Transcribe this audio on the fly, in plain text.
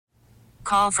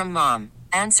Call from mom.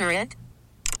 Answer it.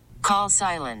 Call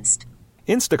silenced.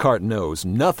 Instacart knows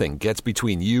nothing gets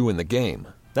between you and the game.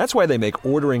 That's why they make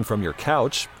ordering from your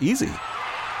couch easy.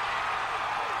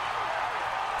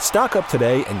 Stock up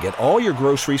today and get all your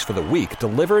groceries for the week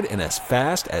delivered in as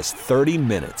fast as 30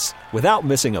 minutes without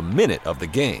missing a minute of the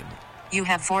game. You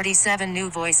have 47 new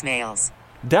voicemails.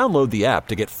 Download the app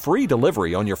to get free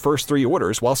delivery on your first 3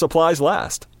 orders while supplies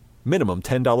last. Minimum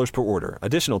 $10 per order.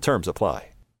 Additional terms apply.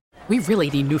 We really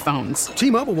need new phones.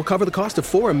 T-Mobile will cover the cost of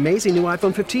 4 amazing new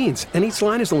iPhone 15s, and each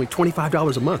line is only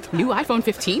 $25 a month. New iPhone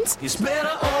 15s? It's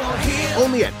better over here.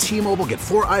 Only at T-Mobile, get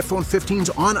 4 iPhone 15s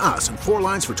on us and 4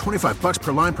 lines for $25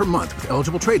 per line per month with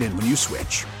eligible trade-in when you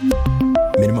switch.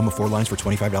 Minimum of 4 lines for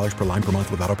 $25 per line per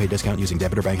month with autopay discount using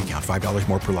debit or bank account. $5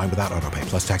 more per line without autopay,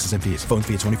 plus taxes and fees. Phone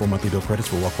fee at 24 monthly bill credits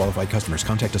for well-qualified customers.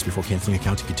 Contact us before canceling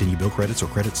account to continue bill credits or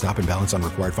credit stop and balance on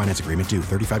required finance agreement due.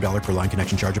 $35 per line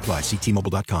connection charge applies. See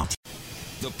T-Mobile.com.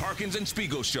 The Parkins and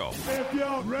Spiegel Show. If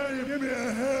y'all ready, give me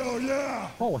a hell yeah.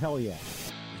 Oh, hell yeah.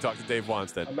 Talk to Dave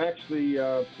Wanstead. I'm actually,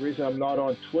 the reason I'm not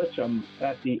on Twitch, I'm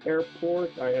at the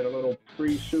airport. I had a little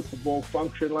pre-Super Bowl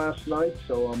function last night,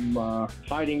 so I'm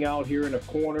hiding out here in a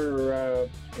corner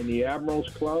in the Admirals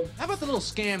Club. How about the little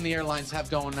scam the airlines have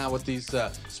going now with these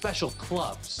special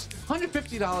clubs?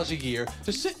 $150 a year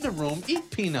to sit in a room,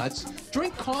 eat peanuts,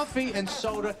 drink coffee and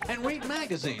soda, and read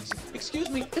magazines.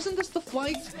 Excuse me, isn't this the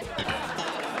flight?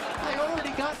 I already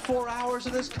got 4 hours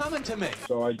of this coming to me.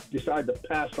 So I decided to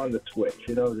pass on the Twitch,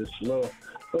 just a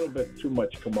little bit too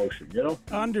much commotion,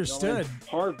 Understood.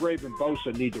 Hargrave and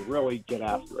Bosa need to really get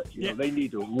after it. They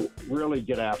need to really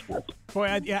get after it. Boy,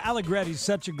 Allegretti's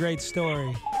such a great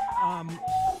story.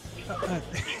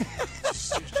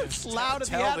 It's loud at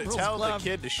the Admirals Tell Club. the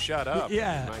kid to shut up.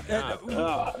 Yeah.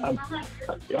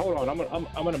 Hold on.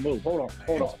 I'm going to move. Hold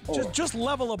on. Just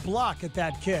level a block at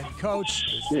that kid, Coach.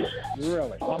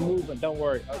 Really? I'm moving. Don't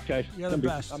worry. Okay. You're the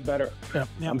best. I'm better. Yep.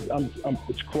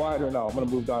 It's quieter now. I'm going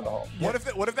to move down the hall. What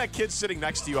if that kid's sitting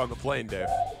next to you on the plane, Dave?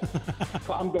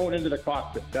 I'm going into the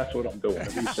cockpit. That's what I'm doing.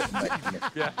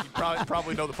 Yeah, you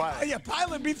probably know the pilot. Yeah,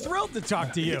 pilot would be thrilled to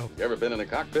talk to you. You ever been in a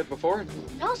cockpit before?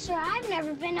 No, sir. I've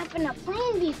never been up in a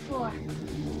plane before.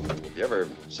 You ever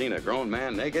seen a grown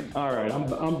man naked? All right,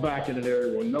 I'm back in an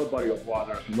area where nobody will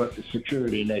bother us unless the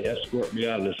security and they escort me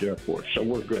out of this airport. So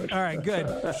we're good. All right, good.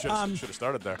 Should have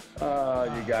started there.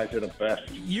 You guys are the best.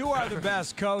 You are the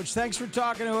best, Coach. Thanks for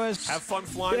talking to us. Have fun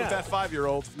flying with that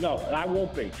 5-year-old. No, I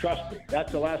won't be. Trust me.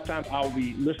 That's the last time I'll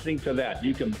be listening to that.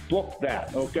 You can book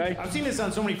that, okay? I've seen this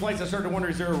on so many flights, I started to wonder,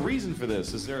 is there a reason for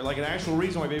this? Is there like an actual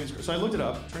reason why babies... So I looked it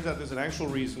up. Turns out there's an actual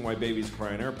reason why babies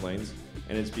cry on airplanes,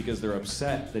 and it's because they're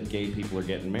upset that gay people are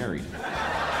getting married.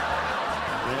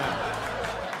 Yeah.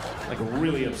 Like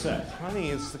really upset. Honey,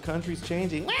 it's the country's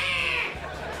changing.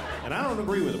 And I don't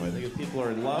agree with them. I think if people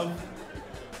are in love,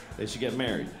 they should get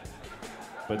married.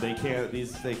 But they can't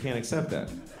accept that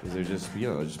because they're just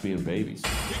just being babies.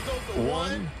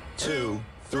 1, 2,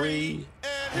 3,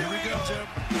 and here we go, Tim.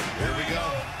 Here we go.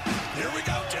 Here we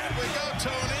go, Tim. Here we go,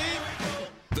 Tony.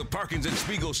 The Parkins and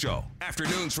Spiegel Show.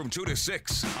 Afternoons from 2 to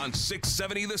 6 on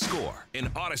 670 The Score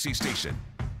in Odyssey Station.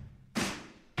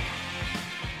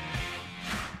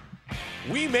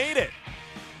 We made it.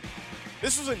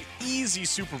 This was an easy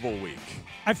Super Bowl week.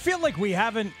 I feel like we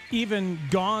haven't even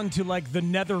gone to like the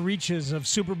nether reaches of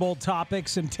Super Bowl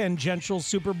topics and tangential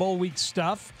Super Bowl week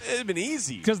stuff. It's been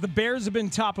easy. Because the Bears have been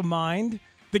top of mind.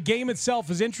 The game itself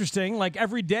is interesting. Like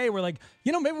every day we're like,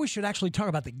 maybe we should actually talk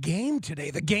about the game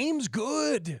today. The game's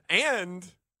good. And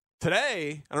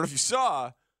today, I don't know if you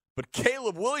saw, but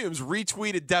Caleb Williams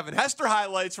retweeted Devin Hester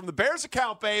highlights from the Bears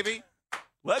account, baby.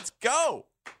 Let's go.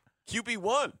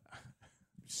 QB1.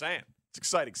 Just saying. It's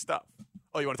exciting stuff.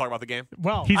 Oh, you want to talk about the game?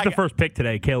 Well, he's the first pick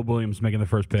today. Caleb Williams making the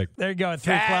first pick. There you go at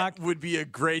 3 o'clock. That would be a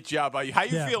great job by you. How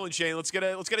you feeling, Shane? Let's get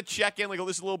a check in. Like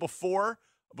this is a little before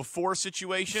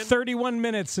situation. 31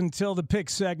 minutes until the pick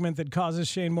segment that causes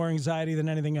Shane more anxiety than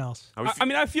anything else.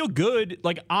 I feel good.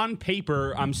 Like on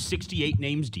paper, I'm 68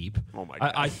 names deep. Oh my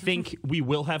God. I think we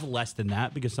will have less than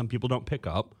that because some people don't pick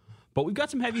up. But we've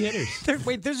got some heavy hitters.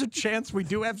 There's a chance we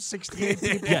do have 68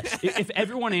 people. Yes, if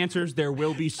everyone answers, there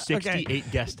will be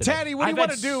 68 guests today. Teddy, what do you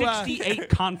want to do? 68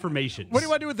 confirmations. What do you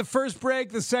want to do with the first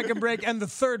break, the second break, and the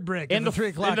third break? And the 3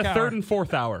 o'clock and the hour? third and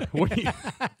fourth hour.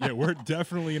 Yeah, we're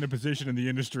definitely in a position in the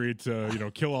industry to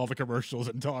kill all the commercials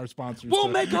and tell our sponsors we'll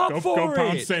make up for go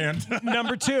pound it. sand.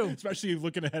 Number 2. Especially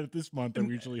looking ahead at this month that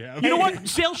we usually have. You know what?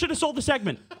 Sales should have sold the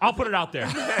segment. I'll put it out there.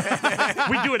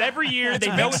 We do it every year.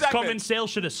 They know it's coming. Sales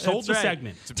should have sold Hold the right.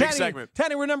 segment. It's a big Tanny, segment.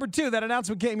 Tanny, we're number 2. That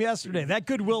announcement came yesterday. That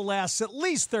goodwill lasts at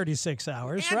least 36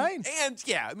 hours, right? And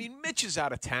yeah, I mean, Mitch is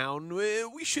out of town.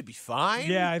 We should be fine.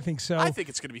 Yeah, I think so. I think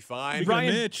it's going to be fine.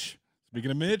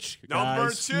 Speaking of Mitch, Number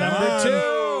guys, 2. Number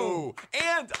 2.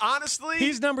 And honestly,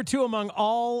 he's number 2 among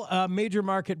all major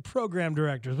market program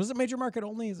directors. Was it major market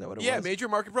only? Is that what it was? yeah, major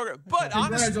market program. But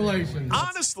Congratulations.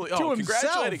 honestly, To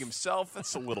congratulating himself.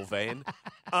 That's a little vain.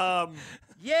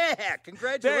 Yeah,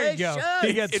 congratulations. There you go.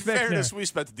 He gets In Fickner. fairness, we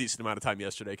spent a decent amount of time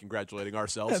yesterday congratulating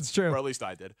ourselves. That's true. Or at least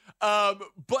I did.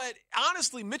 But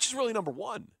honestly, Mitch is really number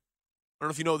 1. I don't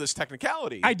know if you know this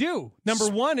technicality. I do. Number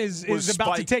 1 is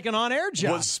about to take an on-air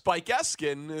job. Was Spike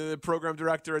Eskin, program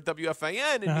director at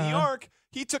WFAN in New York?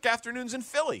 He took afternoons in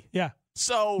Philly. Yeah.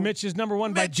 So Mitch is number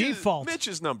 1 by default. Mitch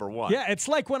is number 1. Yeah, it's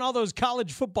like when all those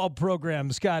college football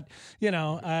programs got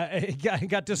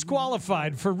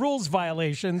disqualified for rules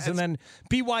violations, and then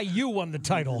BYU won the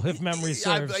title, if memory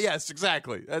serves. Yes,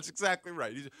 exactly. That's exactly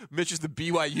right. Mitch is the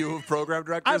BYU of program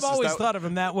directors. I've always thought of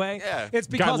him that way. Yeah. It's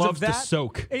Guy because loves of that. to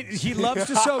soak. He loves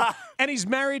to soak, and he's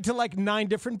married to like 9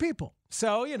 different people.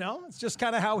 So, it's just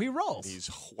kind of how he rolls. He's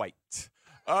white.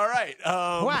 All right.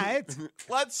 White.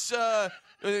 Let's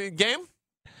game.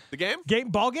 The game.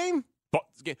 Ball game.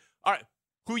 Game. All right.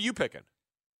 Who are you picking?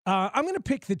 I'm going to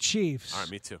pick the Chiefs. All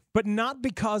right, me too. But not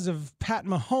because of Pat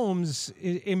Mahomes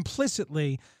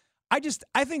implicitly. I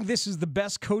think this is the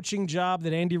best coaching job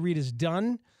that Andy Reid has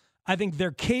done. I think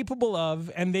they're capable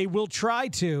of, and they will try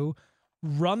to,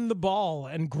 run the ball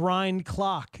and grind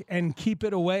clock and keep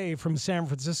it away from San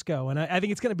Francisco. And I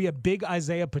think it's going to be a big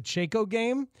Isaiah Pacheco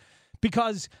game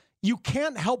because you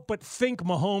can't help but think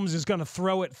Mahomes is going to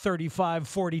throw it 35,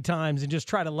 40 times and just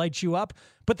try to light you up.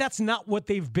 But that's not what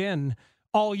they've been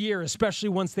all year, especially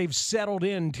once they've settled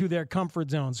into their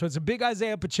comfort zone. So it's a big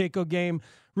Isaiah Pacheco game.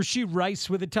 Rashee Rice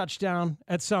with a touchdown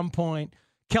at some point.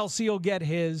 Kelsey will get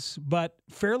his, but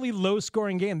fairly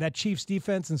low-scoring game. That Chiefs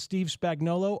defense and Steve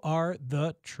Spagnuolo are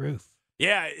the truth.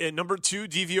 Yeah, number 2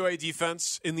 DVOA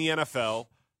defense in the NFL.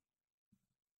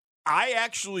 I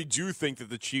actually do think that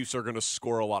the Chiefs are going to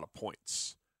score a lot of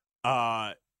points.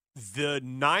 The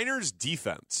Niners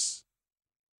defense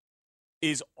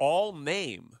is all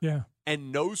name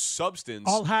and no substance.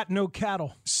 All hat, no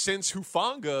cattle. Since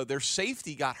Hufanga, their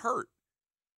safety, got hurt.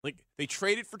 Like, they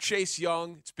traded for Chase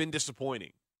Young. It's been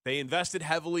disappointing. They invested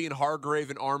heavily in Hargrave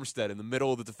and Armstead in the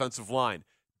middle of the defensive line.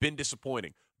 Been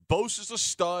disappointing. Bosa's a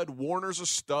stud. Warner's a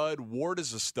stud. Ward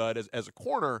is a stud as a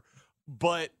corner.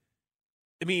 But,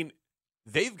 I mean,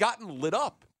 they've gotten lit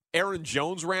up. Aaron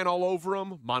Jones ran all over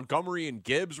them. Montgomery and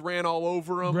Gibbs ran all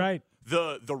over them. Right.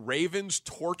 The Ravens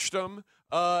torched them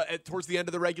towards the end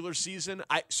of the regular season.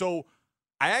 I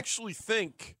actually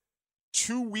think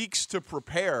 2 weeks to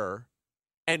prepare,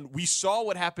 and we saw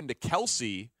what happened to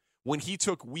Kelsey when he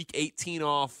took week 18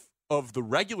 off of the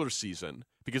regular season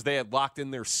because they had locked in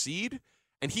their seed,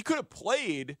 and he could have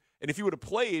played, and if he would have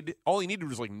played, all he needed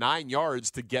was like 9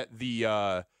 yards to get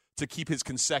the to keep his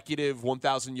consecutive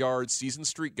 1,000-yard season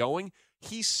streak going.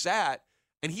 He sat,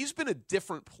 and he's been a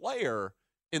different player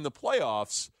in the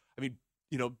playoffs. I mean,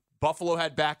 Buffalo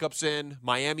had backups in,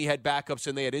 Miami had backups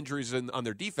in, they had injuries on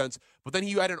their defense, but then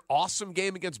he had an awesome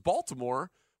game against Baltimore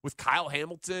with Kyle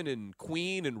Hamilton and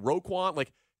Queen and Roquan.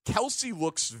 Like, Kelsey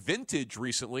looks vintage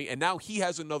recently, and now he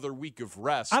has another week of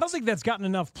rest. I don't think that's gotten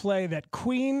enough play that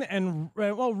Queen and,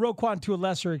 Roquan to a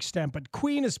lesser extent, but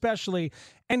Queen especially,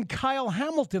 and Kyle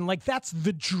Hamilton, like that's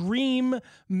the dream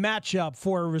matchup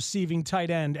for a receiving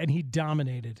tight end, and he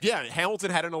dominated. Yeah,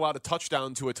 Hamilton hadn't allowed a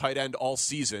touchdown to a tight end all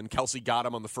season. Kelsey got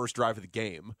him on the first drive of the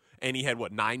game, and he had,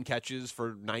 9 catches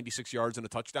for 96 yards and a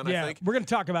touchdown, I think? We're going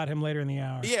to talk about him later in the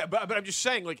hour. Yeah, but I'm just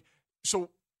saying, so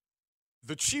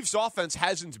the Chiefs' offense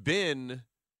hasn't been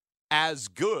as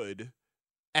good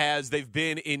as they've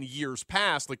been in years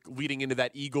past, like leading into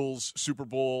that Eagles Super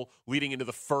Bowl, leading into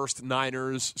the first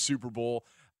Niners Super Bowl,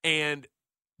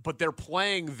 but they're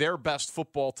playing their best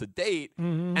football to date,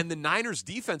 and the Niners'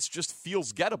 defense just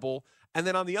feels gettable. And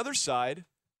then on the other side,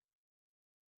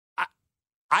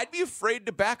 I'd be afraid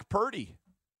to back Purdy.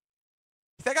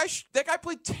 That guy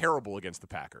played terrible against the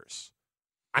Packers.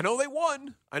 I know they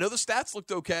won. I know the stats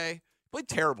looked okay. Played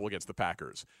terrible against the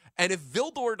Packers. And if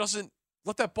Vildor doesn't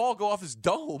let that ball go off his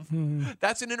dome,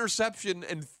 that's an interception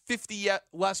and 50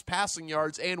 less passing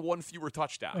yards and 1 fewer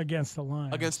touchdown. Against the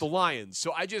Lions.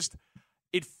 So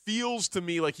it feels to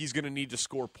me like he's going to need to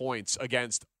score points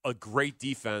against a great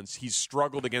defense. He's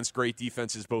struggled against great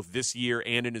defenses both this year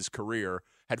and in his career.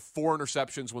 Had 4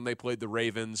 interceptions when they played the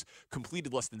Ravens.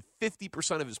 Completed less than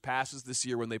 50% of his passes this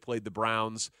year when they played the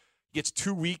Browns. Gets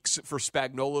 2 weeks for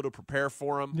Spagnuolo to prepare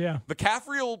for him. Yeah.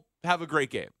 McCaffrey will have a great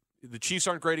game. the Chiefs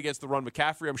aren't great against the run.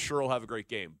 McCaffrey, I'm sure, will have a great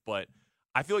game. But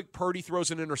I feel like Purdy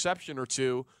throws an interception or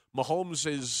two. Mahomes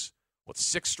is,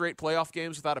 6 straight playoff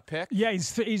games without a pick? Yeah,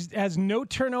 he has no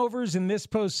turnovers in this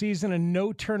postseason and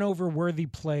no turnover-worthy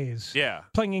plays. Yeah.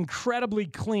 Playing incredibly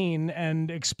clean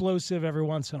and explosive every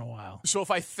once in a while. So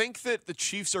if I think that the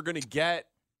Chiefs are going to get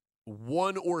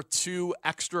 1 or 2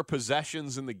 extra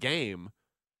possessions in the game,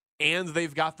 and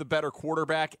they've got the better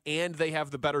quarterback, and they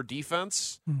have the better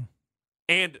defense,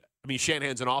 and, I mean,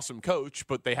 Shanahan's an awesome coach,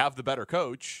 but they have the better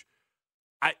coach,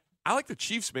 I like the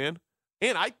Chiefs, man.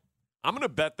 And I'm going to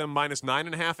bet them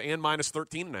 -9.5 and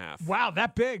 -13.5. Wow,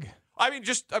 that big. I mean,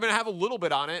 I have a little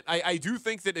bit on it. I do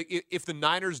think that if the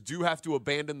Niners do have to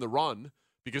abandon the run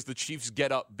because the Chiefs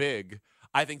get up big,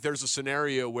 I think there's a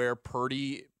scenario where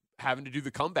Purdy having to do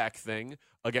the comeback thing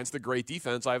against a great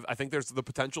defense, I think there's the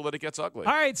potential that it gets ugly.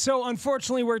 All right, so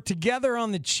unfortunately we're together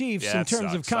on the Chiefs in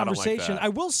terms of conversation. I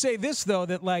will say this, though,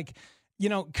 that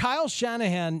Kyle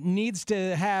Shanahan needs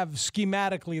to have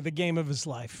schematically the game of his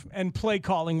life and play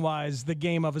calling wise the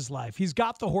game of his life. He's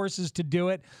got the horses to do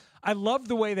it. I love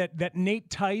the way that Nate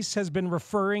Tice has been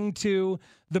referring to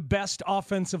the best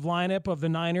offensive lineup of the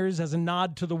Niners as a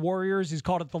nod to the Warriors. He's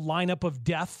called it the lineup of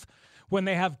death when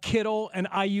they have Kittle and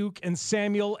Ayuk and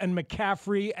Samuel and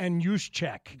McCaffrey and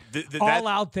Juszczyk all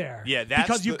out there. Yeah,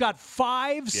 because you've got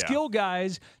 5 skill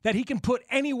guys that he can put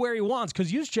anywhere he wants, because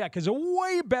Juszczyk is a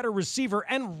way better receiver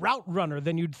and route runner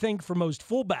than you'd think for most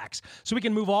fullbacks. So he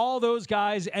can move all those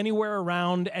guys anywhere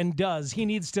around and does. He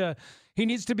needs to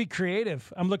be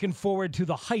creative. I'm looking forward to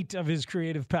the height of his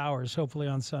creative powers, hopefully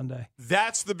on Sunday.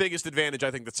 That's the biggest advantage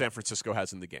I think that San Francisco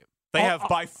has in the game. They have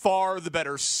by far the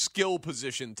better skill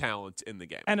position talent in the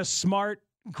game. And a smart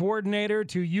coordinator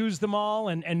to use them all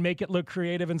and make it look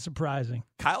creative and surprising.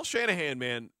 Kyle Shanahan,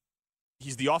 man,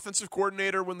 he's the offensive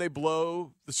coordinator when they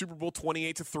blow the Super Bowl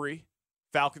 28-3,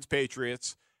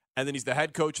 Falcons-Patriots, and then he's the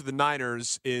head coach of the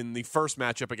Niners in the first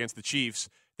matchup against the Chiefs.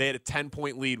 They had a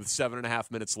 10-point lead with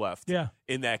 7.5 minutes left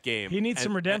in that game. He needs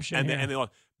some redemption. And they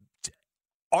lost.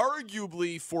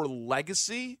 Arguably for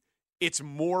legacy, it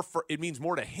means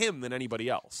more to him than anybody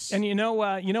else. And you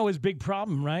know his big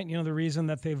problem, right? You know the reason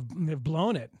that they've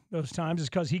blown it those times is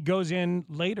because he goes in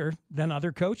later than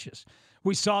other coaches.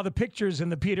 We saw the pictures in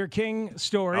the Peter King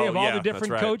story of all the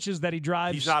different coaches that he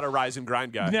drives. He's not a rise and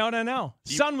grind guy. No.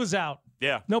 Sun was out.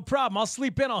 Yeah. No problem. I'll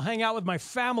sleep in. I'll hang out with my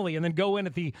family and then go in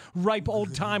at the ripe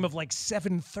old time of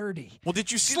 7:30. Well,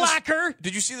 did you see Slacker?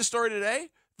 Did you see the story today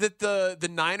that the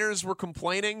Niners were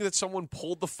complaining that someone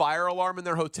pulled the fire alarm in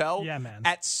their hotel? Yeah, man.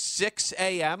 At 6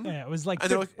 a.m.? Yeah, it was like...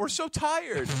 And they're like, we're so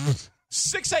tired.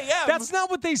 6 a.m.? That's not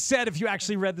what they said if you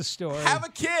actually read the story. Have a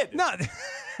kid. No.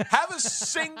 Have a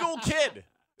single kid.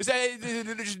 Is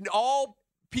that just all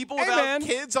people without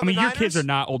kids on the Niners? Your kids are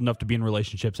not old enough to be in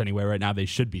relationships anyway right now. They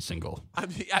should be single.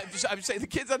 I'm saying the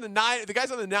kids on the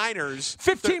guys on the Niners.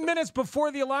 15 minutes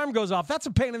before the alarm goes off. That's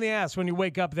a pain in the ass when you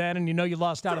wake up then and you know you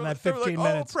lost out on that 15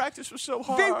 minutes. Practice was so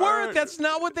hard. They weren't. That's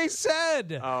not what they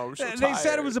said. Oh, we're so They tired.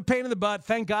 said it was a pain in the butt.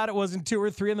 Thank God it wasn't 2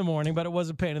 or 3 in the morning, but it was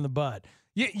a pain in the butt.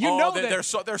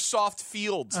 They're soft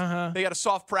fields. Uh-huh. They got a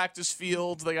soft practice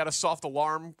field. They got a soft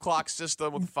alarm clock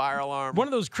system with a fire alarm. One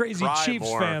of those crazy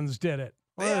Chiefs fans did it.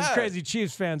 One of those Yeah. crazy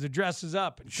Chiefs fans who dresses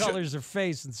up and colors their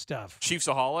face and stuff.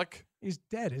 Chiefsaholic? He's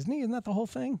dead, isn't he? Isn't that the whole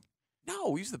thing?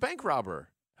 No, he's the bank robber.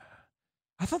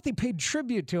 I thought they paid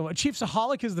tribute to him. A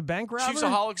Chiefsaholic is the bank robber?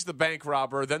 Chiefsaholic's the bank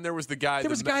robber. Then there was the guy. There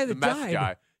was a guy that the meth died.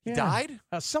 guy. He Yeah. died?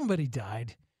 Somebody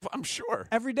died. I'm sure.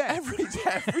 Every day. Every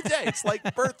day. It's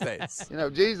like birthdays. You know,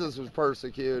 Jesus was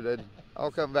persecuted. I'll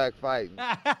come back fighting.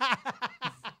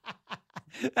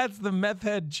 That's the meth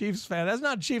head Chiefs fan. That's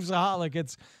not Chiefsaholic.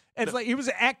 It's like he was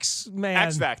an X-Man.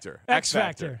 X Factor.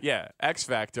 X-Factor. Yeah, X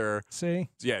Factor. See?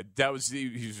 Yeah, that was he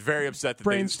was very upset that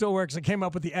Brain still works. I came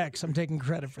up with the X. I'm taking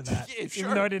credit for that. Yeah, sure.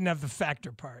 Even though I didn't have the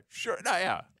factor part. Sure. No,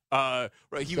 yeah.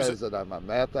 Right, he says that I'm a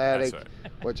meth addict,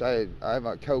 which I'm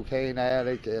a cocaine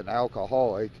addict and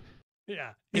alcoholic.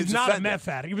 Yeah. He's not a meth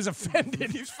addict. He was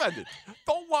offended. He's offended.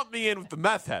 Don't lump me in with the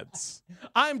meth heads.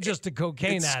 I'm just a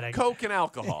cocaine It's addict. Coke and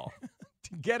alcohol.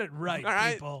 Get it right, All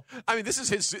right? people. I mean, this is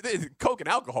his Coke and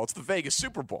alcohol. It's the Vegas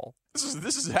Super Bowl.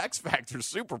 This is X Factor's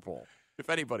Super Bowl, if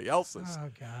anybody else's. Oh,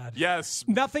 God. Yes.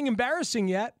 Nothing embarrassing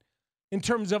yet in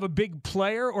terms of a big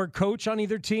player or coach on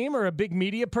either team or a big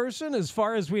media person, as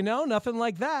far as we know. Nothing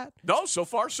like that. No, so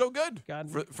far so good. God,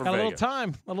 for got a little Vegas.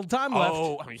 time. A little time left.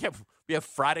 Oh, I mean, we have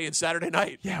Friday and Saturday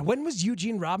night. Yeah, when was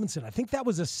Eugene Robinson? I think that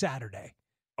was a Saturday.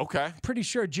 Okay. Pretty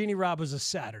sure Jeannie Rob was a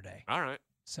Saturday. All right.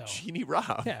 So Jeannie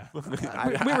Rob. Yeah.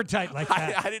 we were tight like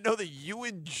that. I didn't know that you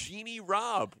and Jeannie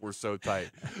Rob were so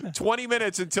tight. 20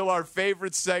 minutes until our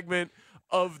favorite segment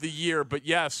of the year. But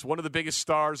yes, one of the biggest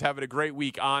stars having a great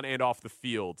week on and off the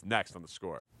field. Next on the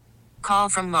Score. Call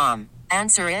from mom.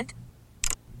 Answer it.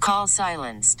 Call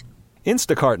silenced.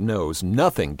 Instacart knows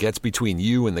nothing gets between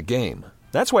you and the game.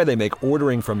 That's why they make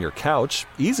ordering from your couch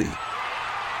easy.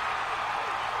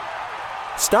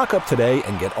 Stock up today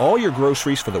and get all your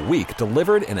groceries for the week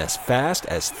delivered in as fast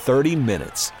as 30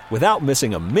 minutes without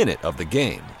missing a minute of the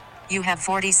game. You have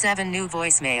 47 new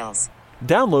voicemails.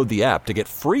 Download the app to get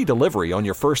free delivery on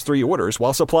your first 3 orders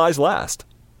while supplies last.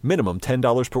 Minimum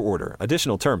 $10 per order.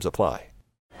 Additional terms apply.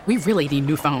 We really need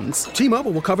new phones.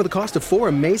 T-Mobile will cover the cost of 4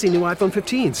 amazing new iPhone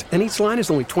 15s, and each line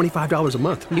is only $25 a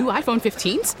month. New iPhone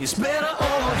 15s? It's better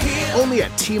over here. Only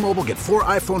at T-Mobile, get 4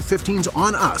 iPhone 15s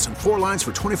on us and 4 lines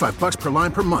for $25 per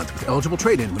line per month with eligible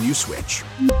trade-in when you switch.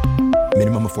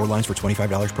 Minimum of 4 lines for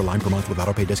 $25 per line per month with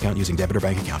autopay discount using debit or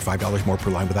bank account. $5 more per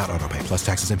line without autopay, plus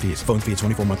taxes and fees. Phone fee at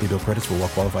 24 monthly bill credits for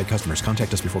well-qualified customers.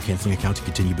 Contact us before canceling account to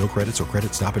continue bill credits or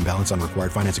credit stop and balance on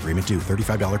required finance agreement due.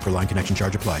 $35 per line connection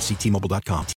charge applies. See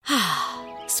T-Mobile.com.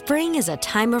 Spring is a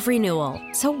time of renewal,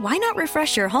 so why not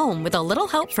refresh your home with a little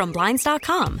help from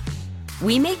Blinds.com?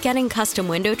 We make getting custom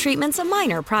window treatments a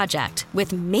minor project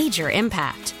with major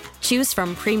impact. Choose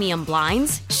from premium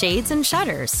blinds, shades, and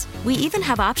shutters. We even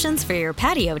have options for your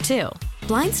patio, too.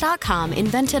 Blinds.com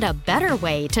invented a better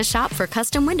way to shop for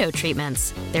custom window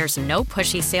treatments. There's no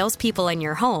pushy salespeople in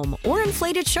your home or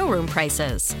inflated showroom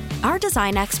prices. Our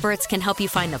design experts can help you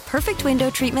find the perfect window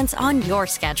treatments on your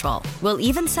schedule. We'll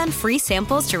even send free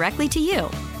samples directly to you.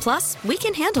 Plus, we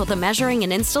can handle the measuring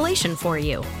and installation for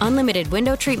you. Unlimited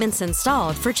window treatments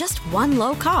installed for just one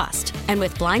low cost. And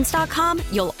with Blinds.com,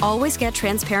 you'll always get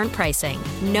transparent pricing.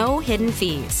 No hidden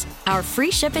fees. Our free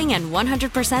shipping and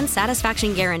 100%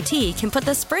 satisfaction guarantee can put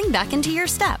the spring back into your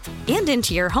step and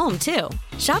into your home, too.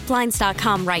 Shop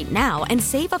Blinds.com right now and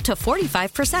save up to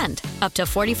 45%. Up to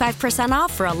 45%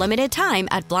 off for a limited time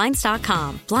at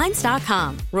Blinds.com.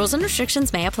 Blinds.com. Rules and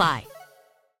restrictions may apply.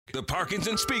 The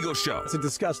Parkinson Spiegel Show. It's a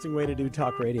disgusting way to do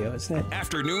talk radio, isn't it?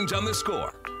 Afternoons on the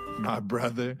Score. My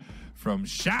brother from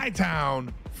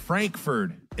Chi-Town,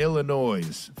 Frankfort,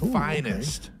 Illinois,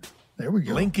 finest. Okay. There we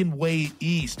go. Lincoln Way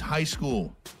East High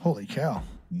School. Holy cow.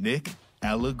 Nick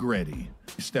Allegretti.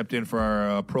 He stepped in for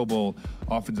our Pro Bowl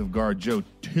offensive guard, Joe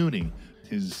Tooney.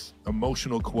 His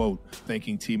emotional quote,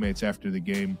 thanking teammates after the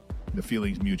game. The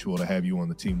feeling's mutual to have you on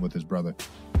the team with his brother.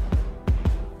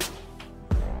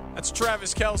 That's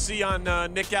Travis Kelce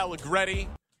on Nick Allegretti.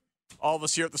 All of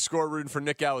us here at the Score rooting for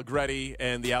Nick Allegretti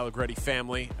and the Allegretti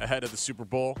family ahead of the Super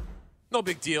Bowl. No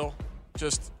big deal.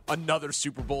 Just another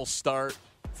Super Bowl start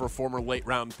for a former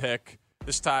late-round pick.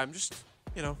 This time, just,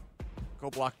 go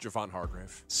block Javon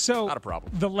Hargrave. So not a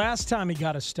problem. The last time he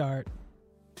got a start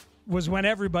was when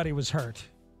everybody was hurt.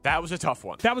 That was a tough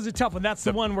one. That's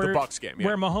the one where the Bucs game,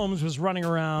 where Mahomes was running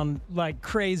around like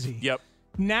crazy. Yep.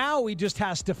 Now he just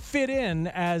has to fit in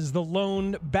as the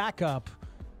lone backup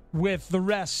with the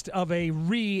rest of a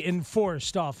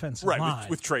reinforced offensive line. Right,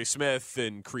 with Trey Smith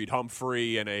and Creed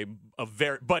Humphrey and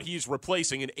but he's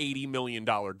replacing an $80 million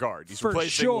guard. He's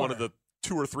replacing one of the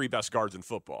 2 or 3 best guards in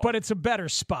football. But it's a better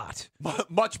spot.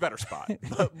 Much better spot.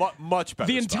 Much better.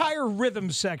 The entire rhythm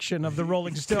section of the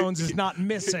Rolling Stones is not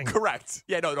missing. Correct.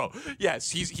 Yeah, no. Yes,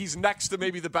 he's next to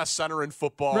maybe the best center in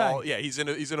football. Right. Yeah, he's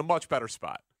in a much better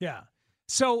spot. Yeah.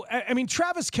 So, I mean,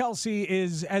 Travis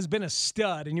Kelce has been a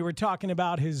stud, and you were talking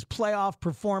about his playoff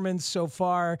performance so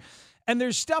far. And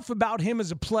there's stuff about him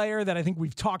as a player that I think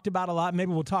we've talked about a lot.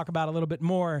 Maybe we'll talk about a little bit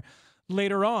more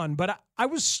later on. But I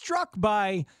was struck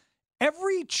by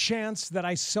every chance that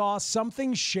I saw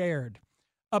something shared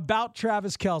about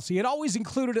Travis Kelce. It always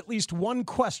included at least one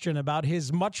question about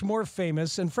his much more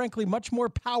famous and, frankly, much more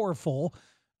powerful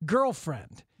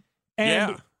girlfriend.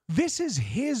 And this is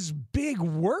his big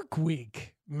work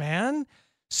week, man.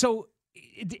 So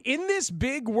in this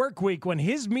big work week, when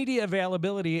his media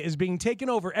availability is being taken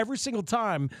over every single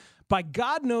time by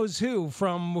God knows who,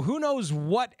 from who knows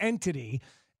what entity,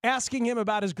 asking him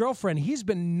about his girlfriend, he's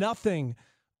been nothing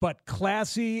but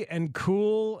classy and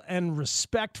cool and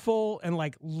respectful and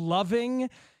like loving.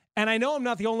 And I know I'm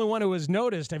not the only one who has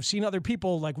noticed. I've seen other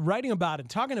people like writing about it,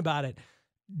 talking about it.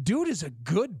 Dude is a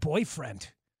good boyfriend.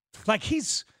 Like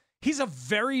he's a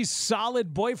very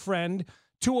solid boyfriend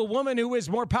to a woman who is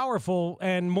more powerful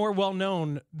and more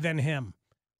well-known than him.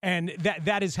 And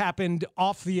that has happened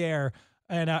off the air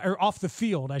or off the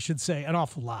field, I should say, an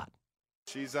awful lot.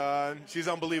 She's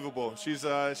unbelievable. She's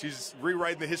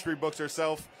rewriting the history books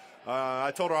herself.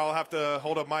 I told her I'll have to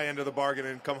hold up my end of the bargain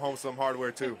and come home with some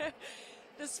hardware too.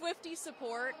 The Swiftie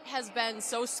support has been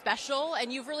so special,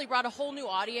 and you've really brought a whole new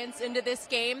audience into this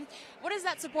game. What has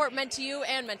that support meant to you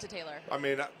and meant to Taylor? I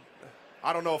mean,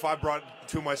 I don't know if I brought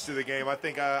too much to the game. I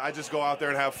think I just go out there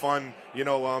and have fun. You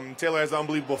know, Taylor has an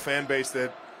unbelievable fan base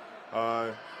that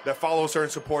follows her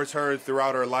and supports her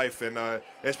throughout her life, and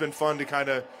it's been fun to kind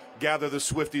of gather the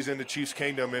Swifties in the Chiefs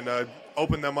Kingdom and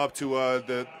open them up to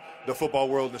the football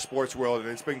world and the sports world, and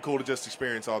it's been cool to just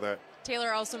experience all that.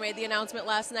 Taylor also made the announcement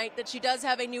last night that she does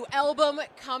have a new album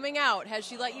coming out. Has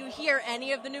she let you hear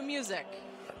any of the new music?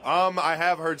 I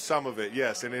have heard some of it,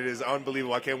 yes, and it is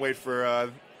unbelievable. I can't wait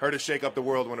for her to shake up the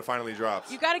world when it finally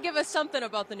drops. You got to give us something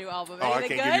about the new album. Oh, Anything I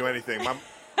can't good? give you anything.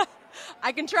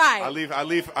 I can try. I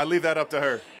leave that up to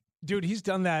her. Dude, he's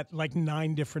done that like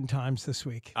 9 different times this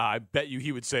week. I bet you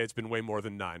he would say it's been way more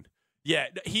than 9. Yeah,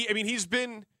 he's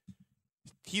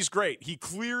great. He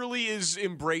clearly is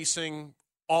embracing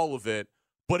all of it,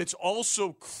 but it's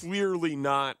also clearly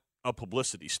not a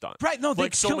publicity stunt. Right, no,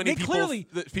 like so many clearly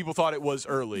people thought it was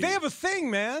early. They have a thing,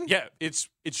 man. Yeah, it's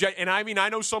and I mean I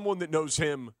know someone that knows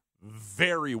him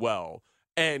very well,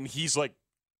 and he's like,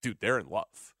 dude, they're in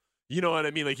love. You know what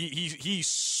I mean? Like he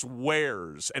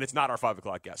swears, and it's not our 5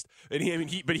 o'clock guest. And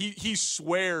he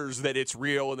swears that it's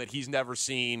real and that he's never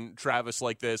seen Travis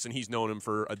like this, and he's known him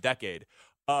for a decade.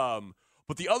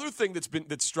 But the other thing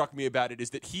that struck me about it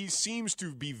is that he seems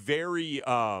to be very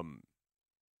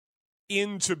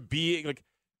into being like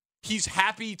he's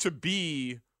happy to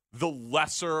be the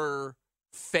lesser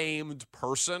famed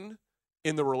person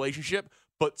in the relationship,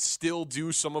 but still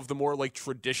do some of the more like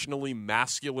traditionally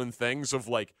masculine things of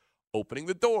like opening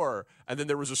the door. And then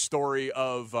there was a story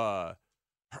of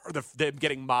them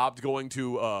getting mobbed going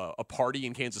to a party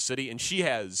in Kansas City, and she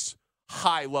has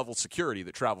high-level security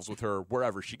that travels with her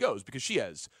wherever she goes because she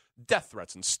has death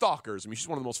threats and stalkers. I mean, she's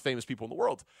one of the most famous people in the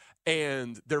world.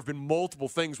 And there have been multiple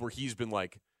things where he's been,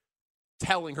 like,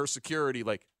 telling her security,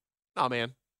 like, nah,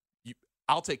 man,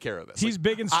 I'll take care of this. He's like,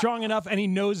 big and strong enough, and he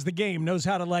knows the game, knows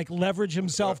how to, like, leverage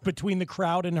himself between the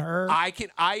crowd and her.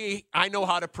 I know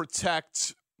how to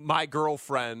protect my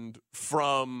girlfriend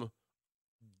from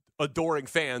adoring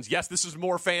fans. Yes, this is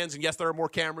more fans, and yes, there are more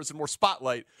cameras and more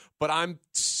spotlight, but I'm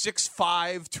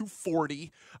 6'5",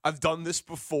 240. I've done this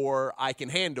before. I can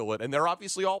handle it. And they're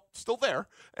obviously all still there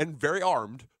and very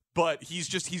armed, but he's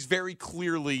very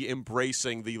clearly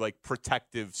embracing the like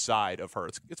protective side of her.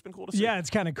 It's been cool to see. Yeah,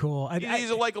 it's kind of cool. He's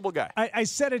a likable guy. I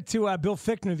said it to Bill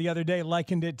Fichtner the other day,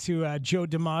 likened it to Joe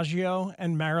DiMaggio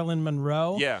and Marilyn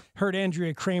Monroe. Yeah. Heard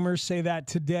Andrea Kramer say that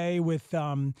today with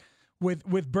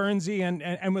Bernsey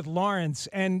and with Lawrence.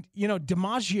 And, you know,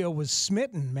 DiMaggio was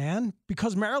smitten, man,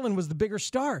 because Marilyn was the bigger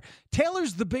star.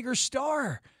 Taylor's the bigger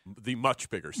star. The much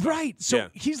bigger star. Right. So yeah.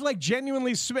 He's like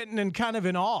genuinely smitten and kind of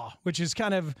in awe, which is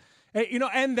kind of, you know,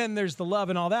 and then there's the love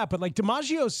and all that. But like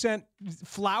DiMaggio sent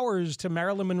flowers to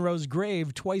Marilyn Monroe's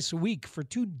grave twice a week for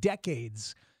 2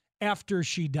 decades after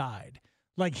she died.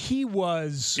 Like he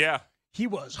was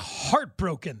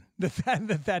heartbroken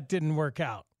that didn't work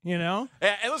out. You know?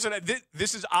 And listen,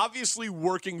 this is obviously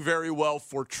working very well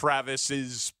for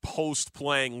Travis's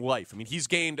post-playing life. I mean, he's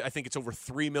gained, I think it's over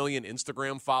 3 million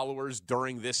Instagram followers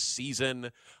during this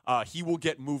season. He will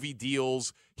get movie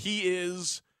deals.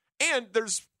 And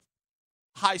there's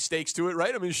high stakes to it,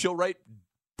 right? I mean, she'll write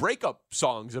breakup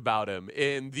songs about him,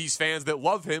 and these fans that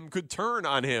love him could turn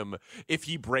on him if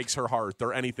he breaks her heart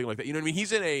or anything like that. You know what I mean?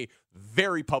 He's in a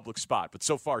very public spot, but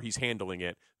so far he's handling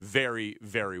it very,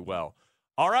 very well.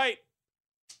 All right,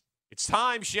 it's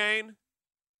time, Shane.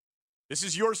 This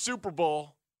is your Super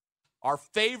Bowl, our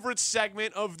favorite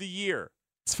segment of the year.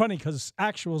 It's funny because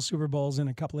actual Super Bowl's in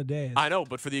a couple of days. I know,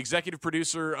 but for the executive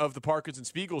producer of the Parkins and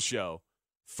Spiegel show,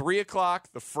 3 o'clock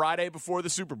the Friday before the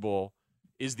Super Bowl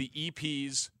is the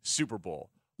EP's Super Bowl.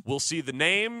 We'll see the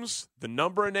names, the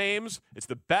number of names. It's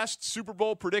the best Super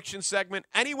Bowl prediction segment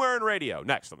anywhere in radio.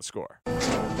 Next on The Score.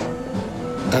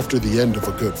 After the end of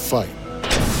a good fight,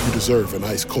 you deserve an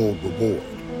ice-cold reward.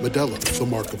 Modelo, the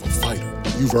mark of a fighter.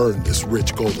 You've earned this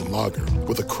rich golden lager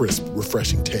with a crisp,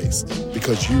 refreshing taste.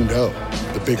 Because you know,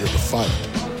 the bigger the fight,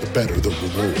 the better the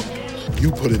reward. You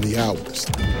put in the hours,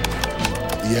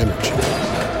 the energy,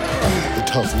 the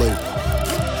tough labor.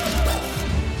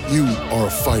 You are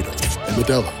a fighter, and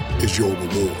Modelo is your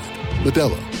reward.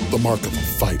 Modelo, the mark of a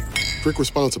fighter. Drink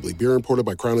responsibly. Beer imported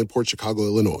by Crown Imports, Chicago,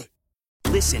 Illinois.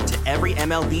 Listen to every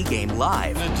MLB game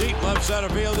live. In the deep left center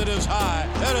field, it is high,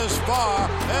 it is far,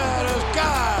 it is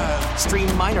gone.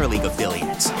 Stream minor league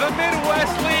affiliates. The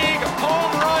Midwest League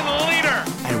home run leader.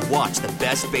 And watch the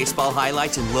best baseball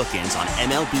highlights and look-ins on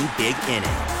MLB Big Inning.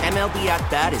 MLB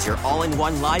At Bat is your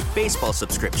all-in-one live baseball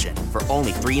subscription for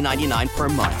only $3.99 per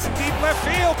month. Deep left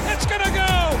field, it's gonna go.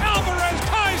 Alvarez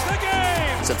ties the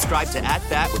game. Subscribe to At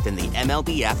Bat within the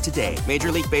MLB app today.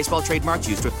 Major League Baseball trademarks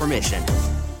used with permission.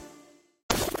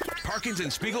 Parkins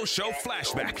and Spiegel Show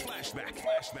flashback.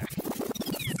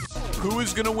 Who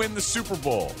is going to win the Super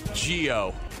Bowl?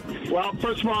 Gio. Well,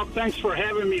 first of all, thanks for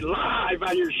having me live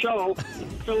on your show.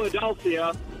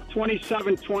 Philadelphia,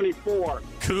 27-24.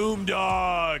 Coom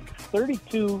Dog.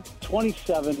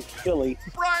 32-27 Philly.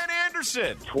 Brian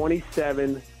Anderson.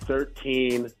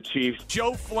 27-13 Chiefs.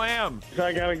 Joe Flam.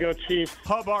 I gotta go Chiefs.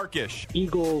 Hub Arkish.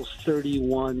 Eagles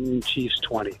 31, Chiefs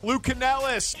 20. Luke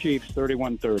Canellis. Chiefs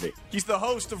 31-30. He's the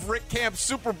host of Rick Camp's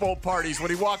Super Bowl parties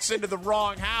when he walks into the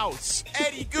wrong house.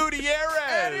 Eddie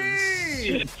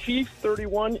Gutierrez. Chiefs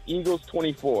 31, Eagles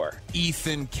 24.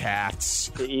 Ethan Katz.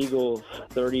 The Eagles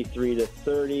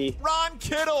 33-30. Ron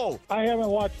Kittle. I haven't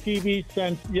watched TV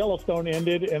since Yellowstone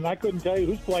ended, and I couldn't tell you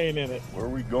who's playing in it. Where are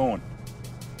we going?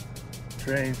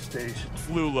 Train station.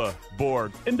 Flula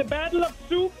Borg. In the battle of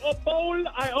soup or bowl,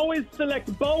 I always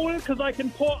select bowl because I can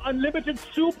pour unlimited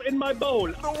soup in my bowl.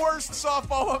 The worst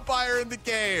softball umpire in the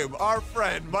game, our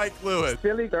friend Mike Lewis.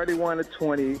 Philly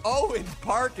 31-20. Owen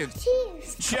Parkins.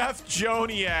 Cheers. Jeff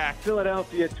Joniak.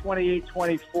 Philadelphia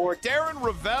 28-24. Darren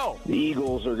Ravel. The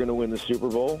Eagles are going to win the Super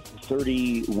Bowl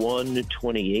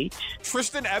 31-28.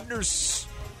 Tristan Ebner's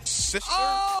sister,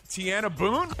 Tiana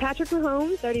Boone. Patrick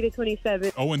Mahomes,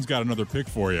 30-27. Owen's got another pick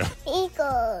for you. Eagles.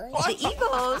 What? The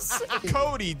Eagles.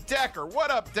 Cody Decker.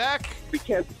 What up, Deck? The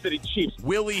Kansas City Chiefs.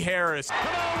 Willie Harris.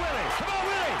 Come on, Willie.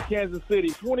 Kansas City,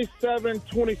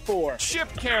 27-24. Chip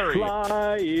Carey.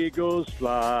 Fly, Eagles,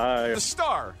 fly. The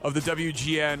star of the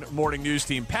WGN Morning News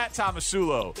Team, Pat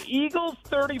Tomasulo. Eagles,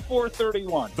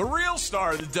 34-31. The real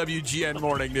star of the WGN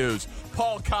Morning News,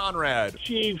 Paul Conrad.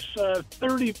 Chiefs,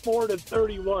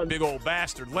 34-31. Big old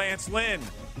bastard, Lance Lynn.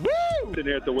 Woo! Sitting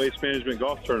here at the Waste Management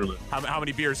Golf Tournament. How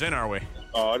many beers in are we?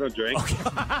 Oh, I don't drink. Okay.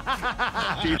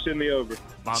 Chiefs in the over.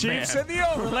 Chiefs in the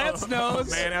over. Lance knows.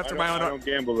 Man after my own. I don't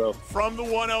gamble, though. From the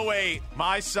 108,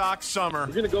 My Sock Summer.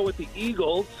 We're going to go with the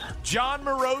Eagles. John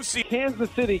Morosi.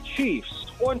 Kansas City Chiefs,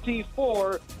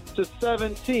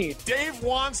 24-17. Dave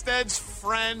Wanstead's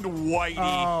friend, Whitey.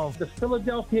 Oh. The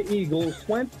Philadelphia Eagles,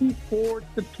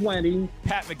 24-20.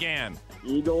 Pat McGann.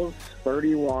 Eagles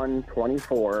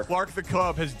 31-24. Clark the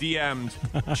Cub has DM'd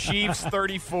Chiefs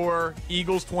 34,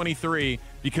 Eagles 23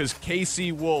 because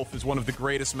KC Wolf is one of the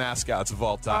greatest mascots of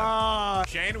all time.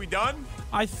 Shane, are we done?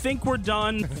 I think we're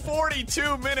done.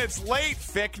 42 minutes late,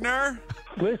 Fickner.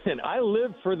 Listen, I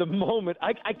live for the moment.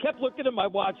 I kept looking at my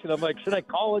watch, and I'm like, should I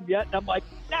call him yet? And I'm like,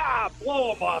 nah,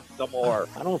 blow him off some more.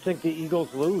 I don't think the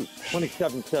Eagles lose.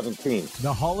 27-17.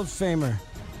 The Hall of Famer.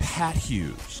 Pat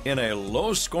Hughes. In a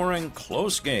low-scoring,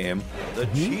 close game, the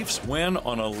Chiefs win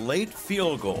on a late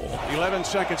field goal. 11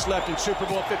 seconds left in Super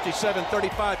Bowl 57,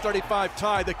 35-35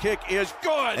 tie. The kick is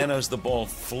good. And as the ball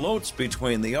floats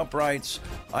between the uprights,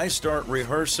 I start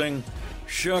rehearsing,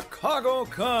 Chicago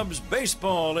Cubs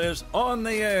baseball is on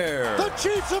the air. The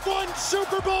Chiefs have won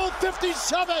Super Bowl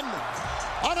 57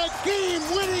 on a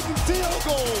game-winning field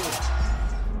goal.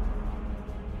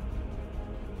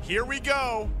 Here we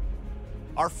go.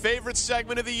 Our favorite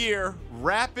segment of the year,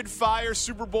 rapid fire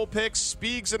Super Bowl picks.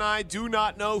 Speegs and I do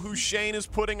not know who Shane is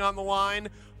putting on the line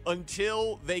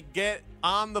until they get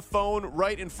on the phone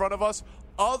right in front of us,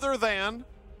 other than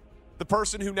the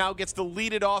person who now gets to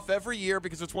lead it off every year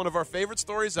because it's one of our favorite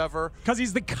stories ever. Because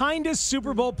he's the kindest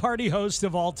Super Bowl party host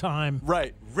of all time.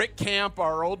 Right. Rick Camp,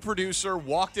 our old producer,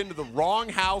 walked into the wrong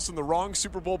house in the wrong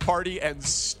Super Bowl party and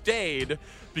stayed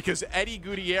because Eddie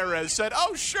Gutierrez said,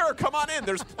 oh, sure, come on in.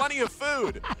 There's plenty of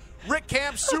food. Rick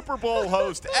Camp, Super Bowl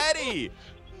host. Eddie,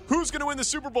 who's going to win the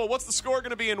Super Bowl? What's the score going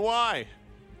to be and why?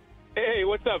 Hey,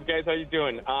 what's up, guys? How you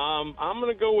doing? I'm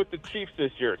going to go with the Chiefs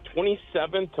this year,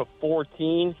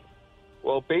 27-14.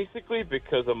 Well, basically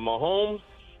because of Mahomes.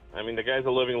 I mean, the guy's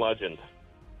a living legend.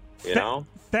 You know?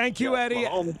 Thank you, Eddie.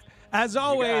 Mahomes. As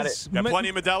always. Got plenty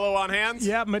of Modelo on hand?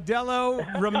 Yeah,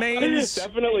 Modelo remains.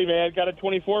 Definitely, man. Got a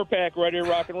 24-pack ready to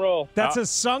rock and roll. That's a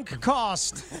sunk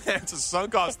cost. It's a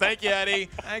sunk cost. Thank you, Eddie.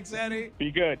 Thanks, Eddie. Be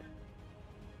good.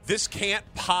 This can't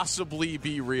possibly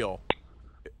be real.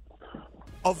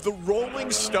 Of the Rolling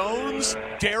Stones,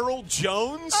 Daryl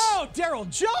Jones? Oh, Daryl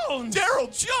Jones!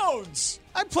 Daryl Jones!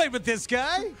 I played with this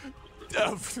guy.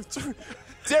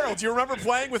 Daryl, do you remember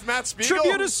playing with Matt Spiegel?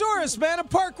 Tributosaurus, man,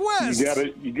 at Park West.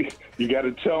 You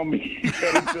gotta tell me. You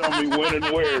gotta tell me when and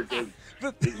where.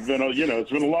 It's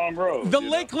been a long road. The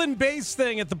Lakeland Bass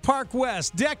thing at the Park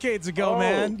West decades ago,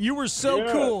 man. You were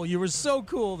so cool. You were so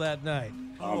cool that night.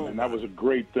 Oh man, that was a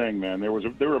great thing, man. There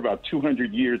were about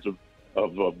 200 years of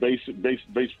bass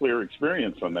player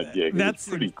experience on that gig. That's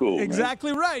pretty cool.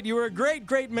 Exactly right. You were a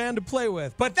great man to play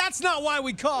with. But that's not why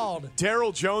we called.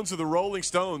 Daryl Jones of the Rolling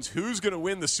Stones. Who's going to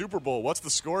win the Super Bowl? What's the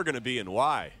score going to be and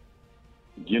why?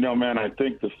 You know, man, I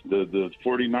think the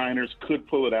 49ers could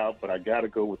pull it out, but I got to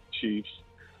go with the Chiefs.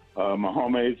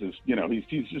 Mahomes is,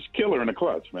 he's just killer in the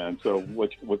clutch, man. So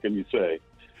what can you say?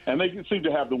 And they seem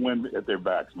to have the wind at their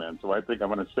backs, man. So I think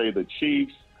I'm going to say the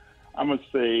Chiefs. I'm going to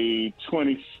say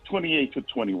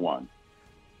 28-21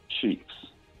 Chiefs.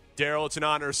 Daryl, it's an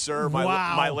honor, sir.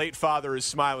 My late father is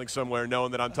smiling somewhere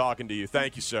knowing that I'm talking to you.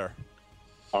 Thank you, sir.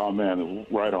 Oh, man,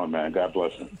 right on, man. God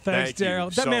bless him. Thanks,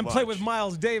 Daryl. That so man much. played with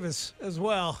Miles Davis as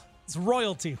well. It's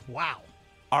royalty. Wow.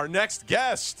 Our next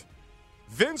guest,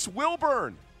 Vince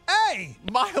Wilburn. Hey!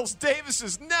 Miles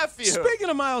Davis's nephew. Speaking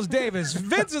of Miles Davis,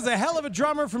 Vince is a hell of a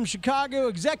drummer from Chicago,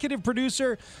 executive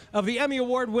producer of the Emmy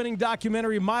Award-winning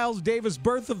documentary Miles Davis,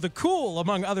 Birth of the Cool,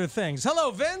 among other things.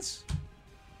 Hello, Vince.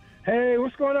 Hey,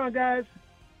 what's going on, guys?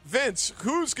 Vince,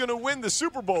 who's going to win the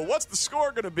Super Bowl? What's the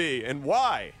score going to be, and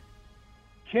why?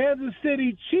 Kansas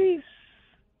City Chiefs,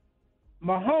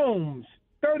 Mahomes,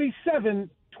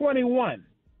 37-21.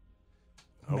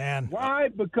 Man. Why?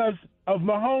 Because of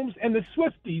Mahomes and the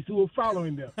Swifties who are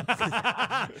following them.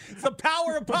 It's the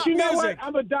power of but pop you know music.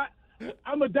 what?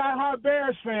 I'm a diehard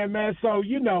Bears fan, man, so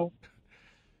you know.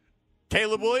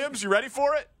 Caleb Williams, you ready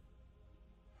for it?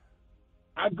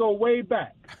 I go way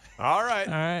back. All right.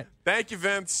 All right. Thank you,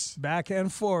 Vince. Back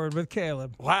and forward with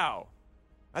Caleb. Wow.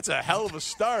 That's a hell of a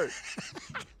start.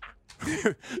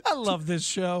 I love this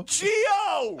show.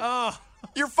 Gio! Oh.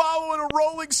 You're following a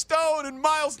Rolling Stone and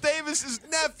Miles Davis'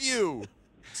 nephew.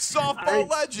 Softball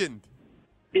legend.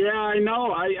 Yeah, I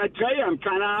know. I tell you, I'm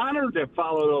kind of honored to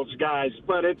follow those guys,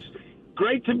 but it's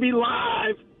great to be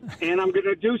live, and I'm going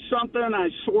to do something I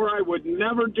swore I would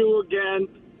never do again.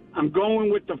 I'm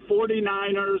going with the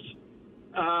 49ers,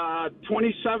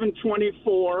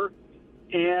 27-24,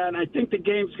 and I think the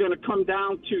game's going to come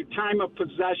down to time of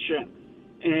possession.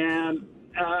 And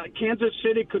Kansas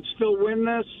City could still win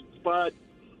this, but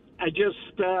I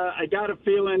got a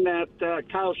feeling that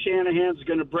Kyle Shanahan's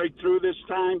going to break through this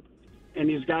time, and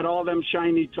he's got all them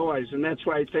shiny toys, and that's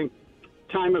why I think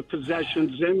time of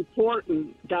possession's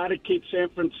important. Got to keep San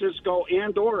Francisco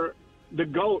and or the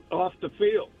GOAT off the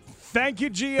field. Thank you,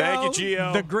 Gio. Thank you,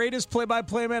 Gio. The greatest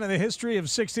play-by-play man in the history of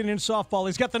 16-inch softball.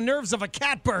 He's got the nerves of a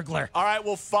cat burglar. All right,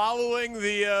 well, following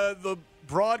the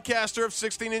broadcaster of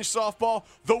 16-inch softball,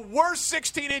 the worst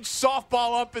 16-inch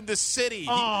softball up in the city.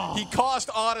 Oh. He cost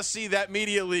Odyssey that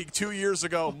media league 2 years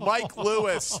ago. Mike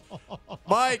Lewis.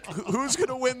 Mike, who's going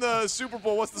to win the Super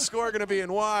Bowl? What's the score going to be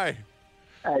and why?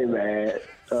 Hey, man.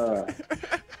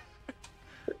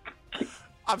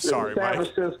 I'm sorry, San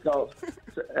Mike. Francisco.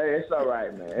 Hey, it's all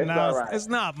right, man. It's all right. It's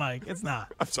not, Mike. It's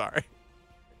not. I'm sorry.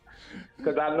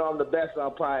 Because I know I'm the best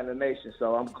umpire in the nation,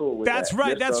 so I'm cool with That's that.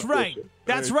 right. Just That's right. official.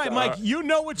 That's right, Mike. You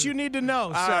know what you need to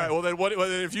know, All sir. right, well, then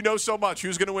if you know so much,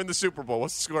 who's going to win the Super Bowl?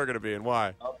 What's the score going to be and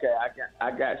why? Okay,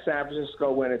 I got San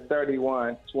Francisco winning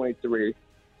 31-23,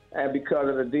 and because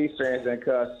of the defense and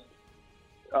because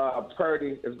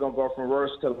Purdy is going to go from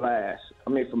worst to last. I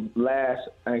mean, from last,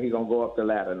 and he's going to go up the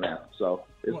ladder now. So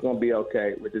it's going to be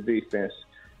okay with the defense.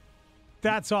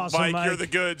 That's awesome, Mike. You're the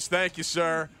goods. Thank you,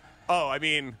 sir. Oh, I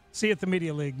mean, see you at the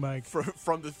Media League, Mike.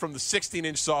 From the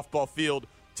 16-inch softball field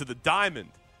to the diamond,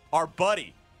 our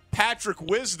buddy Patrick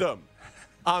Wisdom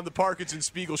on the Parkinson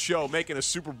Spiegel Show making a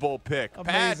Super Bowl pick. Amazing.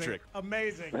 Patrick,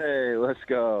 Amazing. Hey, let's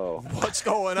go. What's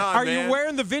going on, Are man? you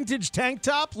wearing the vintage tank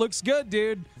top? Looks good,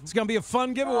 dude. It's gonna be a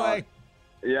fun giveaway.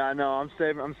 Yeah, I know. I'm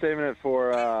saving it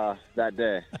for that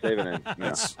day. Saving it.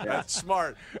 That's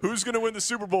smart. Who's going to win the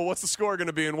Super Bowl? What's the score going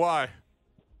to be and why?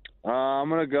 I'm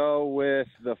going to go with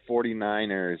the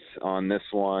 49ers on this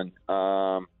one.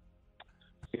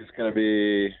 It's going to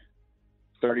be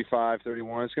 35-31.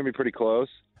 It's going to be pretty close.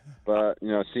 But,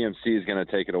 CMC is going to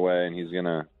take it away, and he's going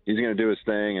to do his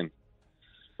thing and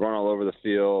run all over the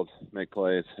field, make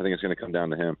plays. I think it's going to come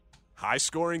down to him.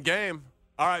 High-scoring game.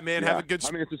 All right, man. Yeah. Have a good.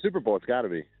 I mean, it's a Super Bowl. It's got to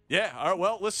be. Yeah. All right.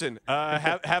 Well, listen.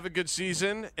 Have a good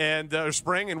season and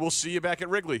spring, and we'll see you back at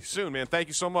Wrigley soon, man. Thank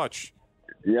you so much.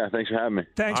 Yeah. Thanks for having me.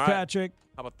 Thanks, All right. Patrick.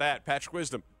 How about that, Patrick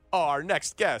Wisdom? Oh, our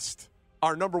next guest,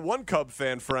 our number one Cub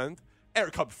fan friend,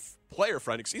 Cub player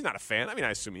friend. He's not a fan. I mean,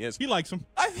 I assume he is. He likes him.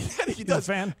 I think he does.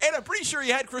 a fan. And I'm pretty sure he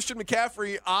had Christian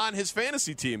McCaffrey on his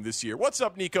fantasy team this year. What's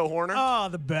up, Nico Horner? Oh,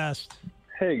 the best.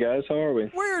 Hey, guys. How are we?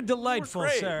 We're delightful, We're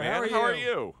great, sir. man. How are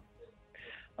you?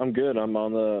 I'm good. I'm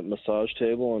on the massage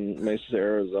table in Mesa,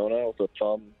 Arizona with a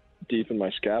thumb deep in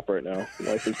my scalp right now.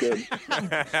 Life is good.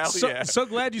 Hell yeah. So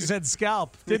glad you said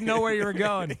scalp. Didn't know where you were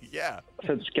going. Yeah. I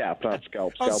said scalp, not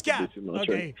scalp. Oh, Scalp scalp. would be too much,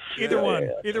 Okay. right? Either one. Yeah.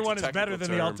 Either It's one a is better than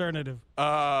technical the term. alternative.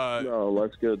 No,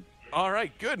 life's good. All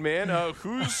right, good, man.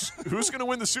 Who's going to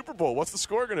win the Super Bowl? What's the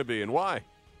score going to be and why?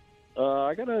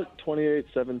 I got a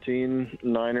 28-17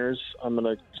 Niners. I'm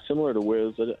going to, similar to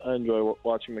Wiz, I enjoy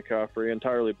watching McCaffrey.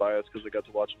 Entirely biased because I got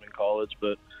to watch him in college,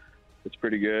 but it's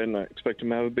pretty good, and I expect him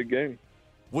to have a big game.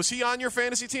 Was he on your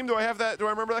fantasy team? Do I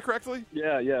remember that correctly?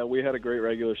 Yeah, we had a great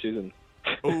regular season.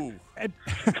 Ooh.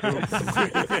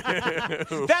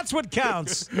 That's what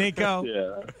counts, Nico.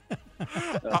 Yeah,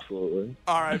 absolutely.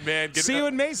 All right, man. See you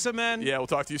in Mesa, man. Yeah, we'll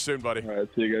talk to you soon, buddy. All right,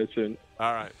 see you guys soon.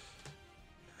 All right.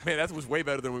 Man, that was way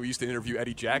better than when we used to interview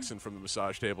Eddie Jackson from the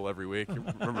massage table every week. You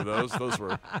remember those? Those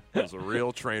were a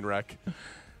real train wreck.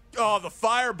 Oh, the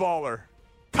fireballer,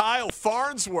 Kyle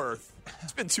Farnsworth.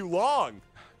 It's been too long.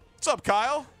 What's up,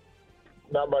 Kyle?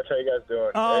 Not much. How you guys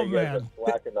doing? Oh, you guys man. are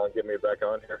slacking on getting me back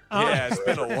on here. Yeah, it's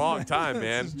been a long time,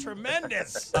 man. This is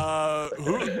tremendous.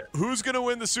 Who's going to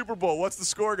win the Super Bowl? What's the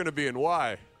score going to be and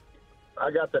why?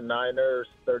 I got the Niners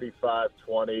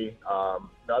 35-20. I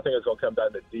think it's going to come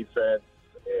down to defense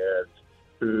and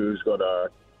who's going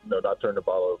to not turn the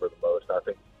ball over the most. I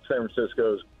think San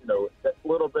Francisco's a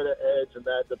little bit of edge in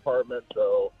that department,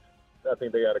 so I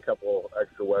think they got a couple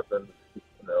extra weapons.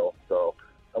 So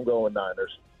I'm going with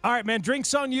Niners. All right, man.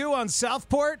 Drinks on you on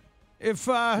Southport if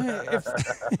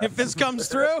this comes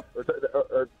through.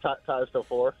 Or ties till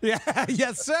 4. Yeah,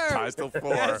 yes, sir. Ties till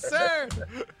 4. Yes, sir.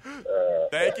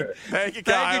 Thank you, Kyle. Thank you,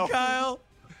 Kyle.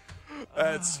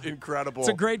 That's incredible. It's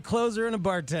a great closer and a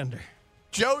bartender.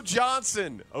 Joe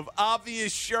Johnson of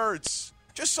Obvious Shirts.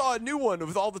 Just saw a new one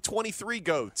with all the 23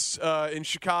 goats in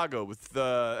Chicago.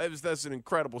 That's an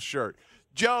incredible shirt.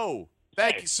 Joe,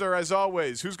 thank you, sir, as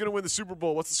always. Who's going to win the Super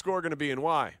Bowl? What's the score going to be and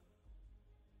why?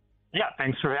 Yeah,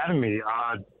 thanks for having me.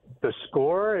 The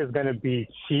score is going to be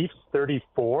Chiefs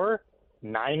 34,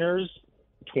 Niners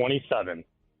 27.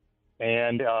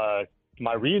 And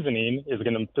my reasoning is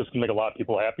going to make a lot of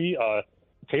people happy.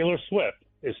 Taylor Swift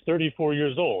is 34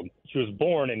 years old. She was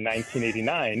born in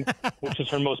 1989, which is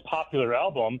her most popular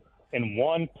album, and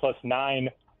 1 + 9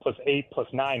 + 8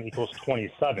 + 9 equals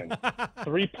 27.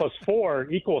 3 + 4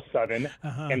 equals 7,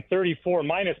 and 34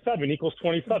 - 7 equals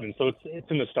 27. So it's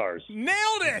in the stars.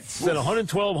 Nailed it! Then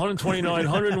 112, 129,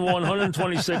 101,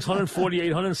 126, 148,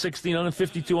 116,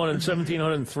 152, 117,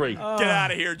 103. Get out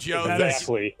of here, Joe.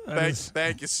 Exactly.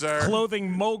 Thank you, sir.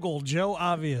 Clothing mogul Joe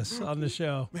Obvious on the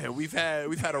show. Man, we've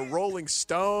had a Rolling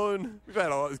Stone. We've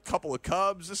had a couple of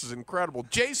Cubs. This is incredible.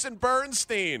 Jason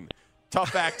Bernstein.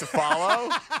 Tough act to follow.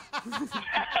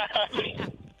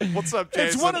 What's up, Jason?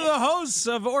 It's one of the hosts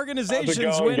of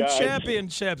organizations win guys?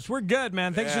 championships. We're good,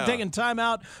 man. Thanks for taking time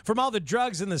out from all the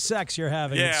drugs and the sex you're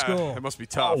having at school. It must be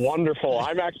tough. Oh, wonderful.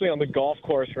 I'm actually on the golf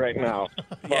course right now.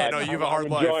 Yeah, no, you have a hard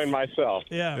life. I'm enjoying myself.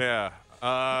 Yeah.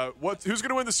 Who's going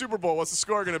to win the Super Bowl? What's the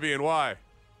score going to be and why?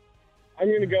 I'm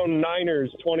going to go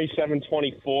Niners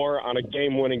 27-24 on a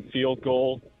game-winning field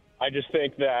goal. I just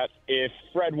think that if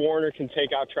Fred Warner can take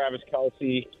out Travis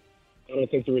Kelce, I don't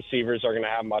think the receivers are going to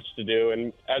have much to do.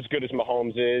 And as good as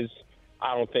Mahomes is,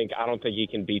 I don't think he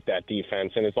can beat that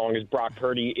defense. And as long as Brock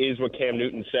Purdy is what Cam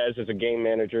Newton says as a game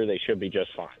manager, they should be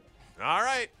just fine. All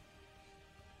right.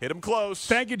 Hit him close.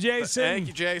 Thank you, Jason. Thank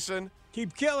you, Jason.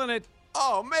 Keep killing it.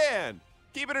 Oh, man.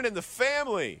 Keeping it in the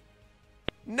family.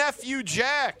 Nephew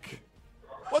Jack.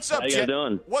 What's up, How you guys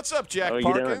doing? What's up, Jack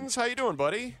Parkins? How you doing,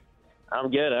 buddy? I'm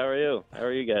good. How are you? How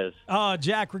are you guys? Oh,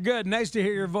 Jack, we're good. Nice to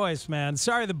hear your voice, man.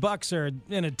 Sorry the Bucks are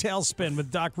in a tailspin with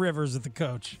Doc Rivers at the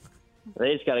coach.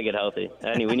 They just got to get healthy.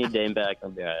 Anyway, we need Dame back. I'll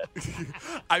be all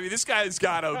right. I mean, this guy's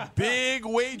got a big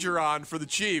wager on for the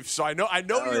Chiefs. So I know I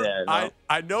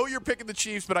know you're picking the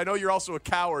Chiefs, but I know you're also a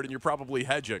coward and you're probably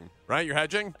hedging, right? You're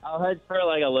hedging? I'll hedge for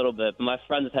like a little bit, but my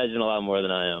friend's hedging a lot more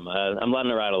than I am. I'm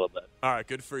letting it ride a little bit. All right,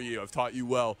 good for you. I've taught you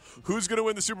well. Who's going to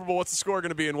win the Super Bowl? What's the score going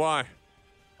to be and why?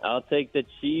 I'll take the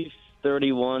Chiefs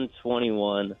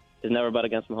 31-21. It's never bet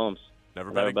against Mahomes.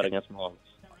 Never bet against Mahomes.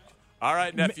 All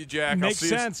right, Nephew Jack. Makes I'll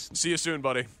sense. See you soon,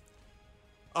 buddy.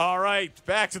 All right,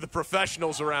 back to the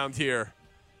professionals around here.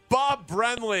 Bob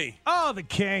Brenly. Oh, the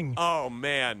king. Oh,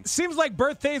 man. Seems like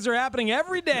birthdays are happening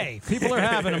every day. People are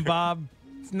having them, Bob.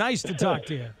 It's nice to talk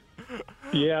to you.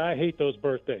 Yeah, I hate those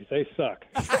birthdays. They suck.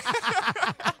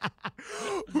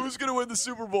 Who's going to win the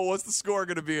Super Bowl? What's the score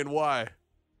going to be and why?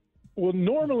 Well,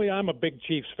 normally I'm a big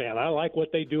Chiefs fan. I like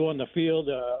what they do on the field.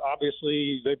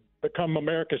 Obviously, they've become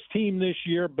America's team this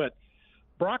year, but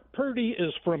Brock Purdy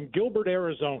is from Gilbert,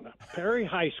 Arizona, Perry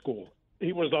High School.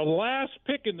 He was the last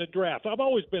pick in the draft. I've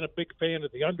always been a big fan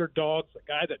of the underdogs, the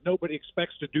guy that nobody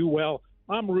expects to do well.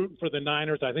 I'm rooting for the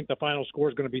Niners. I think the final score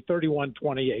is going to be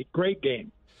 31-28. Great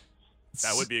game.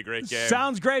 That would be a great game.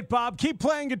 Sounds great, Bob. Keep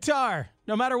playing guitar,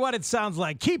 no matter what it sounds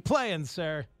like. Keep playing,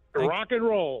 sir. Rock and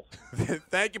roll.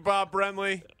 Thank you, Bob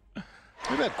Brenly.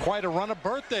 We've had quite a run of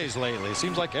birthdays lately. It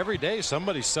seems like every day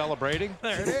somebody's celebrating.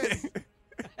 There it is.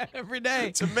 Every day.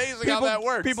 It's amazing how that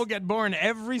works. People get born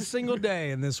every single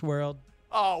day in this world.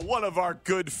 Oh, one of our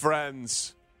good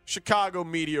friends, Chicago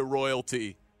media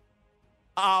royalty,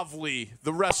 Avli,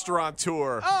 the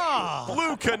restaurateur,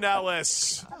 Lou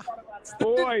Canellis.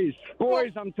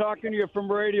 Boys, I'm talking to you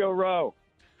from Radio Row.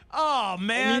 Oh,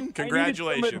 man.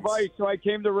 Congratulations. I needed some advice, so I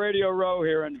came to Radio Row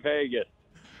here in Vegas.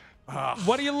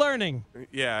 What are you learning?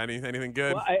 Yeah, anything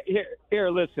good? Well, here,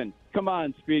 listen. Come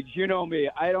on, Speaks. You know me.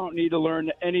 I don't need to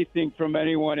learn anything from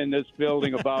anyone in this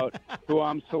building about who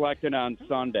I'm selecting on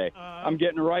Sunday. I'm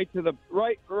getting right to the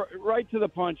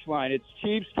punchline. It's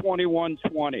Chiefs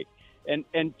 21-20,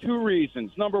 and two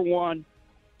reasons. Number one,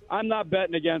 I'm not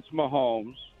betting against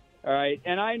Mahomes. All right,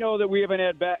 and I know that we haven't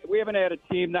had a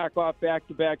team knock off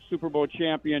back-to-back Super Bowl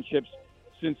championships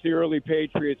since the early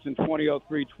Patriots in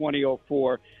 2003,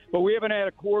 2004. But we haven't had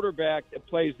a quarterback that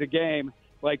plays the game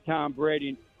like Tom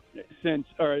Brady since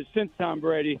Tom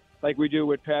Brady, like we do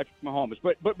with Patrick Mahomes.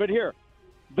 But here,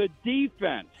 the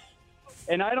defense,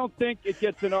 and I don't think it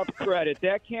gets enough credit.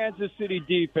 That Kansas City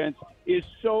defense is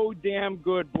so damn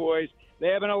good, boys. They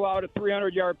haven't allowed a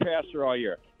 300-yard passer all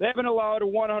year. They haven't allowed a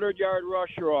 100-yard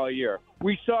rusher all year.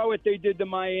 We saw what they did to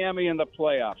Miami in the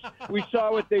playoffs. We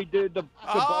saw what they did to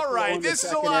All right, in the this is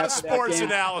a second lot of half that sports game.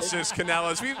 analysis,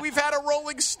 Canellis. We've had a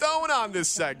Rolling Stone on this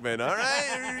segment, all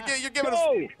right? You're giving us,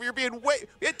 you're being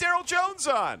get Daryl Jones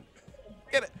on.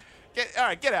 All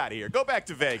right, get out of here. Go back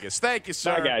to Vegas. Thank you,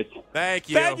 sir. Bye, guys. Thank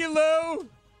you. Thank you, Lou.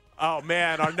 Oh,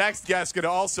 man, our next guest going to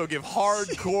also give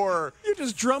hardcore. You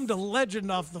just drummed a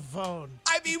legend off the phone.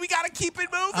 I mean, we got to keep it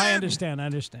moving. I understand.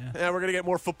 Yeah, we're going to get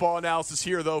more football analysis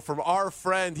here, though, from our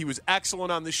friend. He was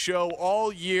excellent on the show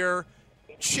all year.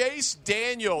 Chase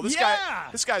Daniel. This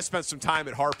guy spent some time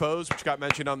at Harpo's, which got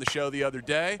mentioned on the show the other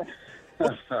day.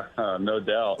 No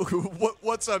doubt.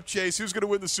 What's up, Chase? Who's going to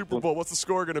win the Super Bowl? What's the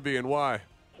score going to be and why?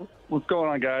 What's going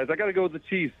on, guys? I got to go with the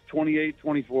Chiefs,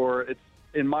 28-24. It's,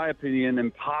 in my opinion,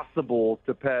 impossible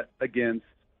to bet against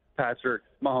Patrick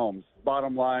Mahomes.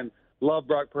 Bottom line, love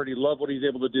Brock Purdy, love what he's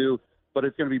able to do, but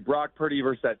it's going to be Brock Purdy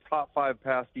versus that top 5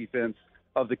 pass defense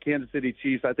of the Kansas City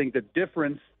Chiefs. I think the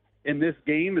difference in this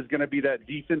game is going to be that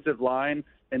defensive line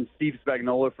and Steve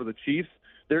Spagnuolo for the Chiefs.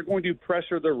 They're going to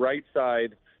pressure the right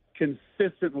side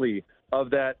consistently of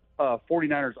that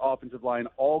 49ers offensive line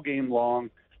all game long.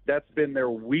 That's been their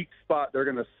weak spot. They're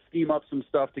going to scheme up some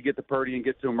stuff to get to Purdy and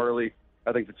get to him early.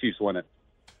 I think the Chiefs win it.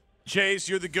 Chase,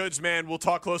 you're the goods, man. We'll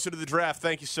talk closer to the draft.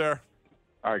 Thank you, sir.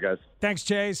 All right, guys. Thanks,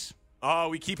 Chase. Oh,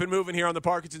 we keep it moving here on the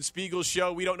Parkinson Spiegel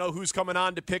show. We don't know who's coming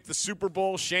on to pick the Super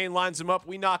Bowl. Shane lines him up.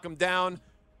 We knock him down.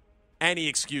 Any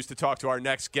excuse to talk to our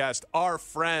next guest, our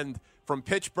friend from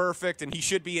Pitch Perfect, and he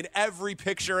should be in every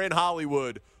picture in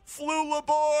Hollywood, Flu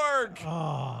LeBorg.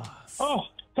 Oh,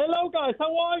 hello, guys.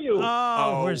 How are you?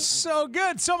 We're so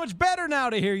good. So much better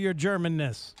now to hear your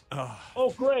Germanness.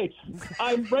 Oh, great.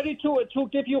 I'm ready to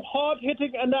give you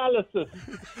hard-hitting analysis.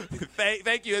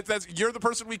 Thank you. You're the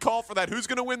person we call for that. Who's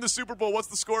going to win the Super Bowl? What's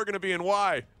the score going to be and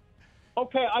why?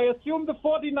 Okay, I assume the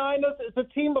 49ers is a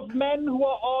team of men who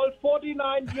are all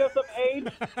 49 years of age,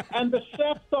 and the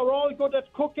chefs are all good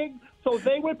at cooking, so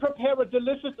they will prepare a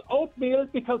delicious oatmeal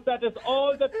because that is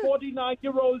all that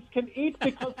 49-year-olds can eat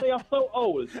because they are so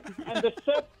old. And the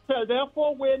chefs shall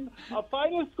therefore win a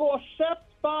final score, chefs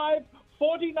 5,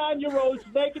 49-year-olds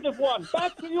 -1.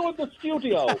 Back to you in the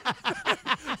studio.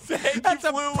 That's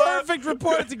a perfect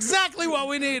report. It's exactly what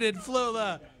we needed,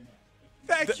 Flula.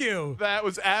 Thank you. That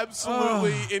was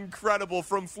absolutely incredible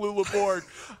from Flu LeBorg.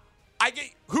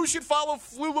 Who should follow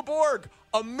Flu LeBorg?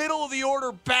 A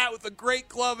middle-of-the-order bat with a great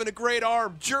glove and a great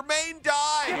arm. Jermaine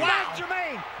Dye. Get back,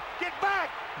 Jermaine! Get back!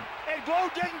 And go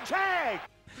getting tagged!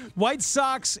 White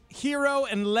Sox hero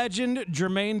and legend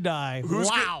Jermaine Dye. Who's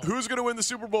going to win the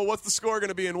Super Bowl? What's the score going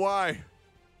to be and why?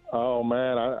 Oh,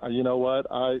 man, you know what?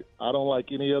 I don't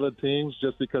like any other teams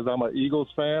just because I'm an Eagles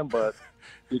fan, but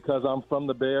because I'm from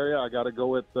the Bay Area, I got to go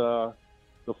with the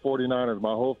 49ers.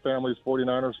 My whole family's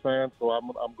 49ers fans, so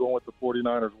I'm going with the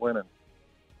 49ers winning.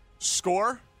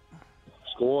 Score?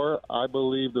 I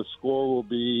believe the score will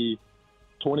be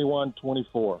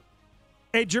 21-24.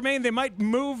 Hey, Jermaine, they might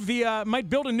might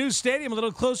build a new stadium a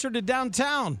little closer to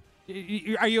downtown.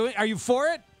 Are you for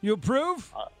it? You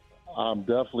approve? I'm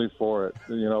definitely for it.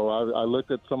 You know, I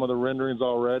looked at some of the renderings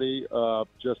already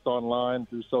just online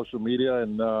through social media,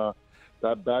 and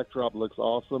that backdrop looks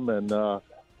awesome, and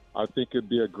I think it'd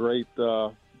be a great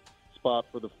spot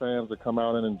for the fans to come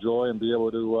out and enjoy and be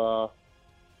able to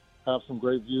have some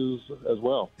great views as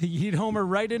well. You'd homer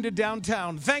right into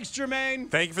downtown. Thanks, Jermaine.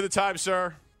 Thank you for the time,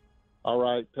 sir. All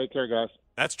right. Take care, guys.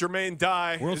 That's Jermaine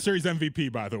Dye. World Series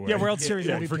MVP, by the way. Yeah, World Series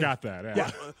yeah, MVP. Forgot that.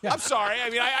 Yeah. I'm sorry. I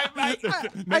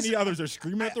mean, Many others are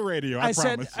screaming at the radio. I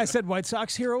promise. I said White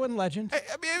Sox hero and legend.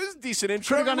 I mean, it was a decent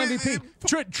intro. Should have gone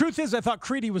MVP. Truth is, I thought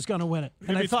Creedy was going to win it,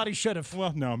 and I thought he should have.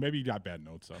 Well, no, maybe you got bad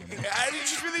notes on him. I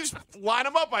just line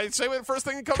them up. I say the first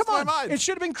thing that comes to my mind. It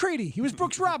should have been Creedy. He was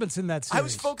Brooks Robinson that series. I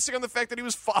was focusing on the fact that he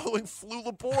was following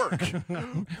Flula Borg.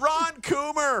 Ron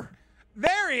Coomer.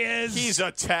 There he is. He's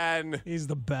a 10. He's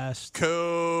the best.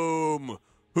 Coom.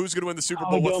 Who's going to win the Super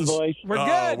How Bowl? we doing, boys? We're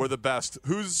good. We're the best.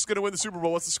 Who's going to win the Super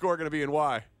Bowl? What's the score going to be and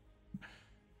why?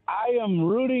 I am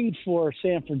rooting for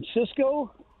San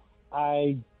Francisco.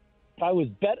 If I was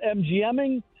bet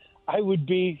MGMing, I would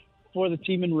be for the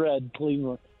team in red,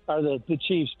 Cleveland, or the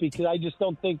Chiefs, because I just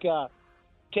don't think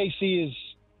KC is.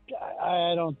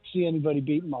 I don't see anybody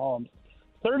beating Mahomes.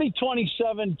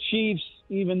 30-27 Chiefs,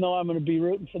 even though I'm going to be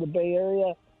rooting for the Bay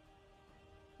Area.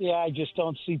 Yeah, I just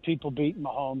don't see people beating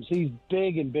Mahomes. He's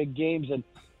big in big games. And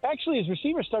actually, his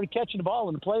receivers started catching the ball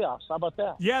in the playoffs. How about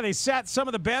that? Yeah, they sat some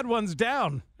of the bad ones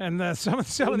down. And some of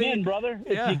the Amen, brother.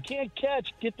 Yeah. If you can't catch,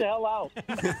 get the hell out.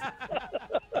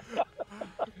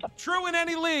 True in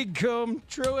any league, Coom.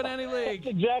 True in any league.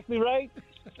 That's exactly right.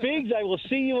 Figs, I will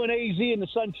see you in AZ in the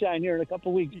sunshine here in a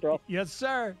couple weeks, bro. Yes,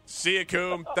 sir. See you,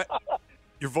 Coom.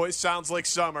 Your voice sounds like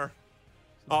summer.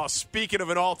 Oh, speaking of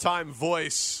an all-time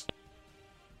voice,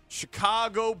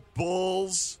 Chicago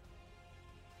Bulls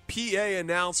PA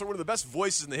announcer, one of the best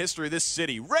voices in the history of this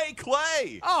city, Ray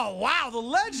Clay. Oh, wow, the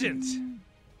legend.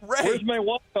 Ray. Where's my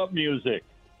walk-up music?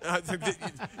 You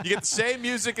get the same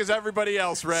music as everybody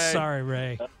else, Ray. Sorry,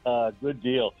 Ray. Good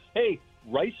deal. Hey,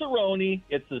 Rice-A-Roni,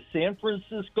 it's a San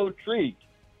Francisco treat.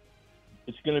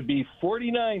 It's going to be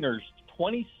 49ers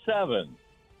 27,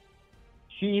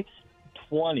 Chiefs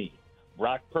 20.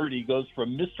 Brock Purdy goes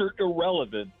from Mr.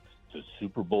 Irrelevant to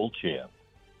Super Bowl champ.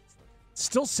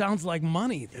 Still sounds like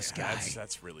money, this guy.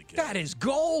 That's really good. That is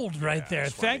gold right there.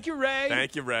 Thank you, Ray.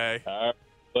 Thank you, Ray. All right,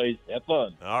 boys, have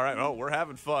fun. All right. Oh, we're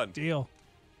having fun. Deal.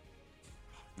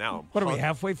 Now, what are we,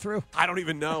 halfway through? I don't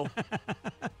even know.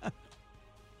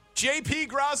 JP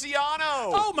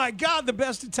Graziano. Oh, my God, the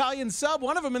best Italian sub.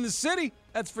 One of them in the city.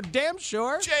 That's for damn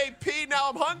sure. JP, now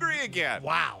I'm hungry again.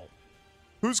 Wow.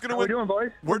 Who's going to win? How we doing,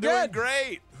 boys? We're doing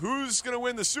great. Who's going to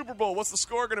win the Super Bowl? What's the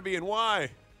score going to be and why?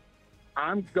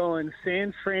 I'm going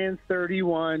San Fran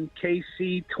 31,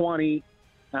 KC 20.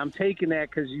 I'm taking that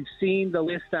because you've seen the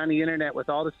list on the internet with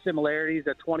all the similarities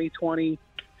of 2020,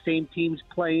 same teams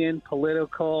playing,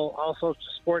 political, also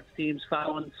sports teams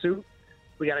following suit.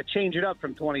 We got to change it up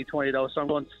from 2020, though. So I'm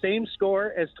going same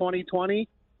score as 2020,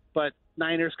 but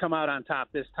Niners come out on top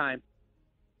this time.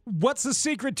 What's the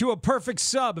secret to a perfect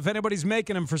sub if anybody's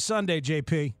making them for Sunday,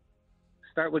 JP?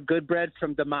 Start with good bread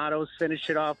from D'Amato's, finish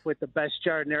it off with the best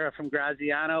giardiniera from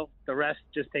Graziano. The rest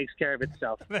just takes care of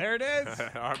itself. There it is.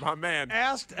 All right, my man.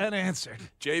 Asked and answered.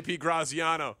 JP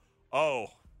Graziano. Oh,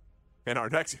 and our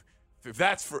next, if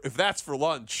that's for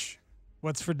lunch.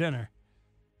 What's for dinner?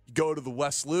 You go to the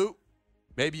West Loop.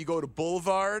 Maybe you go to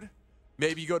Boulevard.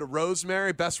 Maybe you go to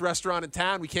Rosemary, best restaurant in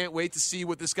town. We can't wait to see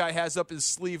what this guy has up his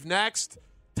sleeve next.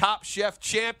 Top Chef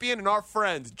champion and our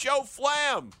friend, Joe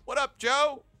Flam. What up,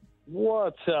 Joe?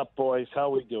 What's up, boys? How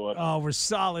we doing? Oh, we're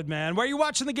solid, man. Where are you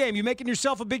watching the game? You making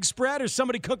yourself a big spread or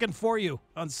somebody cooking for you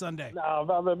on Sunday? No,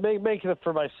 I'm making it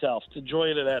for myself,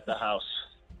 enjoying it at the house.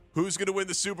 Who's going to win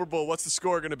the Super Bowl? What's the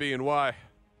score going to be and why?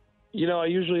 You know, I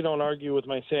usually don't argue with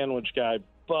my sandwich guy,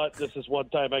 but this is one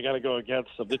time I got to go against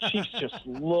them. The Chiefs just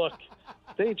look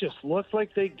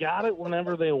like they got it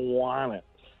whenever they want it.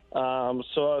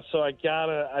 So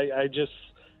I just,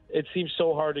 it seems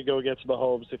so hard to go against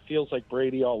Mahomes. It feels like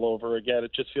Brady all over again.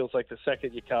 It just feels like the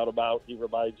second you count him out, he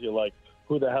reminds you like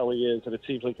who the hell he is. And it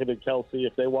seems like him and Kelsey,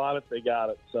 if they want it, they got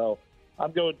it. So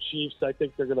I'm going Chiefs. I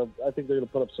think they're gonna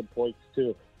put up some points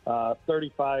too.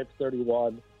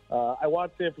 35-31. I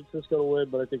want San Francisco to win,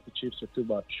 but I think the Chiefs are too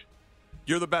much.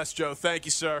 You're the best, Joe. Thank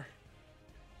you, sir.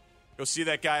 Go see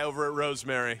that guy over at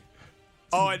Rosemary.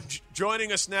 Oh, and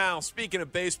joining us now, speaking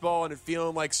of baseball and it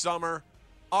feeling like summer,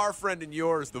 our friend and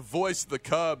yours, the voice of the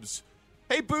Cubs.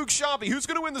 Hey, Boog Shambi, who's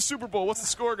going to win the Super Bowl? What's the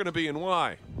score going to be and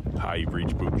why? Hi, you've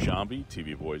reached Boog Shambi,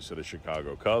 TV voice of the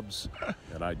Chicago Cubs,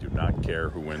 and I do not care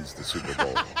who wins the Super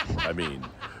Bowl. I mean,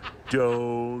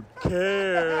 don't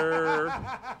care.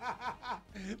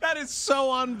 That is so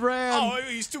on brand. Oh,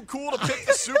 he's too cool to pick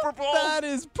the Super Bowl? That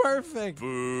is perfect.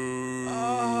 Boo.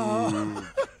 Oh.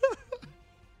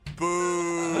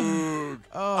 Boog.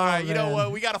 Oh, all right, you know man.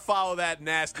 what? We got to follow that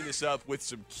nastiness up with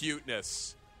some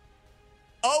cuteness.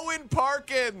 Owen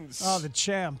Parkins. Oh, the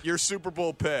champ. Your Super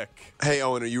Bowl pick. Hey,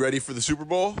 Owen, are you ready for the Super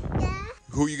Bowl? Yeah.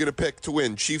 Who are you going to pick to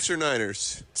win, Chiefs or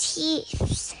Niners?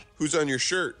 Chiefs. Who's on your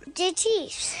shirt? The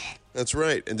Chiefs. That's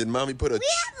right. And did Mommy put We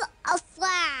have a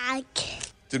flag.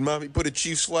 Did Mommy put a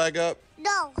Chiefs flag up?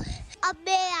 No, a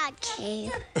man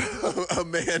came. A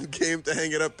man came to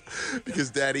hang it up because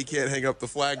Daddy can't hang up the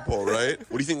flagpole, right?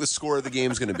 What do you think the score of the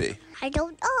game is going to be? I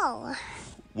don't know.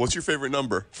 What's your favorite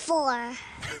number? 4.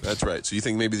 That's right. So you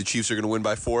think maybe the Chiefs are going to win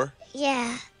by 4?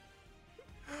 Yeah.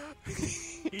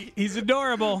 He's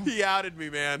adorable. He outed me,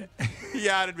 man. He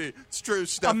outed me. It's true.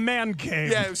 Steph, A man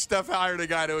came. Yeah, Steph hired a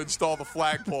guy to install the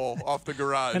flagpole off the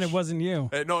garage. And it wasn't you.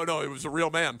 No, it was a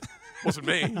real man. It wasn't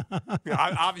me.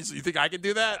 Obviously, you think I can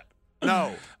do that?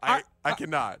 No, I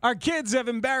cannot. Our kids have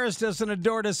embarrassed us and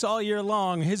adored us all year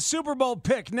long. His Super Bowl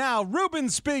pick now, Ruben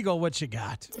Spiegel, what you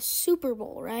got? The Super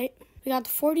Bowl, right? We got the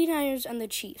 49ers and the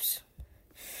Chiefs.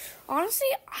 Honestly,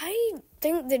 I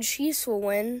think the Chiefs will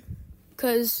win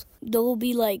because they'll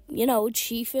be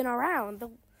chiefing around.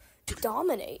 They'll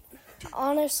dominate.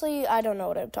 Honestly, I don't know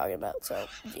what I'm talking about, so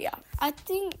yeah. I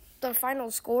think the final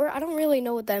score, I don't really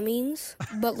know what that means,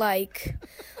 but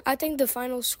I think the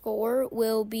final score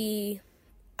will be,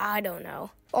 I don't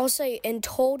know. I'll say in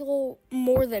total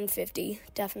more than 50,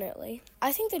 definitely.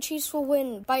 I think the Chiefs will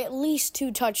win by at least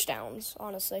 2 touchdowns,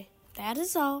 honestly. That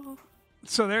is all.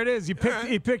 So there it is. He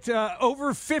picked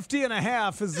over 50 and a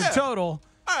half is the total.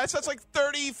 All right, so that's like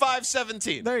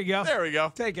 35-17. There you go. There we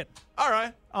go. Take it. All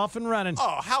right. Off and running.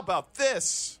 Oh, how about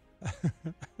this?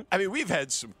 I mean, we've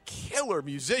had some killer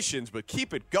musicians, but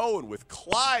keep it going with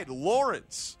Clyde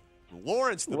Lawrence.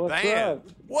 Lawrence the band.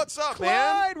 What's up,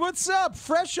 Clyde, man? what's up?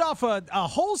 Fresh off a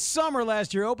whole summer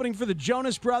last year, opening for the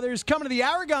Jonas Brothers, coming to the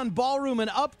Aragon Ballroom in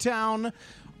Uptown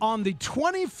on the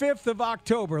 25th of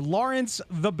October. Lawrence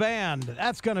the band.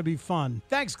 That's going to be fun.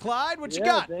 Thanks, Clyde. What you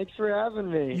got? Thanks for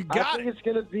having me. You got I think it's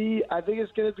going to be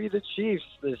the Chiefs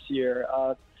this year.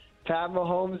 Pat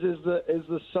Mahomes is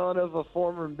the son of a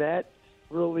former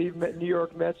New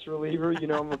York Mets reliever. You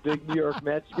know, I'm a big New York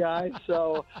Mets guy,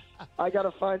 so I got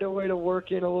to find a way to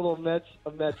work in a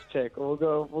Mets pick. We'll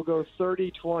go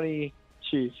 30-20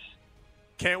 Chiefs.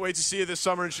 Can't wait to see you this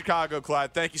summer in Chicago,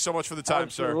 Clyde. Thank you so much for the time,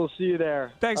 sir. We'll see you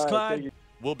there. Thanks, Clyde. Thank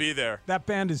We'll be there. That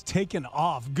band is taken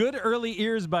off. Good early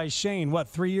ears by Shane. What,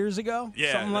 3 years ago?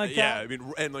 Yeah, something like that. Yeah, I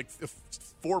mean, and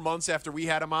 4 months after we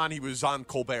had him on, he was on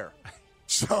Colbert.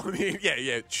 So I mean,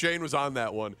 yeah, Shane was on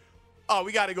that one. Oh,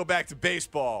 we got to go back to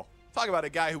baseball. Talk about a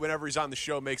guy who, whenever he's on the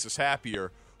show, makes us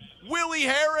happier. Willie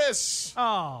Harris.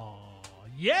 Oh,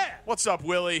 yeah. What's up,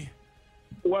 Willie?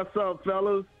 What's up,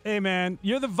 fellas? Hey, man,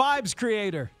 you're the vibes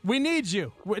creator. We need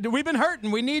you. We've been hurting.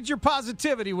 We need your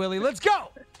positivity, Willie. Let's go.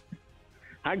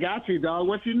 I got you, dog.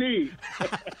 What you need?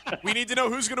 We need to know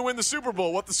who's going to win the Super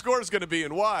Bowl, what the score is going to be,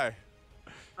 and why.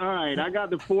 All right, I got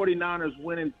the 49ers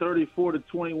winning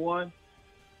 34-21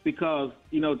 because,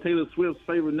 Taylor Swift's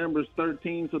favorite number is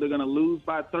 13, so they're going to lose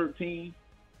by 13.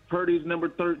 Purdy's number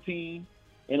 13.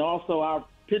 And also our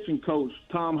pitching coach,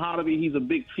 Tom Holloway, he's a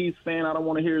big Chiefs fan. I don't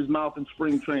want to hear his mouth in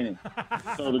spring training.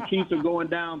 So the Chiefs are going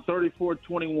down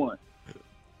 34-21.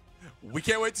 We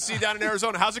can't wait to see you down in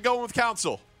Arizona. How's it going with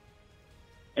Council?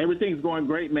 Everything's going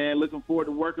great, man. Looking forward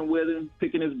to working with him,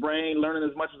 picking his brain, learning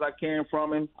as much as I can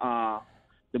from him.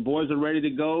 The boys are ready to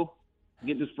go.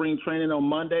 Get to spring training on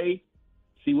Monday.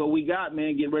 See what we got,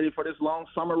 man. Get ready for this long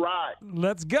summer ride.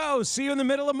 Let's go. See you in the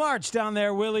middle of March down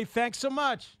there, Willie. Thanks so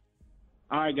much.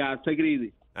 All right, guys. Take it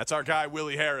easy. That's our guy,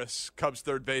 Willie Harris, Cubs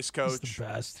third base coach. He's the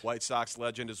best. White Sox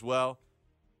legend as well.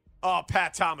 Oh,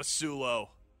 Pat Tomasulo.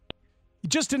 He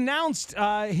just announced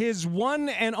his one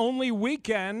and only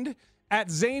weekend at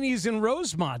Zanies in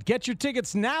Rosemont. Get your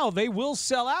tickets now. They will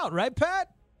sell out, right,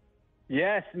 Pat?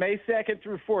 Yes, May 2nd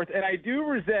through 4th. And I do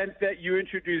resent that you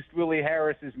introduced Willie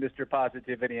Harris as Mr.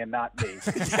 Positivity and not me.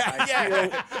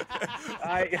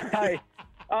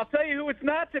 I'll tell you who it's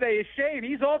not today is Shane.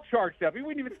 He's all charged up. He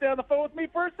wouldn't even stay on the phone with me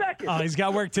for a second. Oh, he's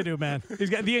got work to do, man.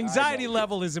 The anxiety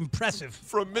level is impressive.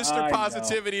 From Mr.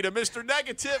 Positivity to Mr.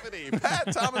 Negativity, Pat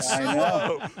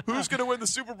Tomasulo. Who's going to win the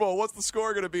Super Bowl? What's the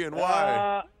score going to be and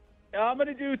why? I'm going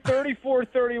to do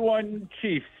 34-31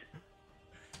 Chiefs.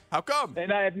 How come?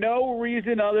 And I have no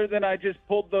reason other than I just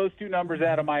pulled those two numbers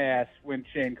out of my ass when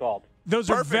Shane called. Those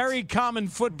are very common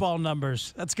football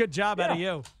numbers. That's a good job out of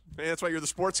you. Hey, that's why you're the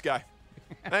sports guy.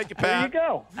 Thank you, Pat. There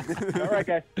you go. All right,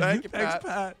 guys. Thank you, Pat.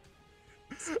 Thanks,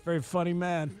 Pat. Very funny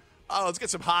man. Oh, let's get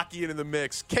some hockey in the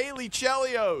mix. Kaylee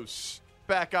Chelios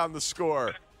back on the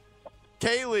score.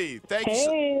 Kaylee, thank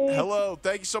you. Hello.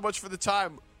 Thank you so much for the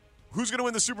time. Who's going to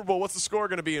win the Super Bowl? What's the score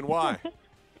going to be and why?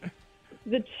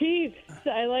 The Chiefs.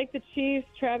 I like the Chiefs.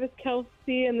 Travis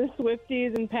Kelce and the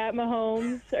Swifties and Pat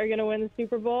Mahomes are going to win the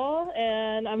Super Bowl,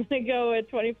 and I'm going to go at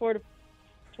 24-14.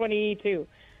 22.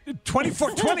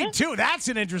 22. That's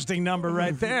an interesting number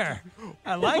right there.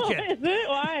 I like it. Is it?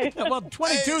 Why? Well,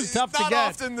 22 is tough to Not get.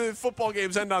 often the football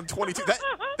games end on 22.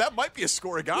 That might be a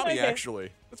scorigami, Okay.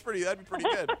 actually. That'd be pretty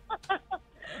good.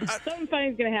 Something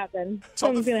funny's going to happen.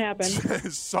 Something's going to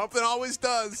happen. Something always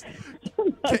does.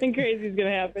 Something crazy's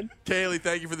going to happen. Kaylee,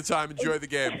 thank you for the time. Enjoy the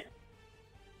game.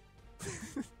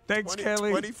 Thanks,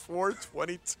 Kaylee.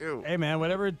 24-22. Hey, man,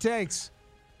 whatever it takes.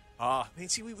 Man,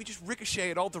 see, we just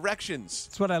ricochet in all directions.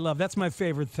 That's what I love. That's my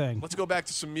favorite thing. Let's go back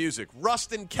to some music.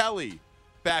 Rustin Kelly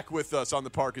back with us on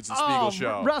the Parkinson Spiegel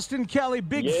Show. Rustin Kelly,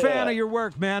 big Yeah. fan of your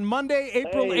work, man. Monday,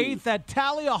 April Hey. 8th at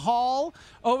Talia Hall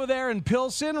over there in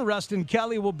Pilsen. Rustin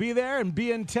Kelly will be there and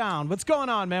be in town. What's going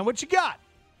on, man? What you got?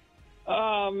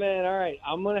 Oh, man. All right.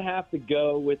 I'm going to have to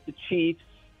go with the Chiefs.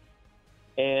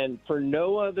 And for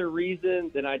no other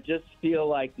reason than I just feel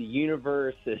like the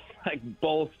universe is like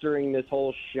bolstering this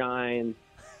whole shine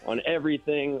on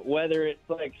everything, whether it's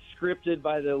like scripted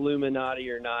by the Illuminati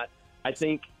or not. I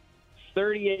think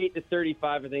 38-35,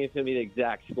 I think it's going to be the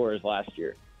exact score as last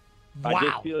year. Wow. I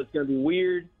just feel it's going to be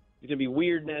weird. It's going to be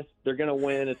weirdness. They're going to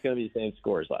win. It's going to be the same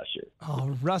score as last year.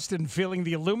 Oh, Rustin feeling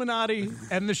the Illuminati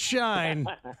and the shine.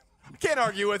 Can't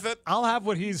argue with it. I'll have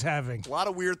what he's having. A lot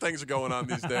of weird things are going on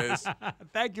these days.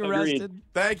 Thank you, Agreed. Rustin.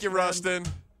 Thank you, Rustin.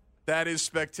 That is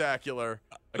spectacular.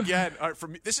 Again, all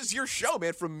right, this is your show,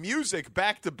 man. From music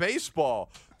back to baseball.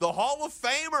 The Hall of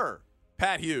Famer,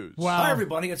 Pat Hughes. Hi,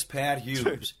 everybody. It's Pat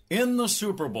Hughes. In the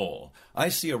Super Bowl, I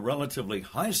see a relatively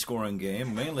high-scoring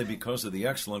game, mainly because of the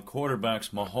excellent quarterbacks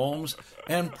Mahomes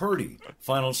and Purdy.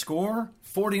 Final score,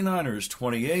 49ers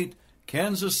 28,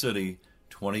 Kansas City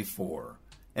 24.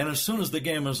 And as soon as the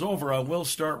game is over, I will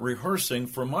start rehearsing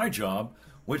for my job,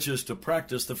 which is to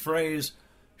practice the phrase,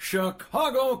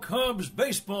 Chicago Cubs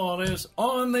baseball is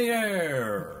on the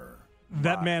air.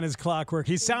 That man is clockwork.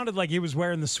 He sounded like he was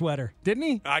wearing the sweater, didn't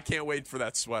he? I can't wait for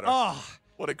that sweater. Oh,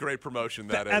 what a great promotion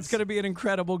that is. That's going to be an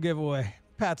incredible giveaway.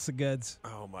 Pat's the goods.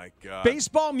 Oh, my God.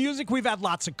 Baseball, music, we've had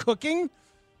lots of cooking,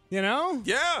 you know?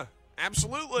 Yeah,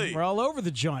 absolutely. We're all over the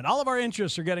joint. All of our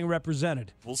interests are getting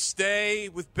represented. We'll stay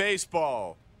with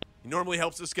baseball. He normally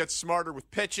helps us get smarter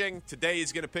with pitching. Today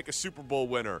he's going to pick a Super Bowl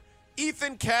winner.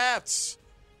 Ethan Katz,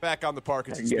 back on the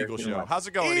Parkinson Spiegel Show. How's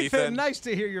it going, Ethan? Nice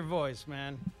to hear your voice,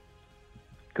 man.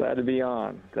 Glad to be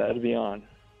on.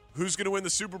 Who's going to win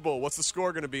the Super Bowl? What's the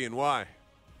score going to be and why?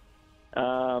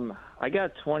 I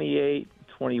got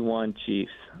 28-21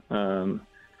 Chiefs. Don't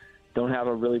have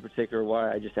a really particular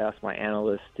why. I just asked my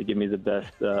analyst to give me the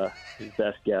best his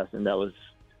best guess, and that was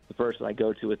the person I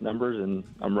go to with numbers, and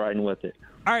I'm riding with it.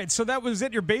 All right, so that was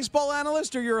it. Your baseball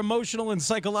analyst or your emotional and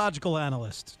psychological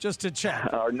analyst? Just to check.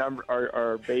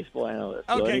 Our baseball analyst.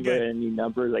 Okay, so anybody good. that need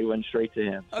numbers, I went straight to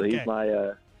him. So Okay.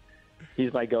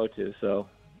 he's my go-to. So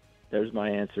there's my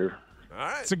answer. All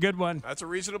right. It's a good one. That's a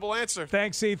reasonable answer.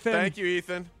 Thanks, Ethan. Thank you,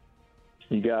 Ethan.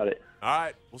 You got it. All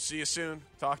right. We'll see you soon.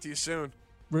 Talk to you soon.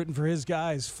 Rooting for his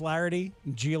guys, Flaherty,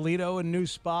 Giolito in new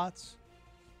spots,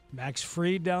 Max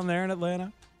Fried down there in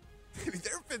Atlanta.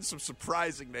 There have been some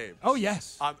surprising names. Oh,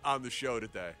 yes. On the show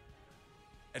today.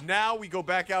 And now we go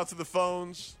back out to the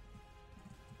phones.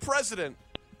 President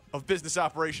of Business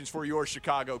Operations for your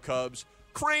Chicago Cubs,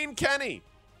 Crane Kenny,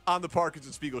 on the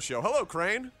Parkinson Spiegel Show. Hello,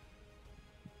 Crane.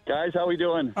 Guys, how we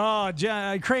doing? Oh,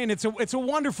 Crane, it's a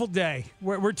wonderful day.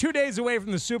 We're 2 days away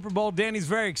from the Super Bowl. Danny's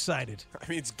very excited. I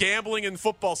mean, it's gambling in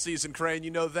football season, Crane.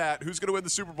 You know that. Who's going to win the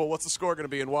Super Bowl? What's the score going to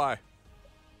be and why?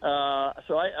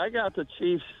 So I got the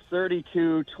Chiefs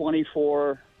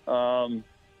 32-24.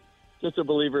 Just a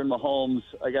believer in Mahomes.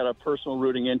 I got a personal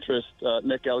rooting interest.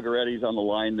 Nick Algoretti's on the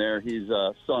line there. He's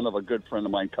a son of a good friend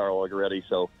of mine, Carl Algoretti.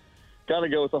 So got to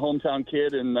go with the hometown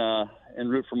kid and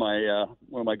root for my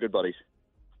one of my good buddies.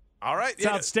 All right. It's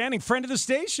outstanding. Friend of the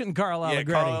station, Carl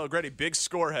Allegretti. Yeah, Carl Allegretti, big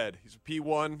scorehead. He's a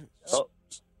P1.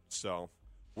 So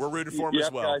we're rooting for him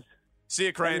as well. Guys. See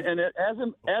you, Crane. And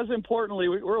as importantly,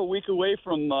 we're a week away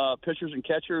from pitchers and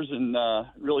catchers and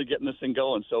really getting this thing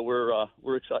going. So we're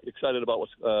excited about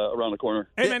what's around the corner.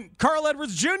 Hey, man, Carl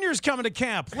Edwards Jr. is coming to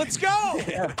camp. Let's go.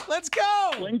 Let's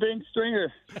go. Sling Bean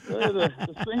Stringer. The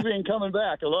Sling Bean coming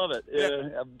back. I love it.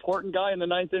 Important guy in the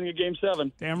ninth inning of Game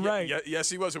 7. Damn right. Yes,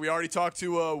 he was. We already talked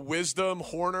to Wisdom,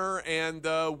 Horner, and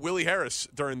Willie Harris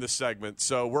during this segment.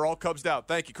 So we're all Cubsed out.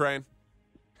 Thank you, Crane.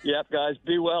 Yep, guys.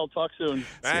 Be well. Talk soon.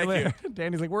 Thank you.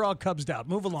 Danny's like, we're all Cubsed out.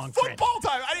 Move along, Crane. Football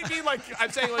time. I didn't mean like I'm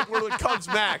saying like we're the Cubs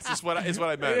max is what I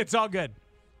meant. It's all good.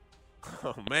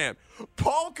 Oh man,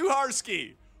 Paul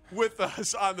Kuharski with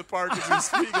us on the Parkinson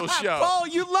Spiegel Show. Paul,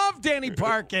 you love Danny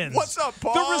Parkins. What's up,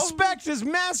 Paul? The respect is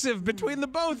massive between the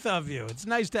both of you. It's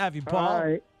nice to have you, Paul.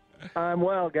 Hi. I'm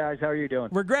well, guys. How are you doing?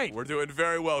 We're great. We're doing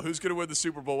very well. Who's going to win the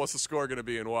Super Bowl? What's the score going to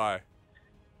be and why?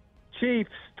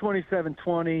 Chiefs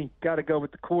 27-20. Got to go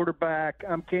with the quarterback.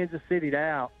 I'm Kansas City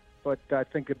out, but I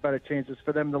think a better chances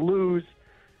for them to lose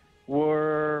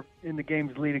were in the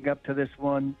games leading up to this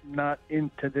one, not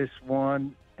into this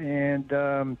one. And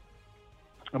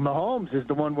Mahomes is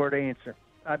the one-word answer.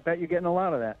 I bet you're getting a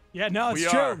lot of that. Yeah, no, it's We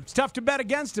true. are. It's tough to bet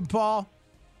against him, Paul.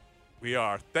 We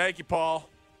are. Thank you, Paul.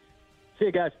 See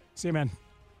you guys. See you, man.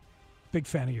 Big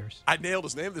fan of yours. I nailed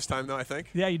his name this time, though, I think.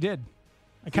 Yeah, you did.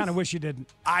 I kind of wish you didn't.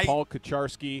 Paul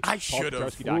Kucharski. I should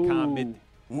have. PaulKucharski.com.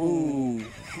 Ooh.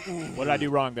 What did I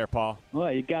do wrong there, Paul?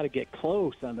 Well, you got to get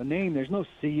close on the name. There's no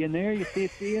C in there. You see a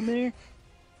C in there?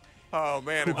 Oh,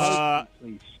 man.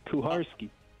 Kucharski.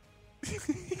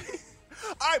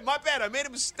 All right, my bad. I made a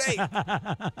mistake.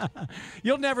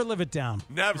 You'll never live it down.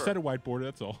 Never. Just had a whiteboard,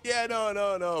 that's all. Yeah, no.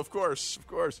 Of course.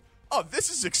 Oh, this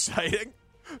is exciting.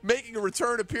 Making a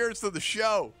return appearance to the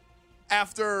show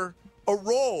after a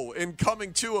role in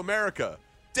Coming to America.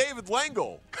 David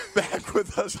Langle back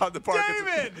with us on the Parkinson.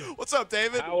 David! What's up,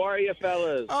 David? How are you,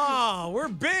 fellas? Oh, we're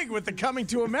big with the Coming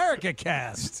to America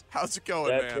cast. How's it going,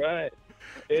 That's man? right.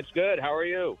 It's good. How are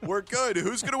you? We're good.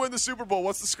 Who's going to win the Super Bowl?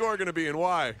 What's the score going to be and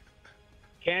why?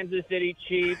 Kansas City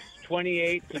Chiefs,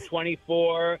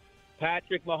 28-24.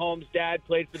 Patrick Mahomes' dad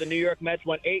played for the New York Mets,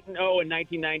 went 8-0 in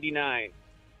 1999.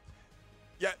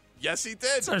 Yeah, yes, he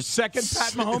did. It's our second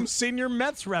Pat Mahomes senior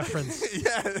Mets reference.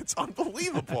 Yeah, it's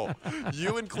unbelievable.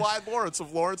 You and Clyde Lawrence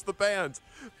of Lawrence the Band.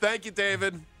 Thank you,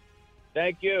 David.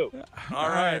 Thank you. All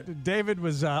right. David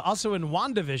was also in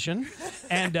WandaVision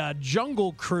and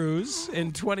Jungle Cruise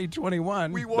in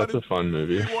 2021. That's a fun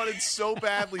movie. We wanted so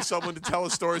badly someone to tell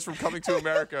us stories from Coming to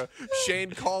America.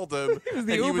 Shane called him. He was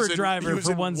the and Uber driver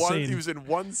for one scene. He was in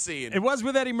one scene. It was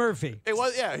with Eddie Murphy. It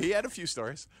was, yeah. He had a few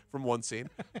stories from one scene.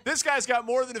 This guy's got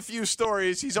more than a few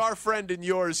stories. He's our friend and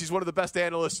yours. He's one of the best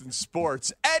analysts in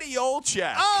sports. Eddie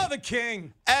Olczyk. Oh, the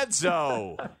king.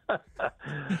 Edzo.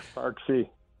 Parksy.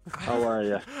 How are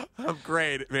you? I'm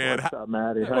great, man. What's up,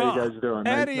 Maddie? How you guys doing?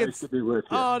 Eddie, nice it's to be with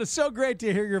you. Oh, it's so great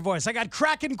to hear your voice. I got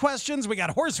Kraken questions, we got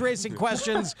horse racing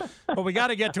questions, but we got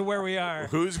to get to where we are.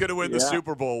 Who's going to win the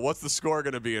Super Bowl? What's the score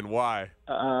going to be and why?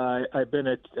 I've been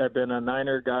a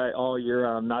Niner guy all year.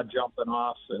 I'm not jumping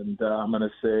off, and I'm going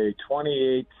to say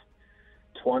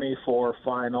 28-24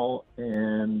 final,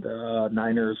 and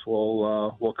Niners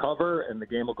will cover, and the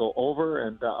game will go over,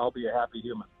 and I'll be a happy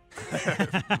human.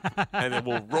 And then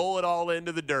we'll roll it all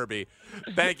into the Derby.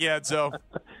 Thank you, Edzo.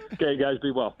 Okay, guys,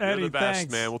 be well. You're Eddie, the best,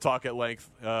 thanks. man. We'll talk at length,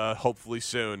 hopefully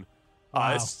soon.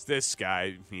 Wow. This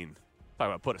guy, I mean, talk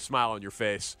about put a smile on your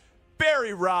face.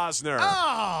 Barry Rosner.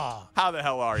 Oh, How the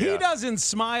hell are you? he doesn't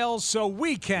smile, so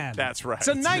we can. That's right. It's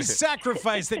a nice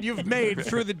sacrifice that you've made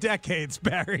through the decades,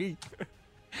 Barry.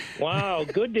 Wow,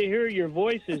 good to hear your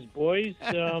voices, boys.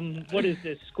 What is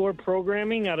this, score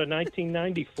programming out of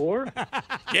 1994?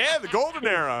 Yeah, the golden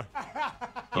era.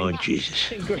 Oh,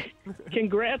 Jesus.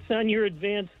 Congrats on your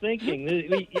advanced thinking.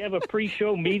 You have a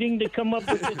pre-show meeting to come up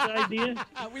with this idea?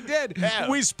 We did. Yeah.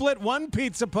 We split one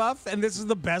pizza puff, and this is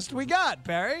the best we got,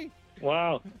 Barry.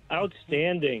 Wow,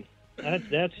 outstanding.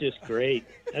 That's just great.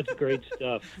 That's great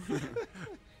stuff.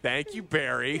 Thank you,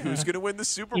 Barry. Who's going to win the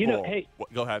Super Bowl? You know, hey,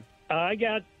 Go ahead. I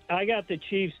got the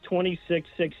Chiefs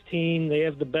 26-16. They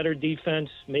have the better defense,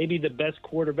 maybe the best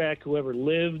quarterback who ever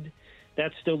lived.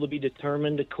 That's still to be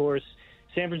determined, of course.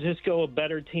 San Francisco, a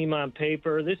better team on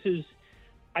paper. This is,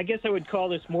 I guess I would call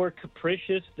this more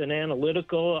capricious than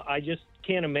analytical. I just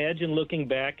can't imagine looking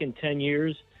back in 10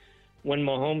 years when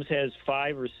Mahomes has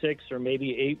 5 or 6 or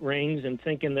maybe 8 rings and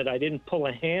thinking that I didn't pull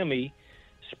a hammy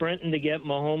sprinting to get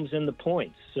Mahomes in the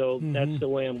points. So that's the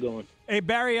way I'm going. Hey,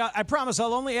 Barry, I promise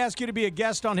I'll only ask you to be a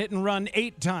guest on Hit and Run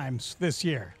 8 times this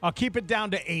year. I'll keep it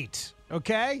down to 8,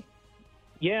 okay?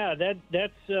 Yeah,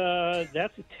 that's a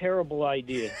terrible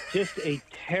idea. Just a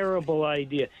terrible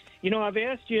idea. You know, I've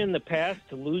asked you in the past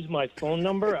to lose my phone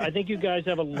number. I think you guys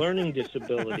have a learning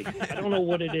disability. I don't know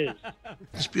what it is.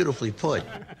 It's beautifully put.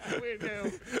 We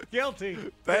do. Guilty.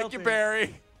 Thank you,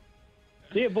 Barry.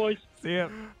 See you, boys. See ya.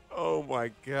 Oh,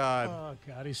 my God. Oh,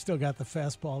 God, he's still got the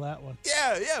fastball, that one.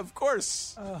 Yeah, of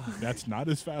course. That's not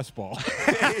his fastball.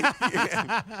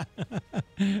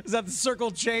 Is that the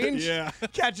circle change? Yeah.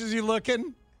 Catches you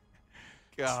looking.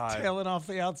 God. Tailing off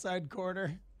the outside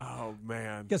corner. Oh,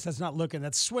 man. Guess that's not looking,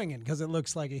 that's swinging because it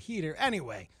looks like a heater.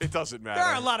 Anyway, It doesn't matter. there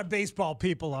are a lot of baseball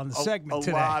people on the segment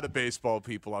today. A lot of baseball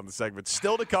people on the segment.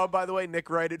 Still to come, by the way. Nick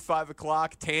Wright at 5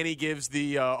 o'clock. Tanny gives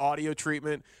the audio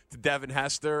treatment to Devin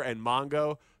Hester and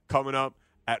Mongo coming up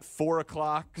at 4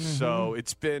 o'clock. So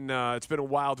it's been a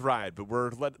wild ride, but we're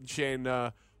letting Shane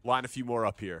line a few more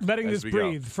up here. Letting as this we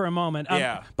breathe go. for a moment.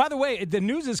 Yeah. By the way, the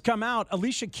news has come out.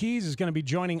 Alicia Keys is going to be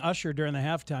joining Usher during the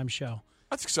halftime show.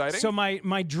 That's exciting. So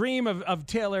my dream of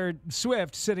Taylor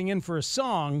Swift sitting in for a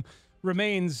song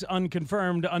remains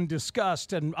unconfirmed,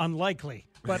 undiscussed, and unlikely.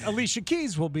 But Alicia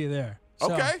Keys will be there.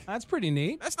 So Okay. That's pretty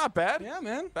neat. That's not bad. Yeah,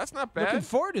 man. That's not bad. Looking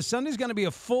forward to Sunday's going to be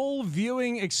a full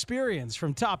viewing experience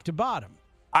from top to bottom.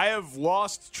 I have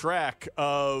lost track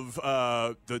of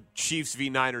the Chiefs v.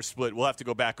 Niners split. We'll have to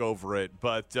go back over it.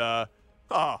 But,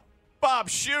 Bob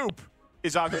Shoop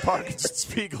is on the Parkinson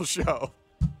Spiegel Show.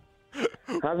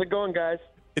 How's it going, guys?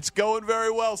 It's going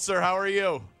very well, sir. How are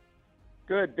you?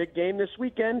 Good. Big game this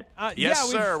weekend?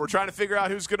 Yes, sir. We're trying to figure out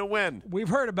who's going to win. We've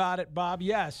heard about it, Bob.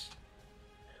 Yes.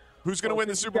 Who's going to win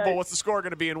the Super Bowl? What's the score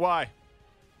going to be and why?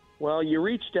 Well, you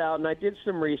reached out, and I did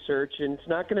some research, and it's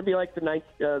not going to be like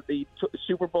the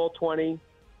Super Bowl 20.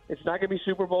 It's not going to be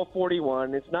Super Bowl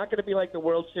 41. It's not going to be like the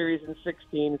World Series in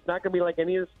 16. It's not going to be like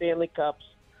any of the Stanley Cups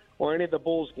or any of the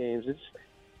Bulls games.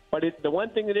 But the one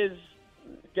thing that is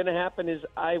going to happen is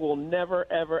I will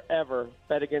never, ever, ever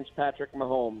bet against Patrick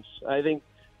Mahomes. I think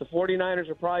the 49ers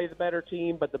are probably the better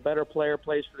team, but the better player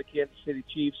plays for the Kansas City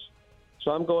Chiefs.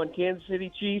 So I'm going Kansas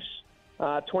City Chiefs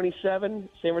 27,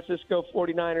 San Francisco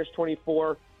 49ers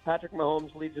 24. Patrick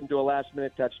Mahomes leads them to a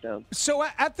last-minute touchdown. So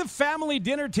at the family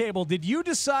dinner table, did you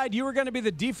decide you were going to be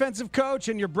the defensive coach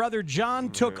and your brother John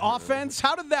took offense?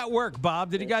 How did that work,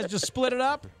 Bob? Did you guys just split it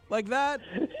up like that?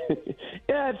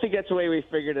 Yeah, I think that's the way we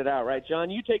figured it out, right, John?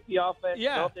 You take the offense, and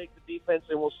I'll take the defense,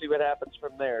 and we'll see what happens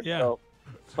from there. Yeah. So,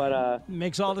 but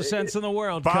makes all the sense in the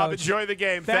world, Bob, Coach. enjoy the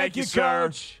game. Thank you, sir.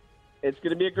 Coach. It's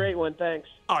going to be a great one. Thanks.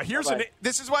 Oh, here's Bye-bye.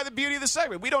 this is why the beauty of the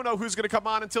segment. We don't know who's going to come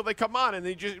on until they come on, and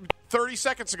they just 30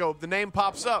 seconds ago the name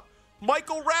pops up.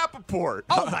 Michael Rappaport.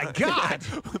 Oh my God,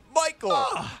 Michael!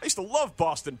 I used to love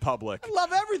Boston Public. I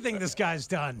love everything this guy's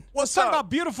done. What's Let's talk up? about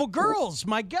beautiful girls.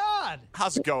 My God.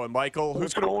 How's it going, Michael?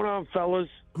 What's going on, fellas?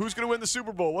 Who's going to win the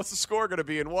Super Bowl? What's the score going to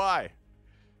be, and why?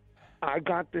 I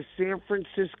got the San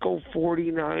Francisco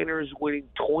 49ers winning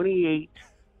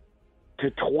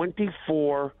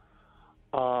 28-24.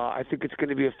 I think it's going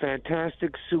to be a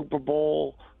fantastic Super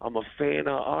Bowl. I'm a fan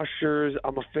of Usher's.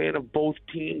 I'm a fan of both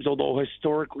teams, although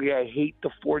historically I hate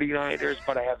the 49ers,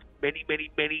 but I have many,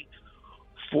 many, many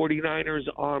 49ers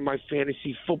on my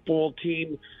fantasy football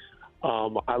team.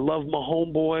 I love my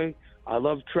homeboy. I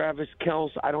love Travis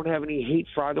Kelce. I don't have any hate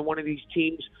for either one of these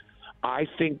teams. I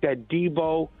think that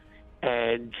Debo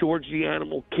and George the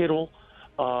Animal Kittle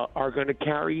are going to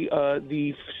carry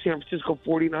the San Francisco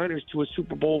 49ers to a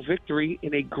Super Bowl victory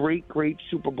in a great, great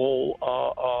Super Bowl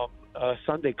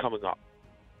Sunday coming up.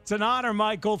 It's an honor,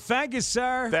 Michael. Thank you,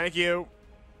 sir. Thank you.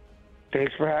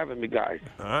 Thanks for having me, guys.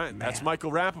 All right, that's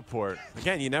Michael Rappaport.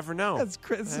 Again, you never know. This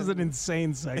is an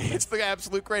insane segment. It's the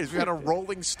absolute greatest. We had a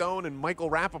Rolling Stone and Michael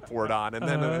Rappaport on, and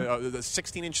then the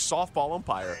 16-inch softball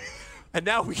umpire. And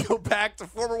now we go back to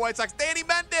former White Sox, Danny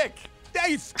Mendick.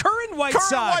 Hey, current White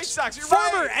Sox. White Sox. You're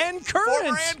Former right. and current.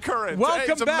 Former and current. Welcome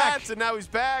He's a back. Mets, and now he's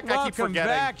back. I keep Welcome forgetting.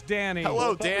 back, Danny.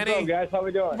 Hello, Danny. guys? How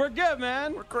we doing? We're good,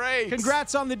 man. We're great.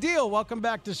 Congrats on the deal. Welcome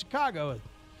back to Chicago.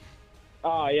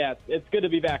 Oh, yeah. It's good to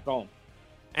be back home.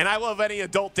 And I love any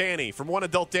adult Danny, from one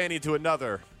adult Danny to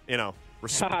another. You know,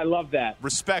 I love that.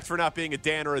 Respect for not being a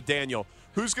Dan or a Daniel.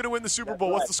 Who's going to win the Super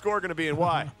Bowl? What's the score going to be, and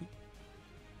why?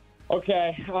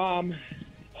 Okay.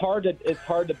 It's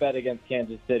hard to bet against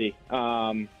Kansas City. But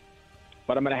I'm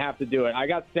going to have to do it. I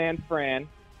got San Fran.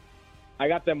 I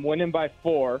got them winning by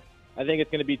 4. I think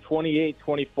it's going to be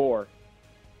 28-24.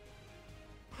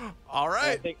 All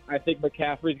right. I think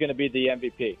McCaffrey's going to be the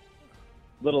MVP.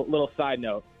 Little side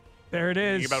note. There it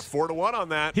is. You're about 4-1 on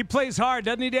that. He plays hard,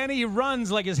 doesn't he, Danny? He runs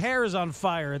like his hair is on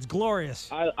fire. It's glorious.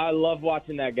 I love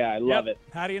watching that guy. I love it.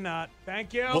 How do you not?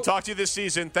 Thank you. We'll talk to you this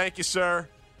season. Thank you, sir.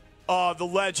 The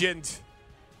legend.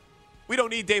 We don't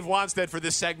need Dave Wanstead for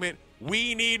this segment.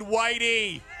 We need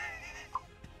Whitey.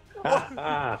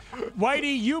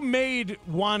 Whitey, you made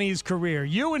Wani's career.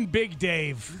 You and Big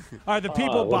Dave are the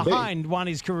people behind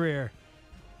Wani's career.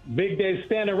 Big Dave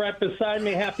standing right beside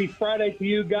me. Happy Friday to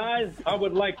you guys. I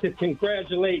would like to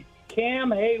congratulate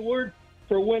Cam Hayward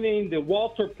for winning the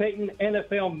Walter Payton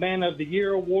NFL Man of the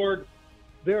Year Award.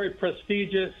 Very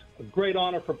prestigious, a great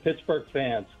honor for Pittsburgh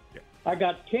fans. I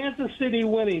got Kansas City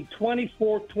winning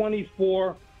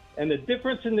 24-24, and the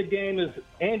difference in the game is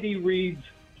Andy Reid's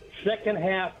second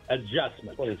half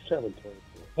adjustment.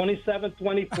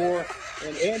 27-24,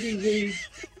 and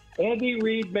Andy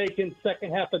Reid making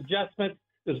second half adjustments.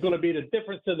 is going to be the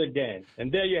difference of the game.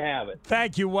 And there you have it.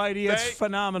 Thank you, Whitey. It's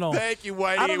phenomenal. Thank you,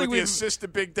 Whitey, with the assist to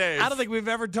Big Dave. I don't think we've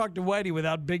ever talked to Whitey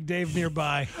without Big Dave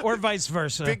nearby, or vice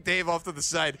versa. Big Dave off to the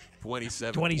side.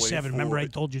 27. 27. Remember, I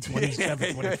told you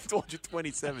 27. I told you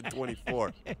 27,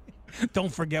 24.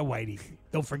 Don't forget, Whitey.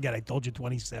 Don't forget, I told you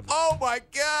 27. Oh, my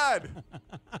God.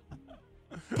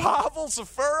 Pavel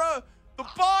Safura, the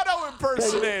Bono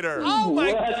impersonator. Oh,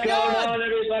 my What's God. going on,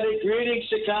 everybody? Greetings,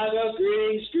 Chicago.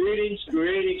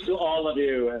 Greetings to all of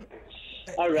you.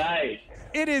 All right.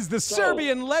 It is the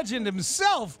Serbian legend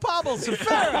himself, Pavel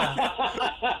Safura.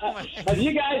 Have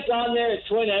you guys gone there at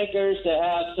Twin Anchors to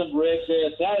have some ribs?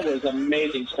 That was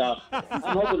amazing stuff. I'm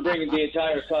hoping to bring the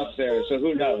entire Cubs there, so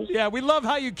who knows? Yeah, we love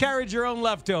how you carried your own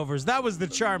leftovers. That was the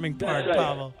charming part, That's right.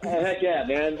 Pavel. Heck yeah,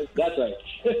 man. That's right.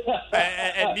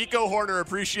 and Nico Horner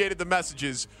appreciated the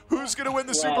messages. Who's going to win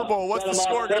the Super Bowl? What's the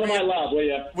score Tell going to them be? I love, will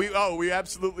you? We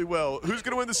absolutely will. Who's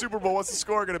going to win the Super Bowl? What's the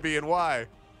score going to be and why?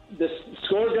 The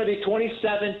score is going to be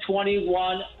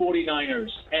 27-21 49ers.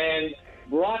 And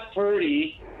Brock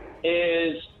Purdy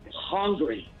is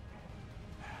hungry.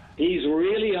 He's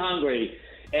really hungry.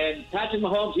 And Patrick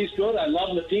Mahomes, he's good. I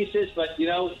love him to pieces, but, you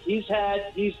know, he's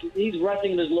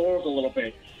resting in his laurels a little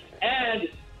bit. And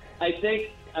I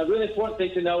think a really important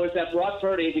thing to know is that Brock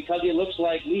Purdy, because he looks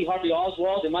like Lee Harvey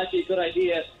Oswald, it might be a good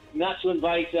idea not to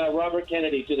invite Robert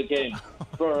Kennedy to the game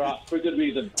for good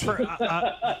reason.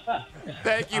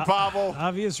 Thank you, Pavel.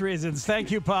 Obvious reasons.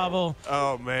 Thank you, Pavel.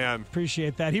 Oh, man.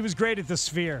 Appreciate that. He was great at the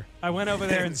Sphere. I went over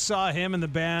there and saw him and the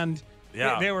band.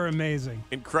 Yeah. They were amazing.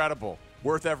 Incredible.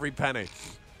 Worth every penny.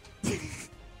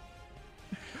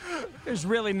 There's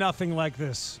really nothing like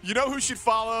this. You know who should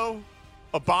follow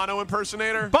a Bono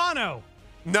impersonator? Bono!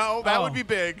 No, that would be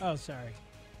big. Oh, sorry.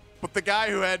 But the guy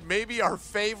who had maybe our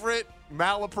favorite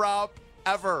malaprop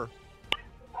ever.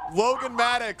 Logan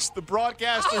Maddox, the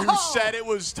broadcaster who said it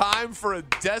was time for a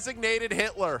designated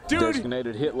Hitler. Dude,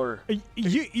 Designated Hitler.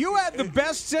 You had the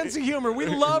best sense of humor. We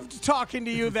loved talking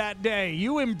to you that day.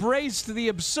 You embraced the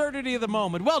absurdity of the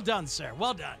moment. Well done, sir.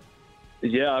 Well done.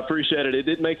 Yeah, I appreciate it. It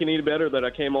didn't make it any better that I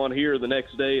came on here the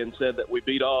next day and said that we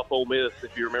beat off Ole Miss,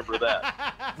 if you remember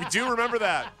that. We do remember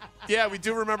that. Yeah, we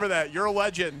do remember that. You're a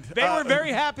legend. They were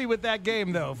very happy with that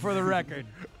game, though, for the record.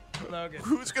 Logan.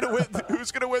 Who's gonna win?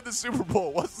 Who's gonna win the Super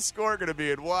Bowl? What's the score gonna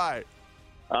be, and why?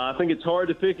 I think it's hard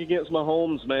to pick against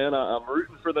Mahomes, man. I'm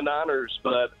rooting for the Niners,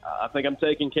 but I think I'm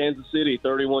taking Kansas City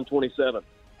 31-27.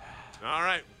 All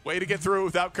right, way to get through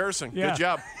without cursing. Yeah. Good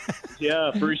job. Yeah,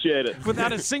 appreciate it.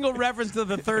 Without a single reference to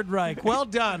the Third Reich. Well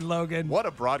done, Logan. What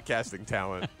a broadcasting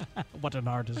talent. What an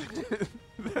artist.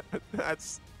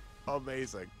 That's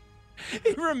amazing.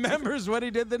 He remembers what he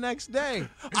did the next day.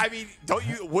 I mean, don't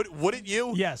you? Wouldn't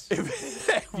you? Yes.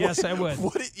 Yes, I would.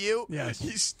 Wouldn't you? Yes. He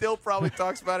still probably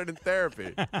talks about it in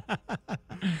therapy.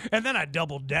 And then I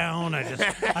doubled down.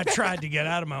 I tried to get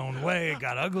out of my own way. It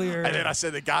got uglier. And then I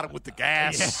said they got him with the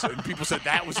gas, and people said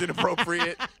that was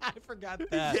inappropriate. I forgot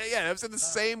that. Yeah, that was in the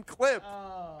same clip.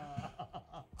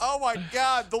 Oh my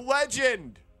God, the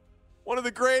legend. One of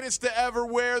the greatest to ever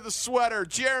wear the sweater,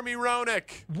 Jeremy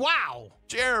Roenick. Wow.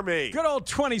 Jeremy. Good old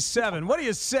 27. What do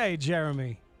you say,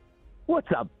 Jeremy?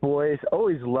 What's up, boys?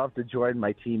 Always love to join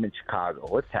my team in Chicago.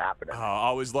 What's happening?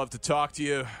 Always love to talk to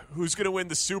you. Who's going to win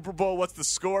the Super Bowl? What's the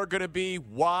score going to be?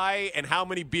 Why? And how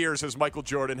many beers has Michael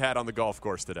Jordan had on the golf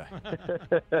course today?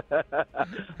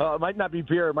 It might not be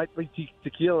beer. It might be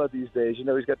tequila these days. You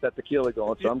know, he's got that tequila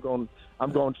going. So I'm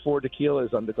going 4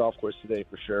 tequilas on the golf course today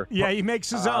for sure. Yeah, he makes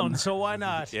his own, so why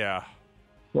not? Yeah.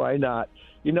 Why not?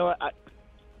 You know,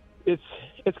 it's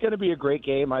going to be a great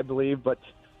game, I believe, but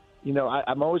you know,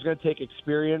 I'm always going to take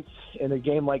experience in a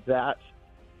game like that,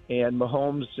 and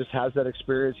Mahomes just has that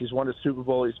experience. He's won a Super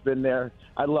Bowl. He's been there.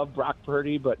 I love Brock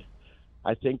Purdy, but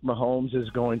I think Mahomes is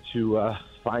going to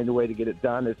find a way to get it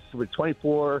done. It's with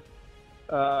 28-21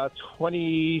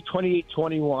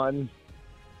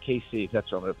 KC.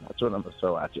 That's what I'm going to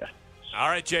throw at you. All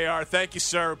right, JR. Thank you,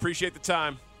 sir. Appreciate the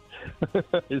time.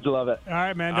 Just love it. All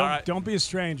right, man. Don't be a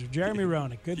stranger. Jeremy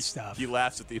Roenick. Good stuff. He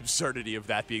laughs at the absurdity of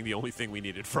that being the only thing we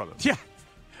needed from him. Yeah.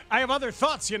 I have other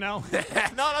thoughts, you know. No,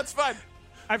 that's fine.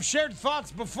 I've shared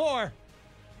thoughts before.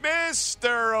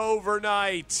 Mr.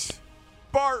 Overnight,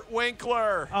 Bart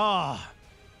Winkler. Oh.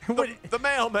 The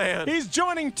mailman. He's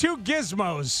joining 2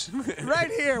 gizmos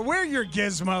right here. We're your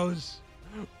gizmos.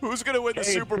 Who's going to win the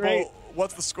Super Bowl?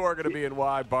 What's the score going to be and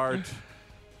why, Bart?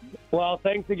 Well,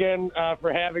 thanks again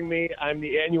for having me. I'm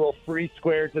the annual free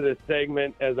square to this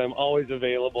segment, as I'm always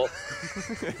available.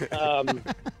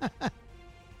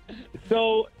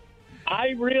 So I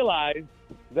realized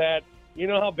that, you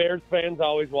know how Bears fans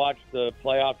always watch the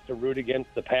playoffs to root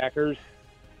against the Packers?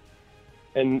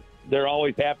 and they're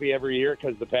always happy every year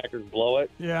because the Packers blow it.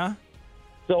 Yeah.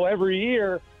 So every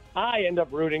year, I end up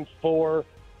rooting for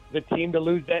the team to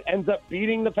lose that ends up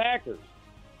beating the Packers.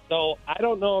 So I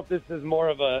don't know if this is more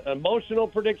of an emotional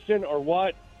prediction or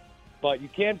what, but you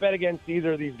can't bet against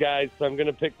either of these guys, so I'm going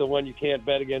to pick the one you can't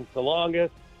bet against the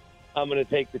longest. I'm going to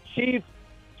take the Chiefs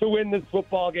to win this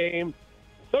football game,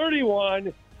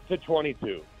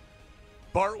 31-22.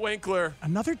 Bart Winkler.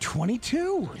 Another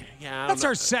 22? Yeah. That's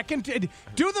our second.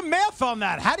 Do the math on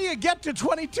that. How do you get to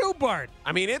 22, Bart?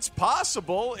 I mean, it's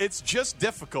possible. It's just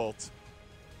difficult.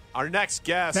 Our next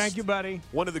guest. Thank you, buddy.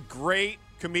 One of the great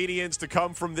comedians to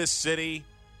come from this city.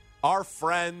 Our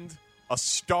friend, a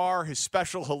star. His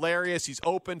special hilarious. He's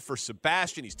opened for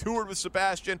Sebastian. He's toured with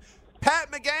Sebastian.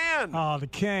 Pat McGann. Oh, the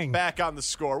king. Back on the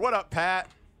score. What up, Pat?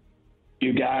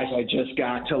 You guys, I just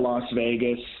got to Las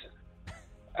Vegas.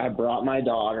 I brought my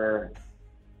daughter,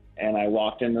 and I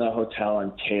walked into the hotel,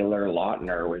 and Taylor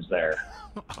Lautner was there.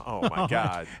 Oh, my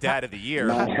God. Dad of the year.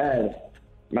 My head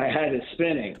is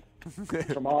spinning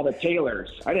from all the Taylors.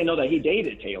 I didn't know that he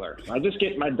dated Taylor.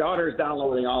 My daughter's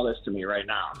downloading all this to me right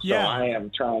now, so Yeah. I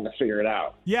am trying to figure it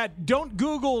out. Yeah, don't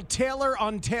Google Taylor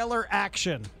on Taylor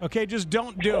action. Okay, just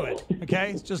don't do it.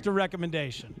 Okay, it's just a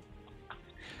recommendation.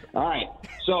 All right,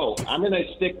 so I'm going to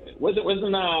stick. Wasn't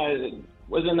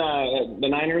the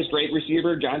Niners great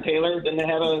receiver John Taylor? Didn't they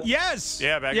have a? Yes.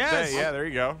 Yeah, back in the day. Yeah, there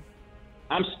you go.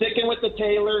 I'm sticking with the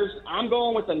Taylors. I'm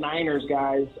going with the Niners,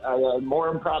 guys.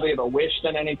 More probably of a wish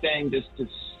than anything, just to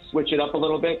switch it up a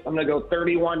little bit. I'm going to go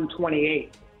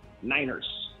 31-28 Niners.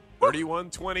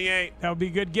 31-28. That would be a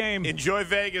good game. Enjoy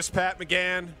Vegas, Pat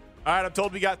McGann. All right, I'm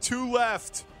told we got 2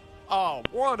 left. Oh,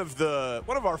 one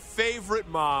of our favorite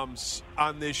moms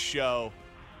on this show.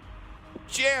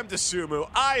 Jam DeSumo,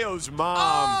 Io's mom.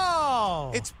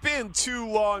 Oh! It's been too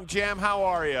long, Jam. How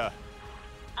are you?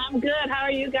 I'm good. How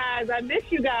are you guys? I miss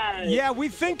you guys. Yeah, we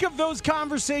think of those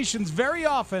conversations very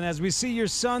often as we see your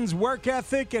son's work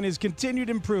ethic and his continued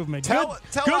improvement. Tell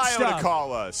good Io stuff. to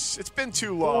call us. It's been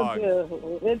too Will long.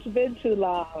 do. It's been too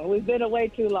long. We've been away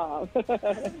too long.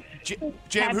 Jam,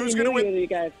 Happy who's going to New Year win? to you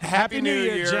guys. Happy New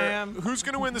Year, Jam. Who's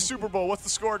going to win the Super Bowl? What's the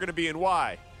score going to be and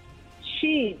why?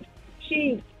 Chiefs,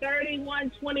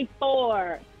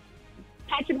 31-24.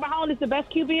 Patrick Mahomes is the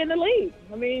best QB in the league.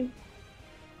 I mean,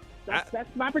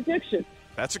 that's my prediction.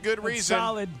 That's a good reason.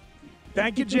 Solid.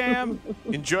 Thank you, Jam.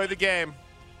 Enjoy the game.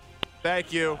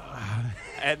 Thank you.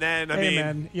 And then, I hey, mean,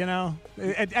 man, you know,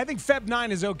 I think Feb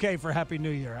 9 is okay for Happy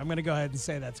New Year. I'm going to go ahead and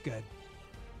say that's good.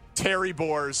 Terry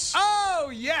Boers.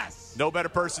 Oh, yes. No better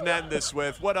person to end this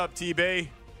with. What up, TB?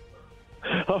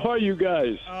 How are you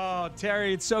guys? Oh,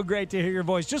 Terry, it's so great to hear your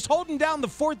voice. Just holding down the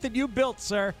fort that you built,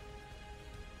 sir.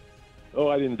 Oh,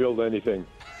 I didn't build anything.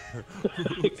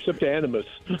 Except Animus.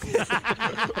 Who's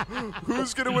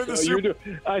going to win the Super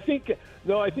Bowl? I think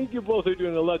you both are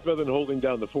doing a lot better than holding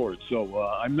down the fort. So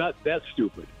I'm not that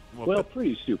stupid. Well,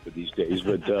 pretty stupid these days.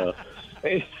 But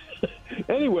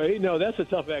anyway, no, that's a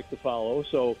tough act to follow.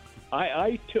 So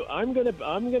I'm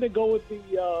gonna go with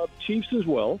the Chiefs as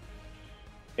well,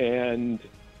 and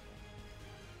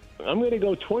I'm going to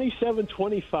go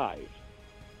 27-25.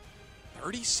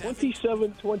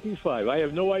 27-25. I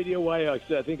have no idea why. I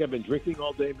think I've been drinking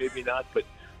all day, maybe not, but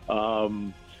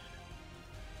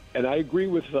and I agree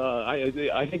with.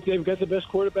 I think they've got the best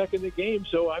quarterback in the game,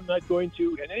 so I'm not going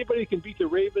to. And anybody can beat the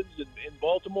Ravens in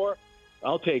Baltimore.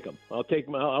 I'll take them.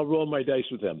 I'll roll my dice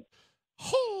with them.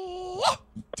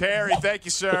 Terry, thank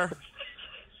you, sir.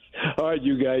 All right,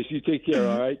 you guys. You take care,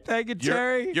 all right? Thank you,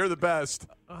 Terry. You're the best.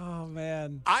 Oh,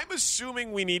 man. I'm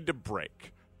assuming we need to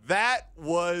break. That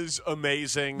was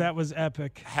amazing. That was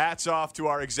epic. Hats off to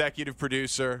our executive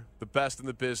producer, the best in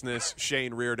the business,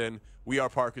 Shane Reardon. We are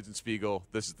Parkins and Spiegel.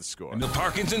 This is The Score. The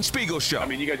Parkins and Spiegel Show. I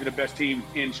mean, you guys are the best team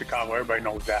in Chicago. Everybody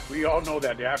knows that. We all know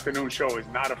that. The afternoon show is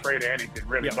not afraid of anything,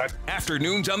 really. Yeah. But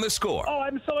Afternoons on The Score. Oh,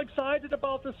 I'm so excited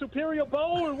about the Superior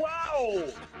Bowl. Wow.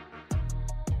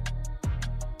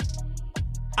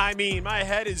 I mean, my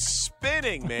head is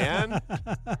spinning, man.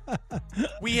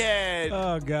 We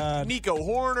had Nico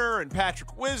Horner and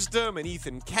Patrick Wisdom and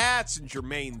Ethan Katz and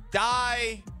Jermaine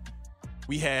Dye.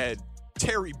 We had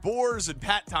Terry Boers and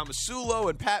Pat Tomasulo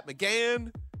and Pat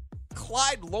McGann.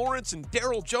 Clyde Lawrence and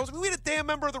Daryl Jones. I mean, we had a damn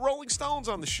member of the Rolling Stones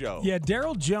on the show. Yeah,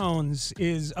 Daryl Jones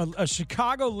is a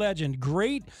Chicago legend.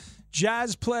 Great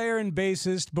jazz player and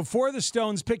bassist. Before the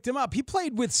Stones picked him up, he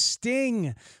played with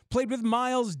Sting, played with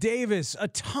Miles Davis, a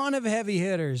ton of heavy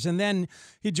hitters, and then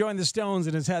he joined the Stones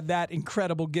and has had that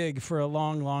incredible gig for a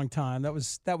long, long time. That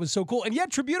was so cool. And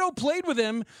yet Tributo played with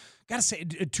him, gotta say,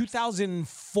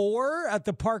 2004 at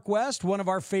the Park West, one of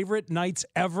our favorite nights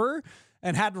ever.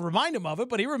 and had to remind him of it,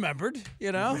 but he remembered,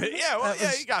 you know?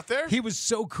 He got there. He was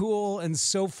so cool and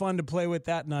so fun to play with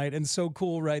that night and so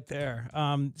cool right there.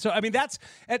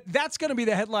 That's going to be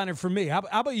the headliner for me. How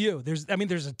about you? There's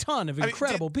a ton of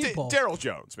incredible people. Daryl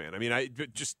Jones, man.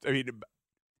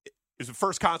 it was the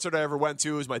first concert I ever went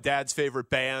to. It was my dad's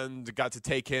favorite band. Got to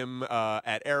take him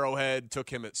at Arrowhead, took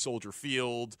him at Soldier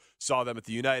Field, saw them at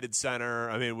the United Center.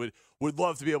 I mean, would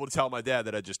love to be able to tell my dad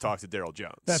that I just talked to Daryl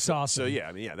Jones. That's awesome.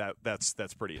 So,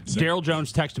 that's pretty insane. Daryl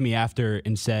Jones texted me after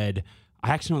and said,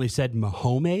 I accidentally said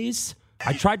Mahomes.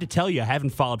 I tried to tell you I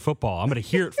haven't followed football. I'm going to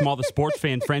hear it from all the sports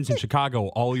fan friends in Chicago.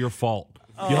 All your fault.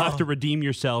 You'll have to redeem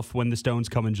yourself when the Stones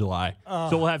come in July.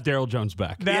 So we'll have Daryl Jones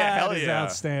back. That is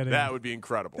outstanding. That would be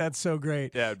incredible. That's so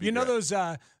great. Yeah, you know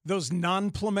those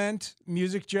non-Clement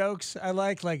music jokes I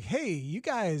like, hey, you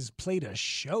guys played a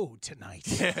show tonight.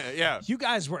 Yeah. You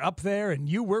guys were up there and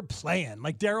you were playing.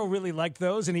 Like, Daryl really liked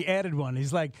those, and he added one.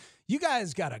 He's like, you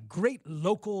guys got a great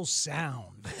local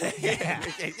sound.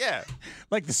 Yeah.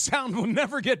 Like, the sound will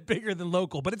never get bigger than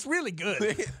local, but it's really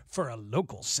good for a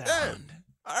local sound.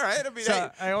 All right. I mean,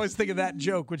 I always think of that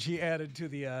joke, which he added to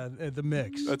the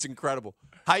mix. That's incredible.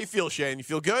 How you feel, Shane? You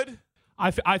feel good?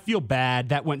 I feel bad.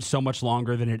 That went so much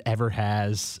longer than it ever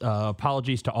has.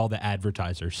 Apologies to all the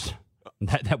advertisers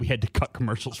that we had to cut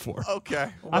commercials for.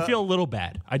 Okay. I feel a little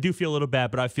bad. I do feel a little bad,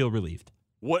 but I feel relieved.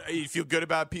 What, you feel good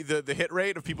about the hit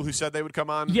rate of people who said they would come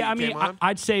on? Yeah, I mean,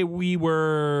 I'd say we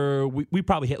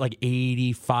probably hit like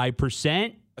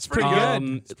 85%. That's pretty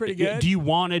good. It's pretty good. Do you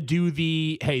want to do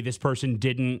hey, this person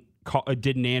didn't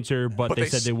answer, but they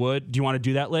said they would? Do you want to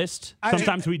do that list?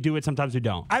 Sometimes we do it, sometimes we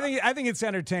don't. I think it's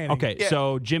entertaining. Okay,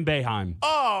 so Jim Boeheim.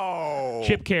 Oh.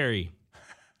 Chip Carey.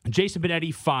 Jason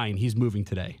Benetti, fine. He's moving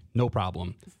today. No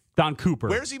problem. Don Cooper.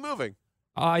 Where's he moving?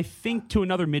 I think to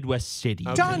another Midwest city.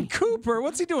 Okay. Don Cooper?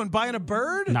 What's he doing? Buying a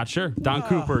bird? Not sure. Don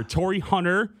Cooper. Torrey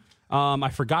Hunter. I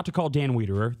forgot to call Dan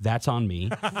Wiederer. That's on me.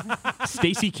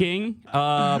 Stacey King,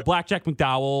 Blackjack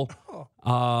McDowell,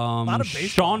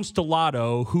 Sean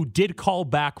Stellato, who did call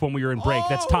back when we were in break.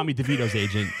 That's Tommy DeVito's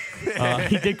agent.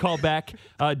 He did call back.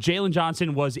 Jalen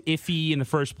Johnson was iffy in the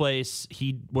first place.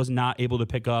 He was not able to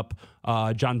pick up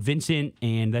John Vincent,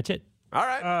 and that's it. All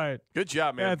right. Good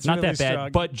job, man. That's not really that bad,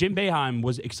 strong. but Jim Boeheim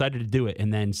was excited to do it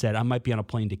and then said, I might be on a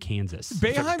plane to Kansas.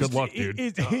 Boeheim's, good luck, dude.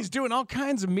 He's doing all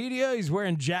kinds of media. He's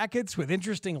wearing jackets with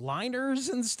interesting liners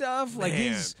and stuff. Like,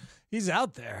 he's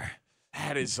out there.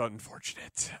 That is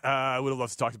unfortunate. I would have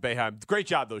loved to talk to Boeheim. Great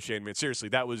job, though, Shane, man. Seriously,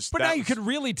 that was... But now you could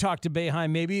really talk to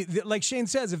Boeheim, maybe. Like Shane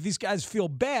says, if these guys feel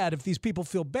bad, if these people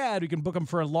feel bad, we can book them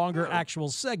for a longer actual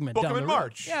segment Book down them in the road.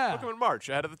 March. Yeah. Book them in March,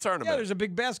 ahead of the tournament. Yeah, there's a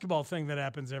big basketball thing that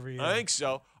happens every year. I think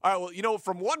so. All right, well,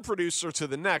 from one producer to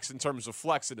the next in terms of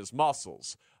flexing his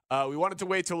muscles, we wanted to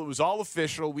wait till it was all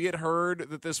official. We had heard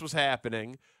that this was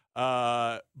happening,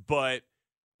 but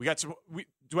we got some...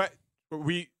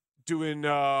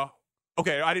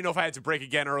 Okay, I didn't know if I had to break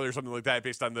again earlier or something like that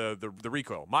based on the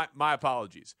recoil. My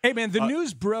apologies. Hey, man, the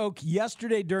news broke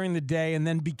yesterday during the day and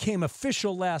then became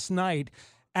official last night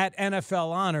at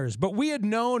NFL Honors. But we had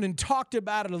known and talked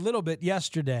about it a little bit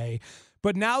yesterday.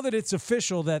 But now that it's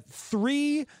official that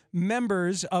 3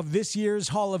 members of this year's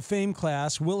Hall of Fame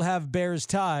class will have Bears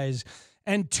ties,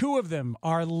 and 2 of them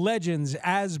are legends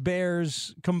as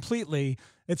Bears completely,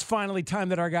 it's finally time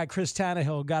that our guy Chris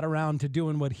Tannehill got around to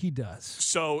doing what he does.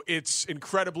 So it's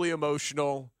incredibly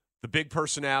emotional. The big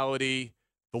personality,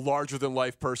 the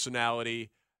larger-than-life personality.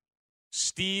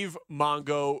 Steve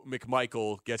Mongo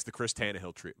McMichael gets the Chris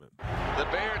Tannehill treatment. The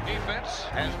Bear defense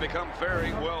has become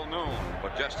very well known,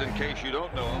 but just in case you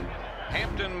don't know him,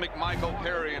 Hampton, McMichael,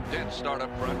 Perry, and Dent start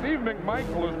up front. Steve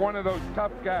McMichael is one of those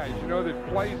tough guys, that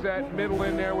plays that middle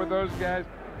in there with those guys,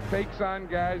 takes on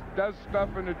guys, does stuff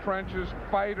in the trenches,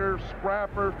 fighter,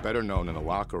 scrapper. Better known in the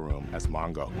locker room as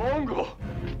Mongo. Mongo!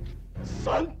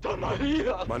 Santa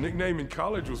Maria! My nickname in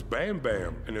college was Bam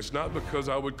Bam, and it's not because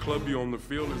I would club you on the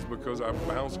field, it's because I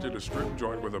bounced at a strip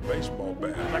joint with a baseball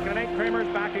bat. Second and 8,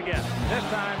 Kramer's back again. This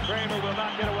time, Kramer will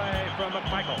not get away from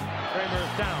McMichael.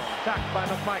 Kramer's down, sacked by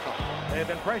McMichael. They've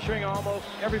been pressuring almost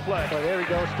every play. Well, there we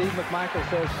go. Steve McMichael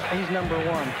says he's number 1.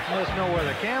 Let us know where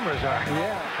the cameras are.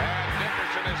 Yeah. And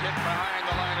Dickerson is hit behind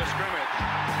the line of scrimmage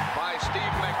by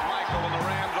Steve McMichael, and the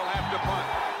Rams will have to punt.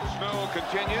 Snow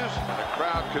continues, and the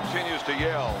crowd continues to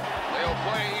yell. They'll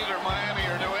play either Miami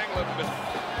or New England, but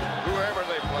whoever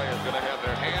they play is going to have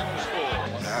their hands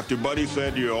full. After Buddy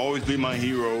said, "You'll always be my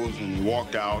heroes," and he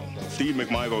walked out, Steve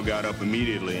McMichael got up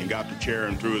immediately and got the chair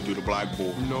and threw it through the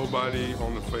blackboard. Nobody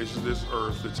on the face of this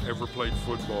earth that's ever played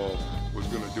football was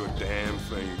going to do a damn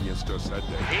thing against us that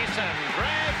day. Eason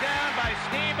dragged down by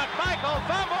Steve McMichael,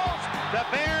 fumbles. The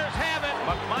Bears have it.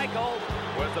 McMichael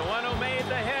was the one who made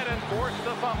the hit and forced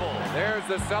the fumble. There's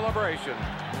the celebration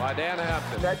by Dan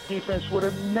Hampton. That defense would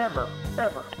have never,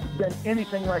 ever been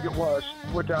anything like it was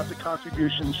without the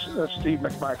contributions of Steve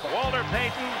McMichael. Walter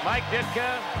Payton, Mike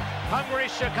Ditka, hungry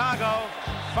Chicago,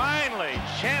 finally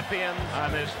champions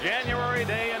on this January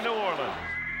day in New Orleans.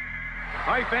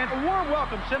 All right, fans, a warm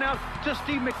welcome sent out to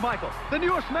Steve McMichael, the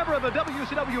newest member of the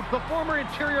WCW, the former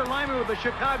interior lineman with the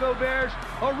Chicago Bears,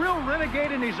 a real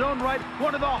renegade in his own right,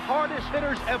 one of the hardest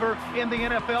hitters ever in the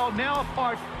NFL, now a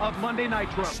part of Monday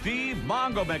Nitro. Steve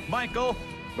Mongo McMichael.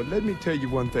 But let me tell you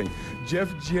one thing.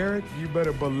 Jeff Jarrett, you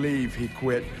better believe he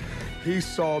quit. He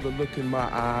saw the look in my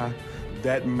eye.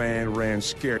 That man ran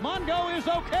scared. Mongo is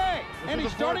okay, and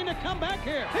he's starting to come back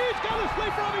here. He's got a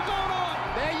sleeper of his own on.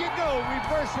 There you go.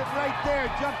 Reverse it right there.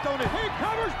 Jumped on it. He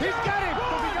covers. He's got him.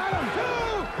 He got him. 2.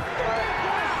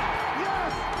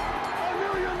 Yes. A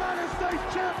new United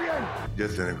States champion.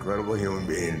 Just an incredible human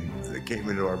being that came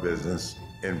into our business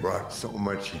and brought so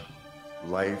much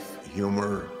life,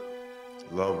 humor,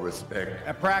 love, respect.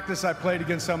 At practice, I played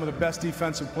against some of the best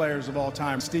defensive players of all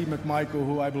time. Steve McMichael,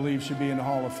 who I believe should be in the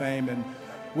Hall of Fame. And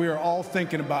we are all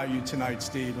thinking about you tonight,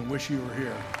 Steve, and wish you were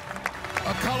here.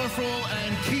 A colorful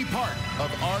and key part of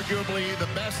arguably the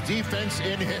best defense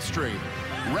in history.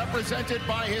 Represented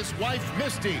by his wife,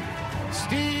 Misty,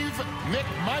 Steve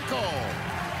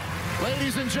McMichael.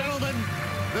 Ladies and gentlemen,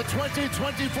 the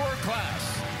 2024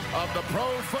 class of the Pro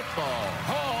Football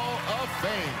Hall of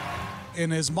Fame.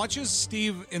 And as much as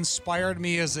Steve inspired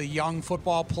me as a young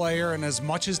football player and as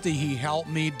much as he helped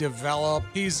me develop,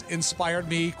 he's inspired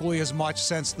me equally as much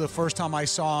since the first time I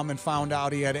saw him and found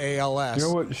out he had ALS. You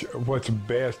know what's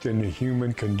best in the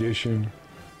human condition,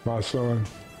 my son?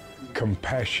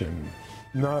 Compassion.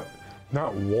 Not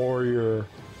warrior,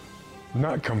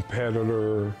 not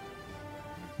competitor,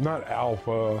 not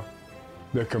alpha.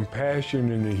 The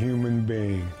compassion in the human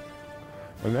being.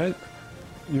 And that,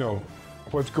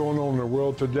 what's going on in the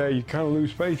world today, you kind of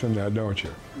lose faith in that, don't you?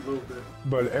 A little bit.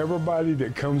 But everybody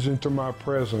that comes into my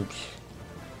presence,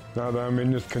 now that I'm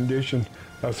in this condition,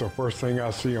 that's the first thing I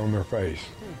see on their face.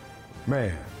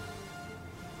 Man.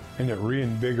 And it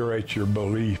reinvigorates your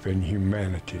belief in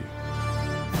humanity.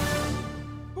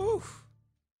 Oof.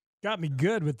 Got me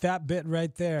good with that bit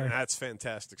right there. And that's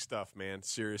fantastic stuff, man.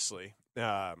 Seriously.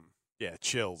 Yeah,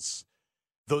 chills.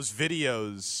 Those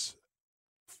videos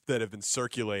that have been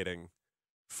circulating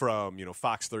from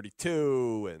Fox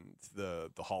 32 and the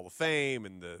Hall of Fame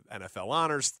and the NFL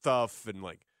honors stuff and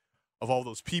of all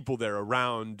those people there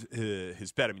around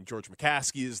his bed. I mean, George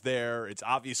McCaskey is there. It's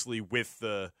obviously with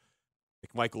the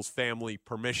McMichael's family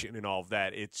permission and all of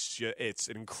that. It's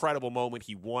an incredible moment.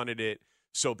 He wanted it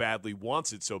so badly,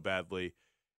 wants it so badly.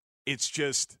 It's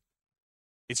just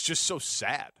so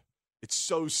sad. It's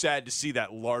so sad to see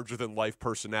that larger-than-life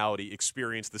personality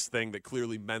experience this thing that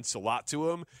clearly meant a lot to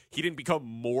him. He didn't become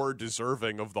more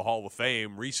deserving of the Hall of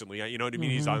Fame recently. You know what I mean?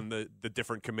 Mm-hmm. He's on the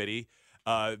different committee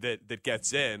that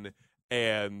gets in,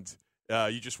 and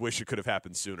you just wish it could have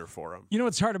happened sooner for him. You know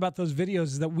what's hard about those videos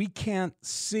is that we can't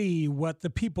see what the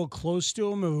people close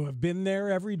to him who have been there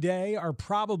every day are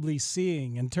probably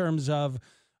seeing in terms of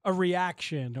a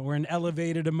reaction or an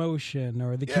elevated emotion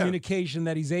or the communication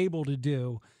that he's able to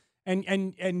do.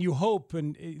 And you hope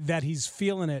that he's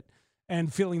feeling it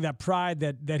and feeling that pride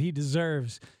that he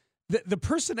deserves. The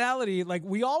personality,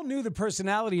 we all knew the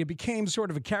personality, it became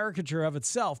sort of a caricature of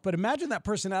itself. But imagine that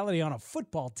personality on a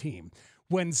football team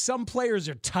when some players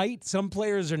are tight, some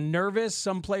players are nervous,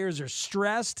 some players are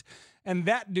stressed. And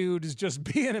that dude is just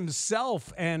being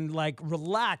himself and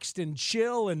relaxed and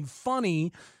chill and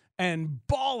funny and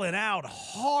balling out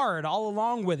hard all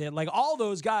along with it. All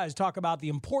those guys talk about the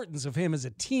importance of him as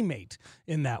a teammate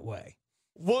in that way.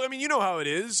 Well, I mean, you know how it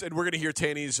is, and we're going to hear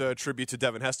Tanny's tribute to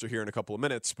Devin Hester here in a couple of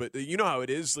minutes, but you know how it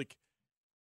is.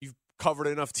 You've covered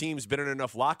enough teams, been in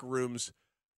enough locker rooms.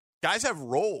 Guys have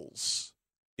roles,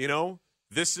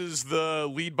 This is the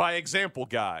lead by example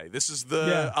guy. This is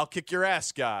the I'll kick your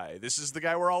ass guy. This is the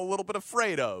guy we're all a little bit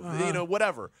afraid of.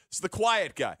 Whatever. It's the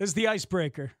quiet guy. This is the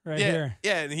icebreaker here.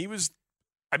 Yeah, and he was,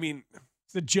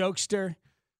 it's the jokester,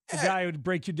 the guy who would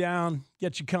break you down,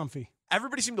 get you comfy.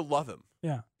 Everybody seemed to love him.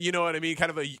 Yeah. You know what I mean?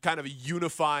 Kind of a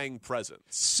unifying presence.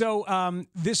 So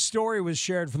this story was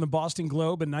shared from the Boston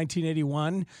Globe in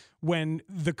 1981 when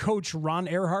the coach Ron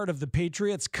Earhart of the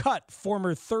Patriots cut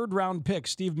former third-round pick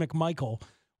Steve McMichael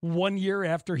 1 year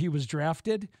after he was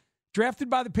drafted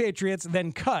by the Patriots,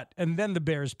 then cut, and then the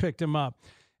Bears picked him up.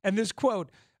 And this quote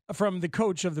from the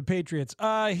coach of the Patriots,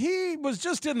 he was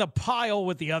just in the pile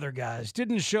with the other guys,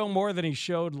 didn't show more than he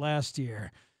showed last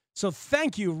year. So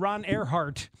thank you, Ron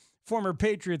Earhart, former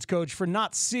Patriots coach, for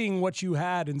not seeing what you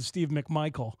had in Steve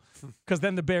McMichael. Because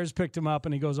then the Bears picked him up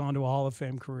and he goes on to a Hall of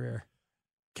Fame career.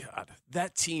 God,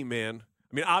 that team, man.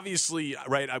 I mean, obviously,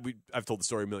 right, I've told the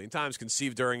story a million times,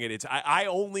 conceived during it. I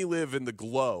only live in the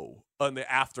glow and the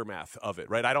aftermath of it,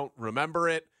 right? I don't remember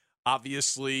it,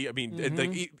 obviously. I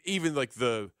mean, even like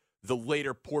the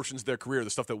later portions of their career, the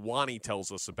stuff that Wani tells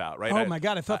us about, right? Oh, my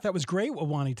God, I thought that was great what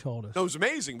Wani told us. No, it was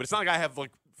amazing, but it's not like I have,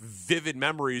 like, vivid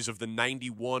memories of the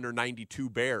 91 or 92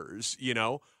 Bears, you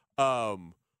know?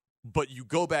 But you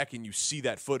go back and you see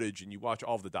that footage and you watch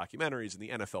all of the documentaries and the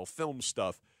NFL film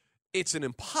stuff. It's an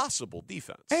impossible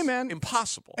defense. Hey, man.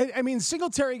 Impossible. I mean,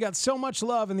 Singletary got so much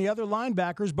love and the other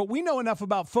linebackers, but we know enough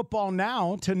about football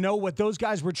now to know what those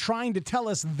guys were trying to tell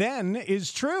us then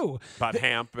is true. About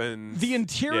Hamp and... The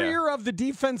interior of the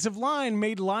defensive line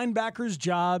made linebackers'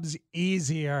 jobs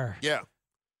easier. Yeah.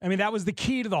 I mean, that was the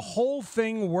key to the whole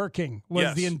thing working,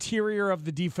 was the interior of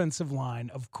the defensive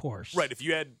line, of course. Right. If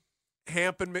you had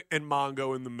Hamp and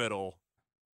Mongo in the middle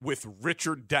with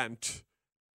Richard Dent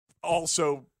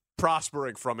also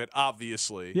prospering from it,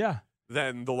 obviously,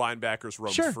 then the linebackers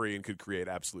roamed free and could create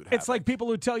absolute havoc. It's like people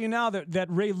who tell you now that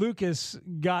Ray Lucas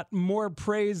got more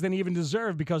praise than he even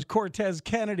deserved because Cortez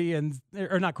Kennedy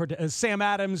Sam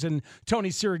Adams and Tony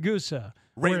Siragusa.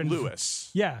 Ray Lewis.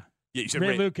 Yeah, you said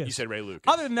Ray Lucas. You said Ray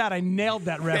Lucas. Other than that, I nailed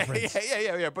that reference.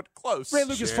 yeah, but close. Ray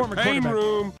Lucas, former quarterback.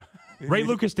 Room. Ray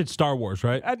Lucas did Star Wars,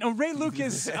 right? No, Ray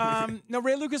Lucas.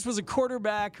 Ray Lucas was a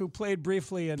quarterback who played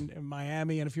briefly in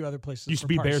Miami and a few other places. Used to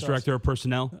be Bears director of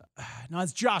personnel. No,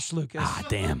 it's Josh Lucas. Ah,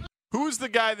 damn. Who's the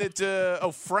guy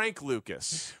that? Frank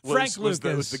Lucas. Frank Lucas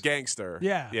was the gangster.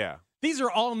 Yeah. These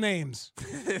are all names.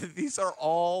 These are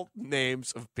all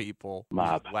names of people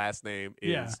whose last name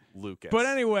is Lucas. But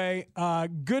anyway,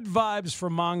 good vibes for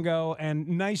Mongo, and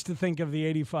nice to think of the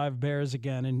 85 Bears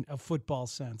again in a football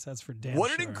sense. That's for damn What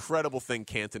sure. an incredible thing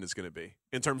Canton is going to be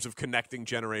in terms of connecting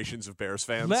generations of Bears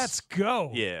fans. Let's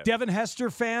go. Yeah. Devin Hester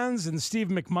fans and Steve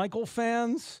McMichael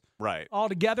fans. Right. All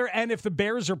together. And if the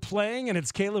Bears are playing and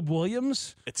it's Caleb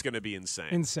Williams. It's going to be insane.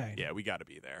 Insane. Yeah, we got to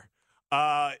be there.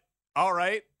 All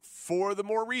right. For the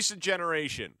more recent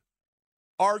generation,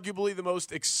 arguably the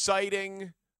most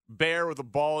exciting Bear with a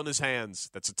ball in his hands.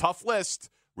 That's a tough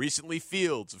list. Recently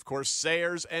Fields, of course,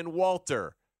 Sayers and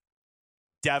Walter.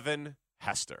 Devin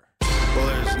Hester. Well,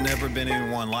 there's never been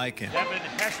anyone like him. Devin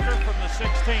Hester from the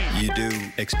 16. You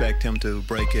do expect him to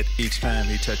break it each time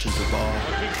he touches the ball.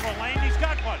 Looking for Lane. He's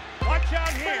got one. Watch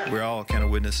out here. We're all kind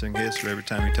of witnessing history every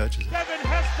time he touches it. Devin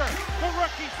Hester, the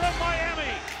rookie from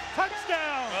Miami.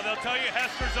 Touchdown. Well, they'll tell you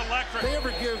Hester's electric. They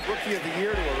ever give Rookie of the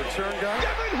Year to a return guy?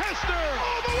 Devin Hester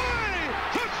all the way.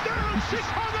 Touchdown,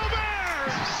 Chicago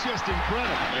Bears. It's just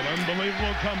incredible. An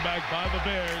unbelievable comeback by the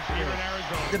Bears here in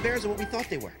Arizona. The Bears are what we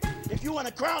thought they were. If you want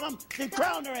to crown them, then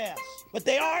crown their ass. But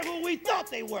they are who we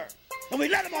thought they were. And we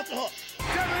let them off the hook.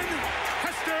 Devin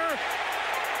Hester,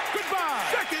 goodbye.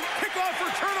 Second kickoff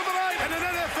return of the night and an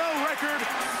NFL record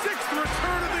 6th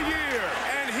return of the year.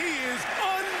 And he is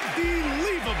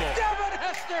unbelievable. Devin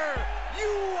Hester,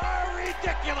 you are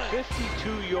ridiculous.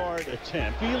 52-yard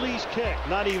attempt. Feely's kick,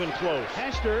 not even close.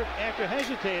 Hester, after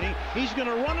hesitating, he's going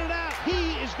to run it out.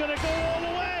 He is going to go all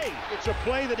the way. It's a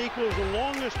play that equals the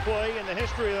longest play in the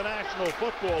history of the National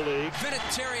Football League.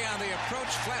 Vinatieri on the approach,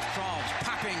 flat crawls,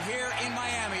 popping here in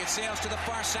Miami. It sails to the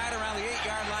far side around the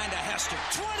 8-yard line to Hester.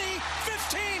 20,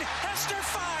 15, Hester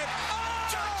 5. Oh,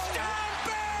 touchdown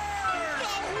Bears!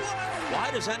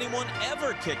 Why does anyone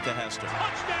ever kick to Hester?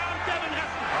 Touchdown Devin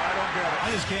Hester. I don't get it.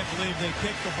 I just can't believe they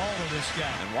kicked the ball to this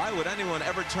guy. And why would anyone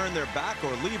ever turn their back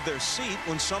or leave their seat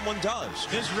when someone does?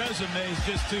 His resume is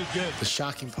just too good. The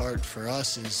shocking part for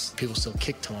us is people still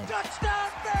kick to him.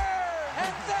 Touchdown Bears!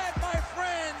 And that, my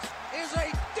friends, is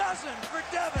a dozen for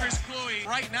Devin. Chris Cluey,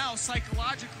 right now,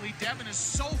 psychologically, Devin is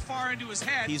so far into his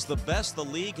head. He's the best the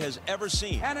league has ever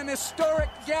seen. And an historic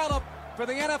gallop for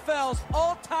the NFL's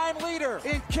all-time leader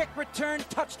in kick return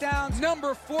touchdowns.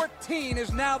 Number 14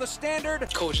 is now the standard.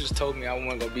 Coaches told me I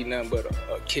wasn't going to be nothing but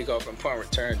a kickoff and punt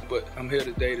return, but I'm here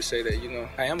today to say that,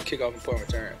 I am a kickoff and punt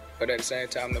return, but at the same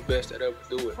time, I'm the best that ever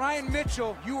do it. Ryan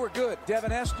Mitchell, you were good.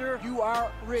 Devin Hester, you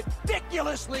are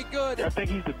ridiculously good. I think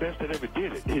he's the best that ever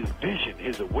did it. His vision,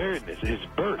 his awareness, his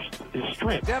burst, his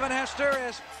strength. Devin Hester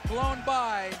has blown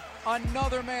by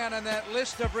another man on that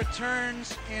list of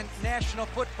returns in National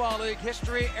Football League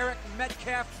history. Eric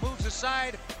Metcalf moves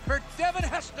aside for Devin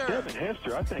Hester. Devin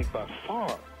Hester, I think by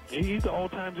far, he's the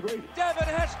all-time greatest. Devin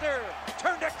Hester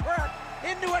turned a crack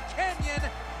into a canyon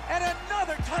and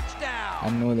another touchdown. I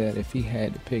know that if he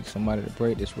had to pick somebody to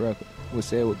break this record, would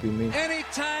say it would be me.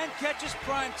 Anytime catches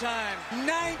prime time.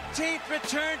 19th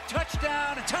return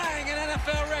touchdown, tying an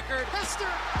NFL record.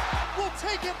 Hester will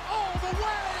take it all the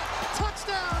way.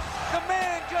 Touchdown. The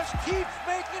man just keeps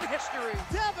making history.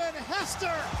 Devin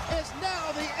Hester is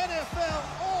now the NFL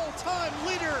all-time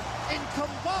leader in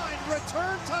combined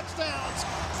return touchdowns.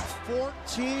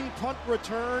 14 punt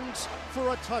returns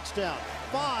for a touchdown.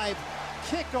 5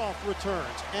 kickoff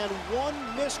returns and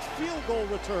 1 missed field goal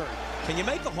return. Can you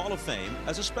make the Hall of Fame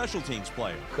as a special teams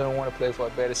player? Couldn't want to play for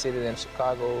a better city than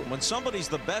Chicago. When somebody's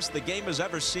the best the game has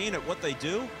ever seen at what they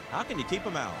do, how can you keep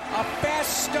them out? A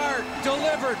fast start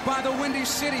delivered by the Windy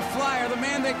City Flyer, the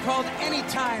man they called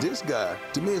Anytime. This guy,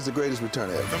 to me, is the greatest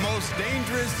returner ever. The most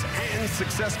dangerous and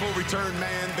successful return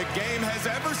man the game has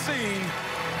ever seen,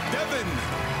 Devin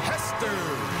Hester.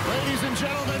 Ladies and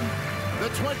gentlemen, the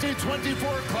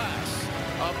 2024 class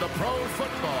of the Pro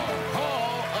Football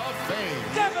Hall of Fame.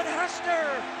 Devin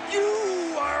Hester,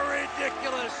 you are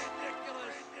ridiculous.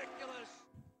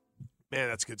 Man,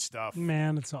 that's good stuff.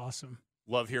 Man, it's awesome.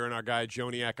 Love hearing our guy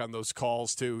Joniak on those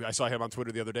calls, too. I saw him on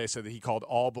Twitter the other day, said that he called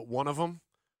all but one of them,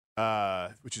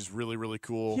 which is really, really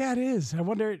cool. Yeah, it is. I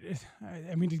wonder,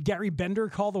 did Gary Bender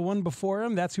call the one before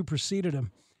him? That's who preceded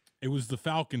him. It was the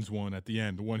Falcons one at the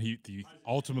end,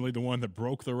 ultimately the one that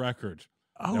broke the record.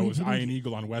 Oh, that was Ian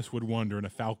Eagle on Westwood One during a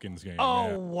Falcons game.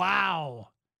 Oh, wow.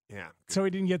 Yeah. So he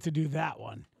didn't get to do that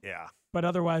one. Yeah. But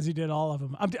otherwise, he did all of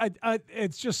them.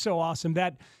 It's just so awesome.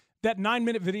 That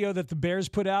 9-minute video that the Bears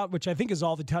put out, which I think is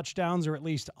all the touchdowns, or at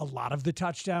least a lot of the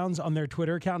touchdowns on their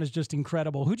Twitter account, is just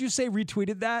incredible. Who'd you say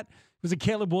retweeted that? Was it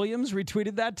Caleb Williams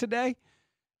retweeted that today?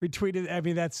 Retweeted. I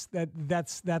mean,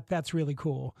 that's really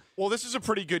cool. Well, this is a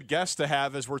pretty good guest to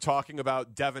have as we're talking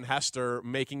about Devin Hester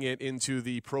making it into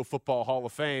the Pro Football Hall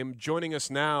of Fame. Joining us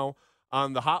now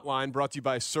on the hotline, brought to you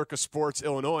by Circa Sports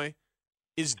Illinois,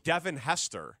 is Devin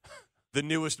Hester, the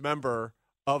newest member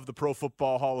of the Pro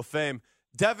Football Hall of Fame.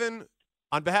 Devin,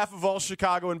 on behalf of all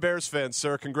Chicago and Bears fans,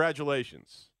 sir,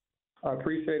 congratulations. I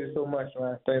appreciate it so much,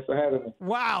 man. Thanks for having me.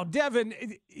 Wow, Devin,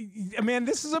 man,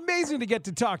 this is amazing to get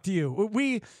to talk to you.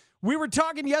 We were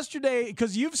talking yesterday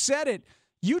because you've said it.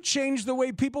 You changed the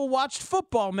way people watched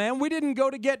football, man. We didn't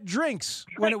go to get drinks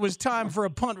when it was time for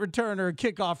a punt return or a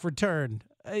kickoff return.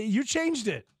 You changed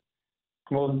it.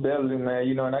 Most definitely, man.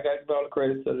 And I got to give all the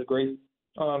credit to the great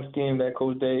scheme that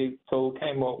Coach Dave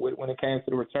came up with when it came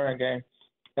to the return game,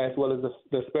 as well as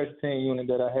the special team unit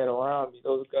that I had around me.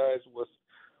 Those guys was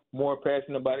more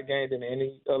passionate about the game than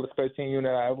any other special team unit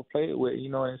I ever played with,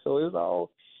 and so it all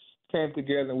came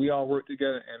together and we all worked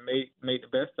together and made the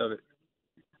best of it.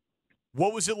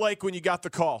 What was it like when you got the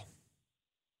call?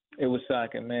 It was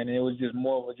shocking, man. It was just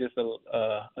more of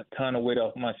a ton of weight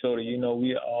off my shoulder.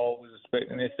 We all was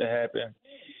expecting this to happen,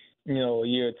 a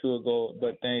year or two ago,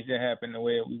 but things didn't happen the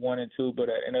way we wanted to. But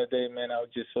at the end of the day, man, I was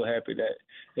just so happy that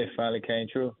it finally came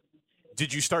true.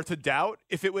 Did you start to doubt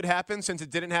if it would happen since it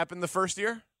didn't happen the first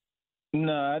year?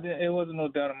 No, I didn't. It wasn't no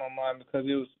doubt in my mind because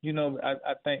it was,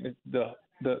 I think that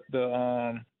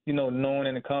the knowing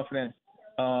and the confidence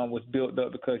was built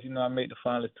up because, I made the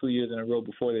finals 2 years in a row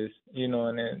before this,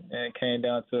 and it came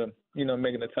down to,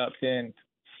 making the top 10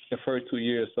 the first 2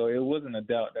 years. So it wasn't a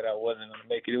doubt that I wasn't going to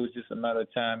make it. It was just a matter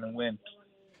of time and when.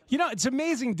 It's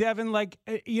amazing, Devin,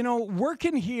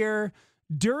 working here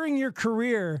during your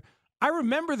career, I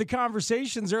remember the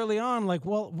conversations early on,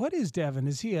 what is Devin?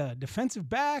 Is he a defensive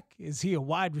back? Is he a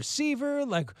wide receiver?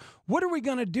 What are we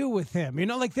going to do with him?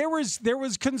 There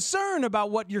was concern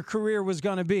about what your career was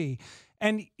going to be.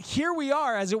 And here we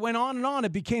are, as it went on and on,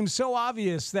 it became so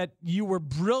obvious that you were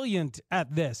brilliant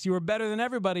at this. You were better than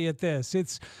everybody at this.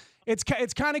 It's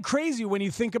kind of crazy when you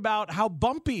think about how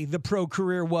bumpy the pro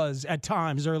career was at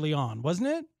times early on, wasn't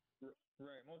it?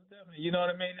 You know what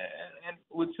I mean? And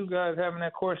with you guys having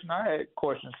that question, I had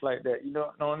questions like that, you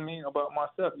know what I mean, about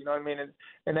myself, you know what I mean? And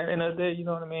at the end of the day, you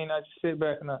know what I mean, I just sit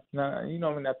back and I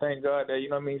thank God that,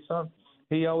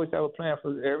 he always have a plan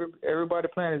for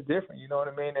everybody's plan is different, you know what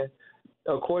I mean? And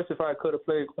of course, if I could have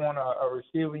played corner or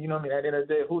receiver, you know what I mean, at the end of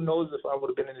the day, who knows if I would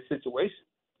have been in this situation,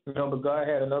 but God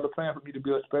had another plan for me to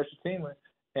be a special teamer.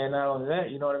 And not only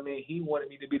that, you know what I mean, he wanted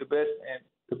me to be the best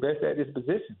at this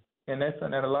position. And that's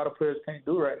something that a lot of players can't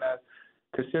do right now,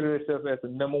 consider themselves as the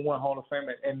number one Hall of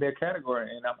Famer in their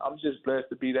category. And I'm just blessed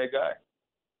to be that guy.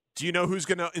 Do you know who's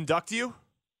going to induct you?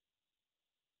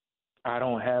 I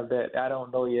don't have that. I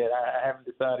don't know yet. I haven't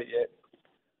decided yet.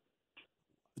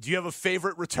 Do you have a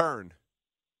favorite return?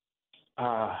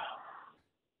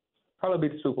 Probably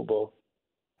be the Super Bowl.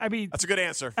 I mean, that's a good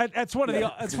answer. That's one of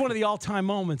the all-time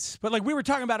moments. But like we were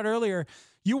talking about it earlier,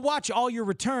 you watch all your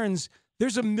returns.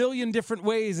 There's a million different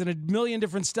ways and a million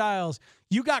different styles.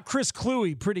 You got Chris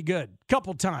Kluwe pretty good,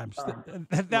 couple times.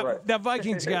 That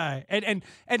Vikings guy, and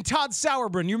Todd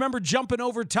Sauerbrunn. You remember jumping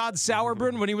over Todd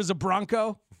Sauerbrunn when he was a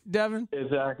Bronco, Devin?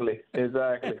 Exactly.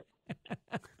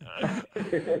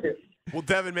 Well,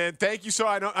 Devin, man, thank you.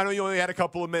 I know you only had a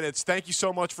couple of minutes. Thank you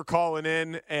so much for calling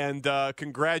in, and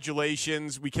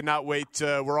congratulations. We cannot wait.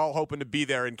 We're all hoping to be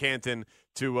there in Canton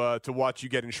to watch you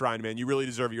get enshrined, man. You really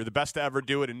deserve it. You're the best to ever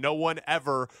do it, and no one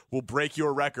ever will break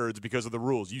your records because of the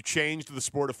rules. You changed the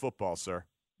sport of football, sir.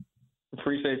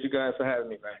 Appreciate you guys for having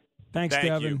me, man. Thanks,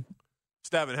 Devin. You. It's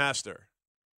Devin Hester.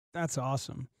 That's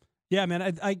awesome. Yeah, man.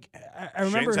 I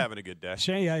remember Shane's having a good day.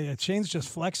 Shane's just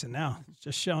flexing now. He's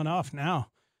just showing off now.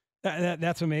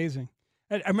 That's amazing.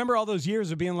 I remember all those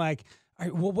years of being like, all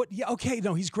right, well, what? Yeah, okay,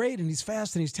 no, he's great and he's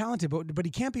fast and he's talented, but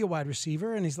he can't be a wide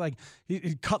receiver. And he's like,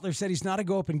 Cutler said he's not a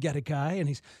go up and get it guy,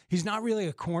 and he's not really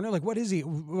a corner. Like, what is he?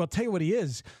 Well, I'll tell you what he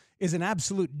is an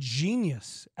absolute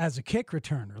genius as a kick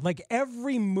returner. Like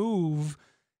every move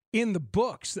in the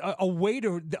books, a way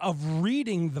of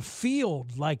reading the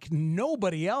field like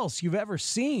nobody else you've ever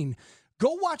seen.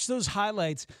 Go watch those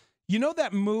highlights. You know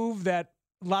that move that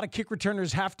a lot of kick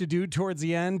returners have to do towards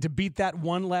the end to beat that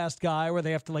one last guy where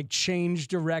they have to like change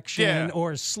direction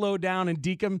or slow down and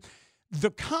deke him?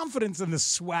 The confidence and the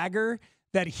swagger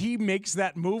that he makes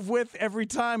that move with every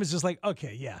time is just like,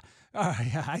 okay, yeah.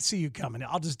 Yeah, I see you coming.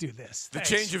 I'll just do this. The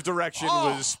change of direction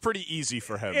was pretty easy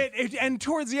for him. And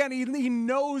towards the end, he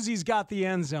knows he's got the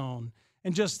end zone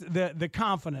and just the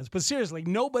confidence. But seriously,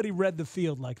 nobody read the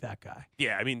field like that guy.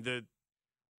 Yeah, I mean,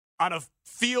 on a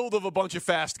field of a bunch of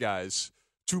fast guys,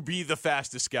 to be the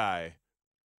fastest guy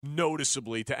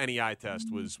noticeably to any eye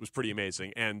test was pretty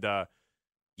amazing. And, the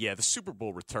Super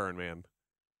Bowl return, man.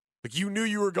 Like, you knew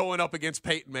you were going up against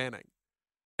Peyton Manning.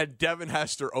 And Devin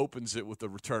Hester opens it with a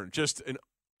return. Just an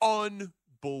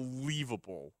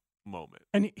unbelievable moment.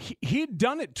 And he'd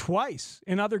done it twice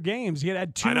in other games. He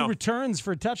had two returns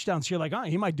for touchdowns. So you're like,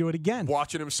 he might do it again.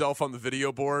 Watching himself on the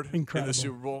video board Incredible. In the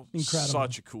Super Bowl. Incredible.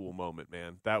 Such a cool moment,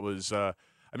 man. That was,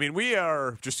 we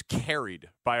are just carried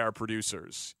by our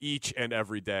producers each and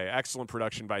every day. Excellent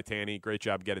production by Tanny. Great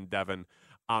job getting Devin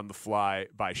on the fly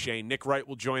by Shane. Nick Wright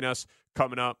will join us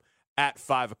coming up at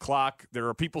 5 o'clock. There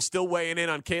are people still weighing in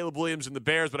on Caleb Williams and the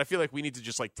Bears, but I feel like we need to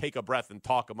just take a breath and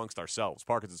talk amongst ourselves.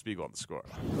 Parkins and Spiegel on the Score.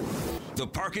 The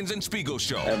Parkins and Spiegel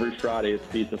Show. Every Friday is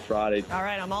Pizza Friday. All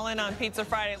right, I'm all in on Pizza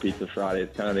Friday. Pizza Friday.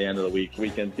 It's kind of the end of the week.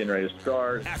 Weekend's getting ready to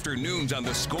start. Afternoons on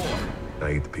the Score.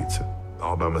 I eat the pizza.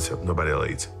 All by myself. Nobody else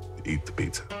eats. Eat the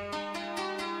pizza.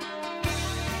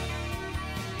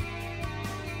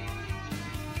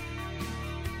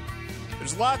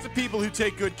 There's lots of people who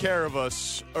take good care of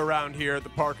us around here at the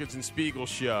Parkins and Spiegel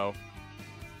Show.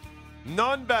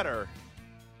 None better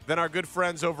than our good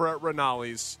friends over at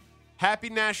Rinaldi's. Happy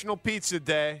National Pizza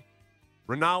Day.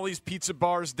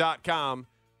 Rinaldi'sPizzaBars.com.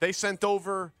 They sent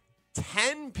over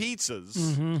 10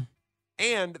 pizzas,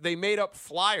 and they made up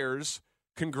flyers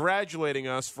congratulating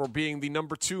us for being the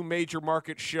number 2 major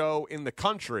market show in the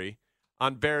country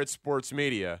on Barrett Sports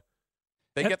Media.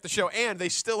 They get the show, and they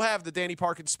still have the Danny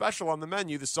Parkins special on the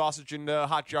menu, the sausage and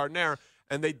hot jardinere,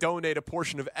 and they donate a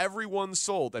portion of every one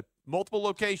sold at multiple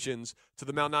locations to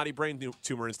the Malnati Brain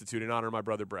Tumor Institute in honor of my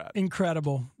brother Brad.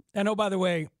 Incredible. And, oh, by the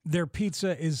way, their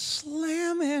pizza is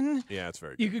slamming. Yeah, it's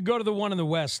very good. You could go to the one in the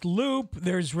West Loop.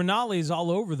 There's Rinaldi's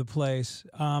all over the place.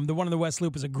 The one in the West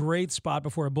Loop is a great spot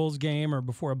before a Bulls game or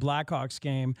before a Blackhawks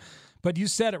game. But you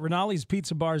said it,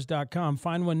 Rinaldi'sPizzaBars.com.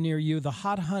 Find one near you. The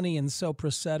hot honey and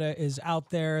sopressata is out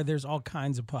there. There's all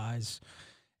kinds of pies.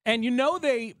 And you know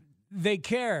they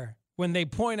care when they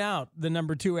point out the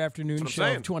number 2 afternoon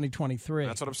show of 2023.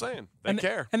 That's what I'm saying. They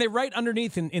care. And they write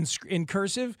underneath in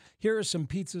cursive, here are some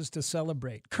pizzas to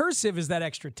celebrate. Cursive is that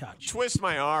extra touch. Twist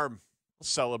my arm.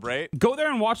 Celebrate. Go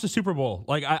there and watch the Super Bowl.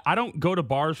 Like, I don't go to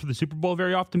bars for the Super Bowl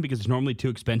very often because it's normally too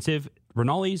expensive.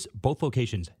 Rinaldi's, both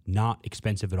locations, not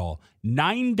expensive at all.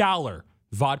 $9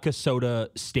 vodka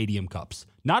soda stadium cups.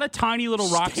 Not a tiny little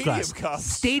rocks glass.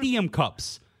 Stadium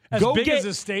cups. As big as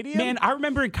a stadium? Man, I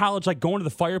remember in college, going to the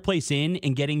Fireplace Inn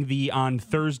and getting on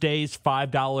Thursdays,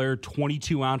 $5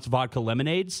 22-ounce vodka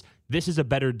lemonades. This is a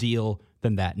better deal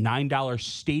than that. $9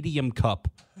 stadium cup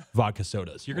vodka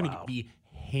sodas. You're going to be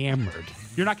hammered.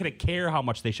 You're not going to care how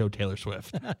much they show Taylor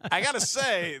Swift. I got to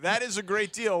say, that is a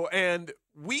great deal. And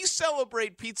we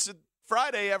celebrate Pizza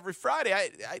Friday every Friday.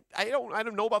 I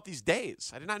don't know about these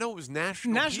days. I did not know it was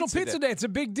National Pizza Day. It's a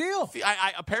big deal.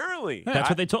 I apparently. That's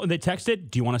what they told. They texted,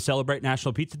 "Do you want to celebrate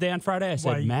National Pizza Day on Friday?" I said,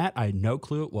 Why- "Matt, I had no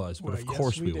clue it was, but of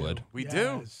course we would." We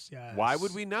do. Yes, yes. Why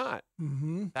would we not?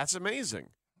 Mm-hmm. That's amazing.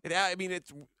 I mean,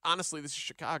 it's honestly, this is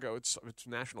Chicago. It's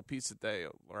National Pizza Day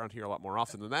around here a lot more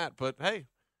often than that. But hey,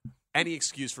 any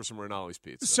excuse for some Rinaldi's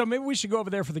pizza. So maybe we should go over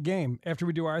there for the game after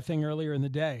we do our thing earlier in the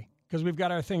day. Because we've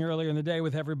got our thing earlier in the day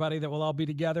with everybody that will all be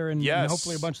together, and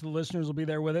hopefully a bunch of the listeners will be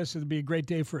there with us. It'd be a great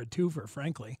day for a twofer,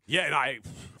 frankly. Yeah, and I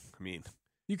mean,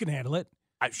 you can handle it.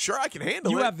 I'm sure I can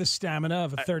handle it. You have the stamina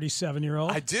of a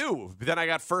 37-year-old. I do, but then I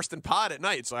got first in pod at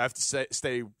night, so I have to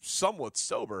stay somewhat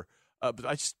sober. But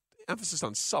I just emphasis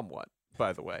on somewhat,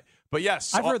 by the way. But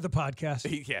yes, I've heard the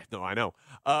podcast. Yeah, no, I know.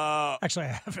 Actually,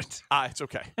 I haven't. It's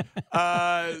okay.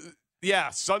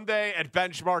 Yeah, Sunday at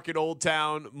Benchmark in Old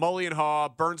Town, Mully and Haw,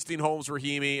 Bernstein, Holmes,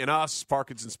 Rahimi, and us,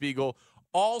 Parkinson, Spiegel,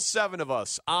 all 7 of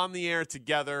us on the air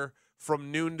together from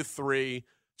noon to 3.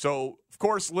 So, of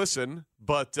course, listen,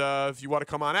 but if you want to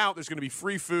come on out, there's going to be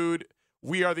free food.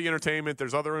 We are the entertainment.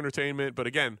 There's other entertainment, but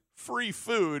again, free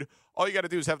food. All you got to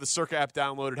do is have the Circa app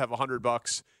downloaded, have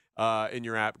 $100 in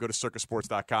your app. Go to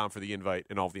circasports.com for the invite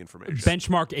and all of the information.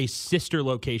 Benchmark, a sister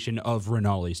location of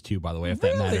Rinaldi's, too, by the way, if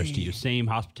that matters to you. Same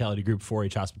hospitality group,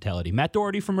 4-H Hospitality. Matt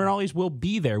Doherty from Rinaldi's will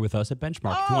be there with us at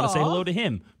Benchmark. If you want to say hello to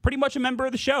him. Pretty much a member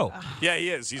of the show. Yeah, he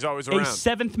is. He's always around. A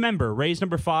 7th member. Ray's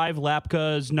number 5,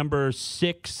 Lapka's number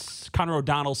 6, Connor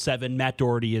O'Donnell 7, Matt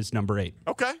Doherty is number 8.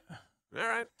 Okay. All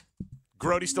right.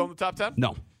 Grody still in the top 10?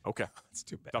 No. Okay. That's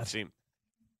too bad. Tough team.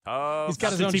 He's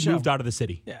got his own he show. moved out of the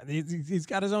city. Yeah, he's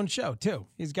got his own show too.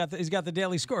 He's got the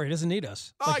Daily Score. He doesn't need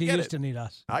us Oh, like I he get used it. to need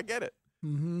us. I get it.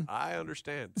 Mm-hmm. I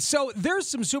understand. So there's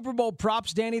some Super Bowl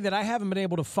props, Danny, that I haven't been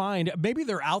able to find. Maybe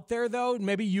they're out there though.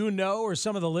 Maybe you know, or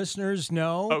some of the listeners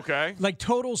know. Okay. Like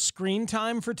total screen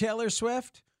time for Taylor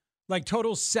Swift. Like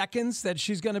total seconds that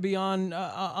she's going to be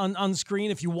on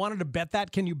screen. If you wanted to bet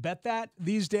that, can you bet that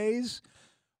these days?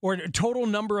 Or total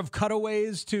number of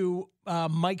cutaways to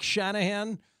Mike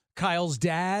Shanahan, Kyle's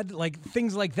dad, like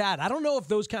things like that. I don't know if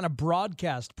those kind of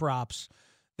broadcast props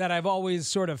that I've always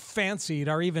sort of fancied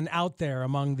are even out there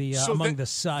among the the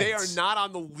sites. They are not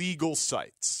on the legal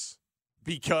sites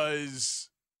because,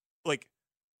 like,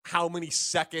 how many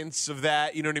seconds of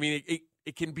that? You know what I mean?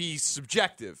 It can be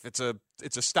subjective. It's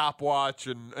a stopwatch,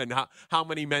 and how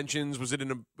many mentions was it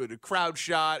in a crowd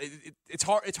shot? It's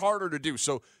hard. It's harder to do.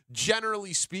 So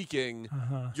generally speaking,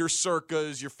 your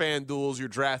Circas, your FanDuels, your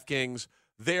DraftKings,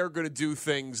 they're going to do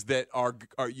things that are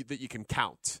that you can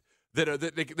count,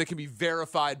 that can be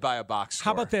verified by a box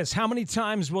score. How about this? How many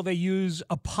times will they use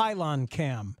a pylon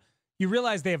cam? You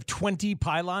realize they have 20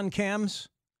 pylon cams?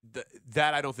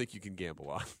 That I don't think you can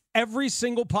gamble on. Every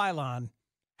single pylon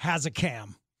has a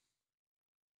cam.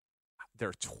 There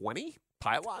are 20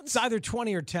 pylons? It's either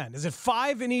 20 or 10. Is it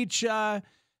 5 in each?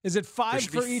 Is it 5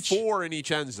 for each? 4 in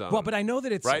each end zone. Well, but I know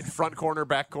that it's right front corner,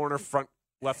 back corner, front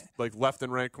left, like left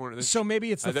and right corner. So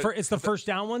maybe it's it's the first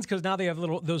down ones because now they have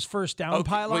those first down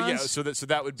pylons. Well, yeah, so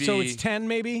that would be. So it's 10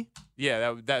 maybe.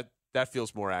 Yeah, that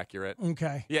feels more accurate.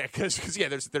 Okay. Yeah, because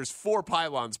there's 4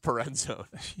 pylons per end zone.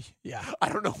 Yeah. I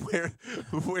don't know where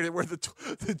the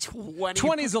 20.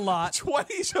 20's a lot.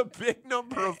 20's a big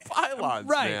number of pylons,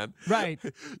 right, man. Right.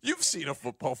 You've seen a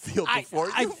football field before.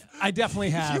 I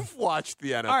definitely have. You've watched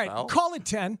the NFL. All right, call it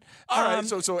 10. All right,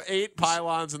 so 8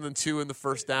 pylons and then 2 in the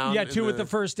first down. Yeah, 2 with the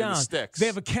first down. The sticks. They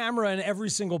have a camera in every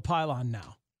single pylon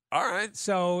now. All right.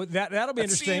 So that'll be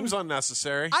interesting. Seems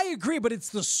unnecessary. I agree, but it's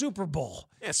the Super Bowl.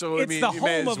 Yeah, so it's the you may home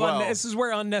as of well. this is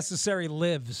where unnecessary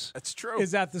lives. That's true.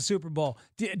 Is at the Super Bowl.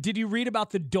 Did you read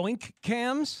about the Doink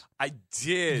cams? I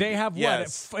did. They have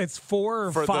yes. what? It's 4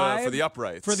 or for 5 for the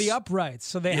uprights. For the uprights,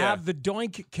 so they have the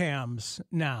Doink cams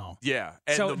now. Yeah.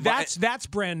 And so that's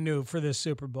brand new for this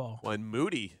Super Bowl. Well, and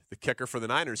Moody, the kicker for the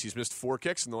Niners, he's missed 4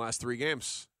 kicks in the last 3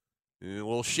 games. A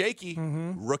little shaky.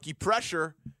 Mm-hmm. Rookie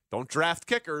pressure. Don't draft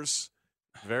kickers.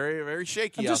 Very, very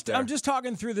shaky out there. I'm just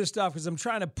talking through this stuff because I'm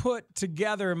trying to put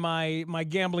together my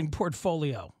gambling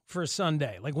portfolio for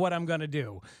Sunday, like what I'm going to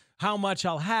do, how much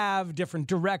I'll have, different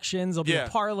directions. There'll be a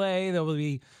parlay. There will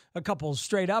be a couple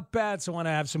straight up bets. I want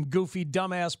to have some goofy,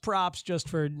 dumbass props just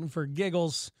for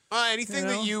giggles. Anything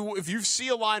that if you see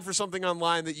a line for something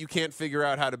online that you can't figure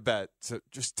out how to bet, so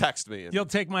just text me. You'll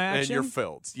take my action? And you're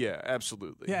filled. Yeah,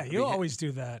 absolutely. Yeah, you always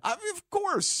do that. I mean, of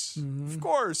course. Mm-hmm. Of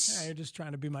course. Yeah, you're just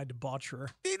trying to be my debaucherer.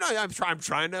 You know, I'm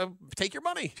trying to take your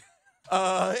money.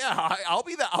 I'll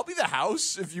be the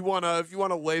house if you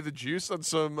wanna lay the juice on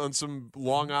some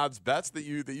long odds bets that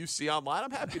you see online.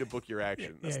 I'm happy to book your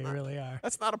action. You really are.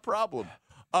 That's not a problem.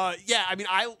 I mean,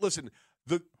 listen.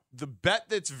 the bet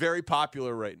that's very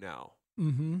popular right now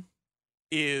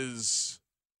is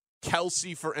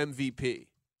Kelce for MVP.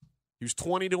 He was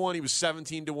 20-1. He was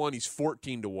 17-1. He's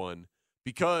 14-1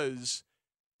 because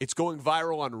it's going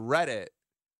viral on Reddit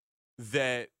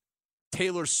that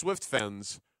Taylor Swift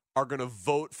fans are going to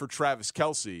vote for Travis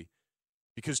Kelce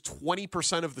because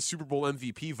 20% of the Super Bowl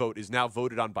MVP vote is now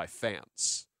voted on by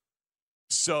fans.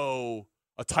 So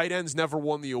a tight end's never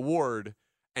won the award,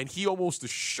 and he almost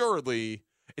assuredly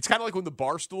 – it's kind of like when the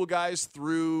Barstool guys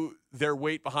threw their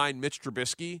weight behind Mitch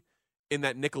Trubisky in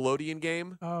that Nickelodeon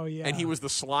game. Oh, yeah. And he was the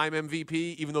slime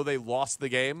MVP, even though they lost the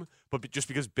game, but just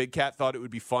because Big Cat thought it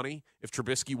would be funny if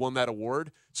Trubisky won that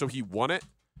award, so he won it.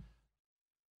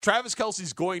 Travis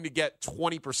Kelce's going to get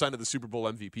 20% of the Super Bowl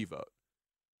MVP vote.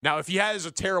 Now, if he has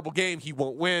a terrible game, he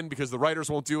won't win because the writers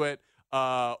won't do it.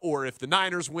 Or if the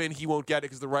Niners win, he won't get it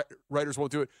because the writers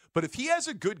won't do it. But if he has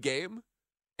a good game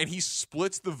and he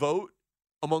splits the vote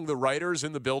among the writers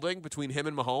in the building between him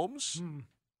and Mahomes,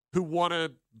 who want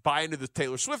to buy into the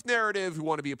Taylor Swift narrative, who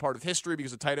want to be a part of history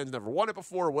because the tight end's never won it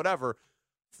before or whatever,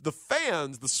 the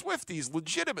fans, the Swifties,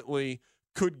 legitimately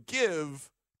could give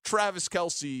Travis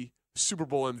Kelce Super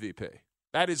Bowl MVP.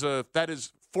 That is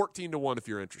 14-1 if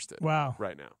you're interested. Wow.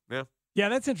 Right now. Yeah. Yeah,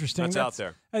 that's interesting. That's out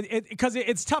there. Because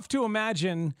it's tough to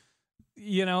imagine,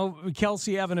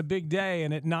 Kelce having a big day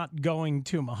and it not going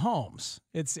to Mahomes.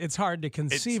 It's hard to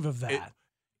conceive of that.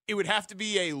 It would have to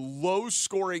be a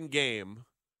low-scoring game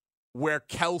where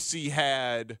Kelce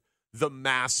had the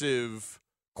massive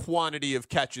quantity of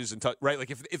catches and right? Like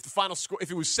if the final score,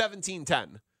 if it was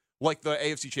 17-10, like the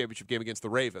AFC Championship game against the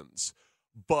Ravens,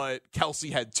 but Kelce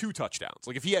had 2 touchdowns.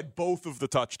 Like if he had both of the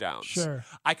touchdowns, sure,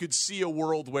 I could see a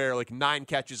world where like 9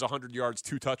 catches, 100 yards,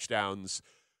 2 touchdowns.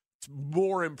 It's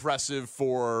more impressive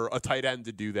for a tight end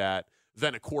to do that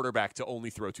than a quarterback to only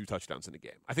throw 2 touchdowns in a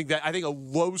game. I think a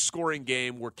low-scoring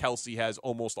game where Kelce has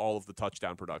almost all of the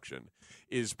touchdown production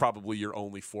is probably your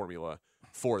only formula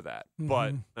for that.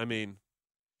 But, I mean,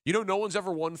 no one's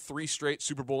ever won 3 straight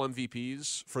Super Bowl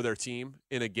MVPs for their team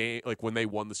in a game, like when they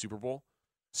won the Super Bowl.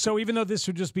 So even though this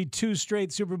would just be 2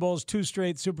 straight Super Bowls, 2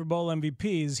 straight Super Bowl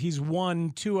MVPs, he's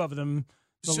won 2 of them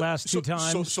last 2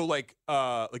 times. So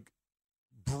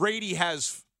Brady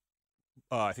has,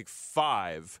 I think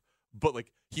 5. But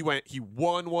like he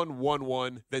won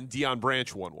one, then Deion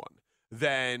Branch won one.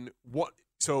 Then what?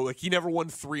 So like he never won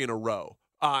 3 in a row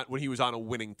when he was on a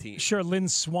winning team. Sure, Lynn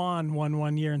Swann won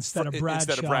 1 year instead of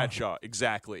Bradshaw.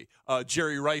 Exactly.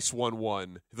 Jerry Rice won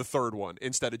 1, the 3rd one,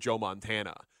 instead of Joe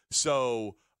Montana.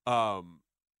 So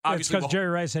obviously because Jerry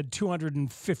Rice had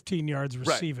 215 yards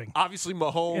receiving. Right. Obviously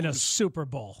Mahomes in a Super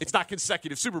Bowl. It's not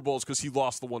consecutive Super Bowls because he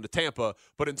lost the one to Tampa,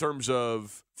 but in terms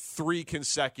of 3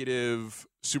 consecutive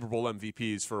Super Bowl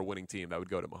MVPs for a winning team, that would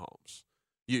go to Mahomes.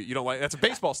 You don't like that's a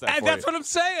baseball stat for that's you. what I'm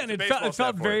saying. It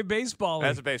felt very baseball-y.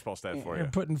 That's a baseball stat for you.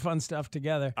 You're putting fun stuff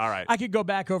together. All right. I could go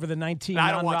back over the 19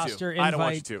 non-roster invite I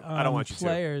don't want you to.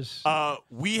 Players.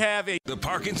 We have the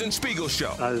Parkins and Spiegel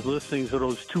Show. I was listening to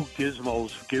those 2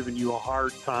 gizmos giving you a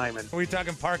hard time. And are we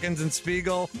talking Parkins and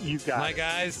Spiegel? You got my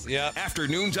guys. Yeah.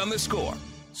 Afternoons on the Score.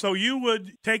 So you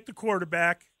would take the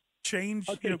quarterback, change.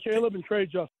 Okay, Caleb and trade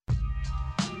Justin.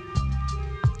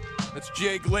 That's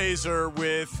Jay Glazer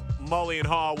with Mully and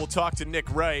Haw. We'll talk to Nick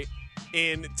Wright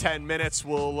in 10 minutes.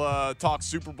 We'll talk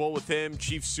Super Bowl with him,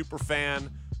 Chiefs super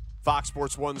fan. Fox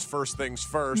Sports 1's First Things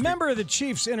First. Member of the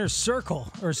Chiefs inner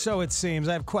circle, or so it seems.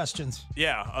 I have questions.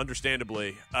 Yeah,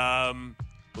 understandably. It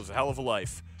was a hell of a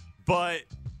life. But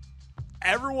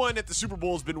everyone at the Super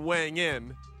Bowl has been weighing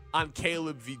in on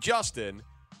Caleb v. Justin,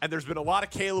 and there's been a lot of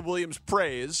Caleb Williams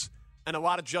praise and a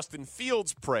lot of Justin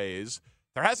Fields praise.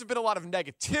 There hasn't been a lot of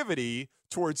negativity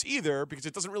towards either because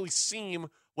it doesn't really seem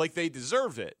like they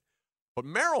deserve it. But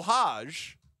Merril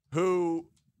Hoge, who,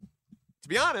 to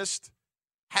be honest,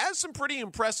 has some pretty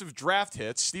impressive draft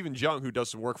hits. Stephen Jung, who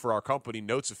does some work for our company,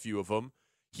 notes a few of them.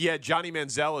 He had Johnny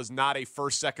Manziel as not a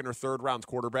first, second, or third round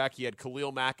quarterback. He had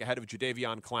Khalil Mack ahead of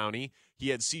Jadeveon Clowney. He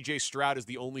had C.J. Stroud as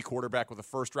the only quarterback with a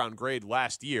first-round grade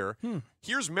last year.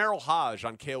 Here's Merril Hoge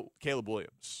on Caleb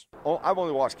Williams. I've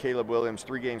only watched Caleb Williams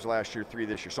 3 games last year, 3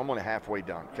 this year, so I'm only halfway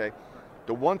done, okay?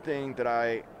 The one thing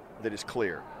that is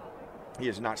clear, he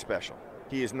is not special.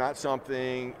 He is not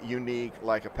something unique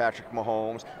like a Patrick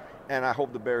Mahomes, and I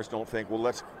hope the Bears don't think, well,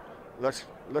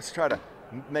 let's try to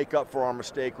make up for our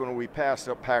mistake when we pass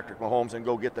up Patrick Mahomes and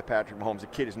go get the Patrick Mahomes. The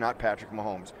kid is not Patrick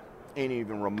Mahomes. Ain't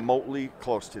even remotely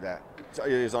close to that. So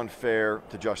it is unfair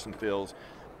to Justin Fields.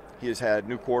 He has had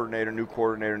new coordinator.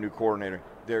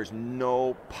 There's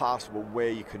no possible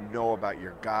way you can know about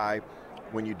your guy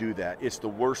when you do that. It's the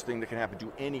worst thing that can happen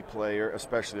to any player,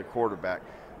 especially a quarterback.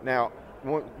 Now,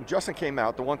 when Justin came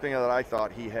out, the one thing that I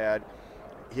thought he had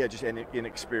just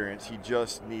inexperience. He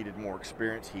just needed more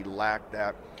experience. He lacked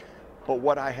that. But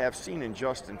what I have seen in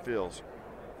Justin Fields,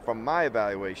 from my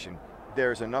evaluation,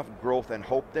 there's enough growth and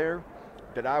hope there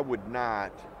that I would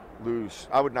not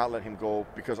let him go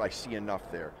because I see enough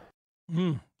there.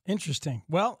 Interesting.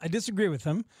 Well, I disagree with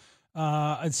him.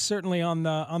 It's certainly on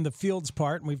the Fields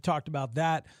part, and we've talked about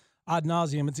that ad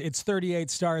nauseum. It's 38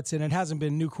 starts, and it hasn't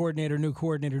been new coordinator.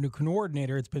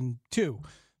 It's been 2.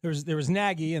 There was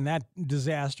Nagy and that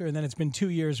disaster, and then it's been 2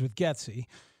 years with Getsy,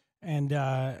 and you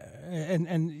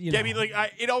know. Yeah, I mean, like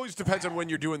it always depends on when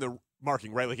you're doing the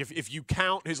marking, right? Like if you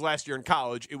count his last year in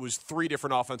college, it was 3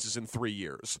 different offenses in 3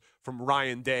 years, from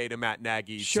Ryan Day to Matt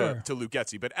Nagy to Luke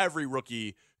Getsy. But every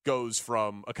rookie goes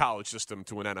from a college system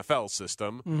to an NFL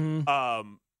system.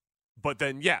 Mm-hmm. But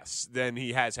then, yes, then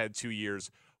he has had 2 years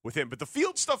with him. But the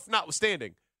field stuff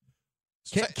notwithstanding,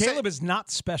 Caleb is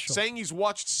not special. Saying he's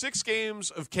watched 6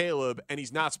 games of Caleb and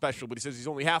he's not special, but he says he's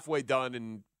only halfway done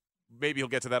and maybe he'll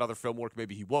get to that other film work,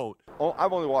 maybe he won't.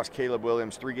 I've only watched Caleb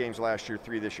Williams 3 games last year,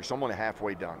 3 this year, so I'm only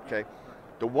halfway done, okay?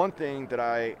 The one thing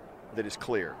that is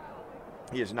clear,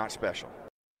 he is not special.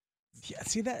 Yeah,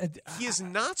 see that? He is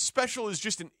not special is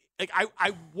just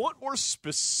I want more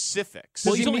specifics.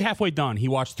 Well, he's only halfway done. He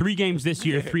watched 3 games this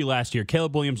year, 3 last year.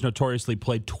 Caleb Williams notoriously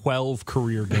played 12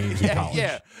 career games in college.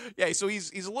 Yeah. So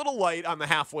he's a little light on the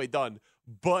halfway done,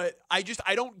 but I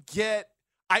don't get.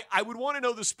 I would want to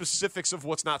know the specifics of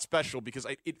what's not special because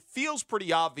it feels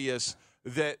pretty obvious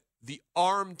that the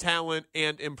arm talent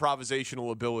and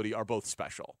improvisational ability are both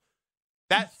special.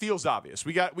 That feels obvious.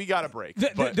 We got a break.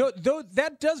 Though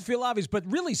that does feel obvious, but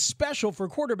really special for a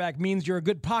quarterback means you're a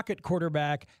good pocket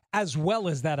quarterback as well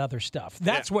as that other stuff.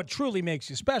 That's what truly makes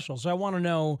you special. So I want to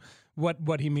know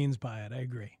what he means by it. I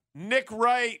agree. Nick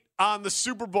Wright on the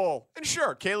Super Bowl. And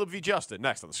sure, Caleb v. Justin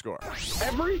next on The Score.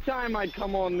 Every time I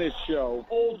come on this show,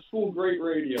 old school great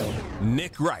radio.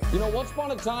 Nick Wright. You know, once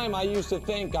upon a time, I used to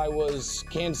think I was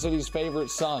Kansas City's favorite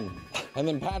son. And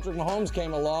then Patrick Mahomes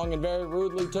came along and very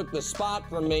rudely took the spot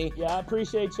from me. Yeah, I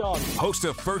appreciate y'all. Host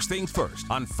of First Things First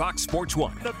on Fox Sports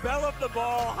 1. The bell of the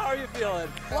ball. How are you feeling?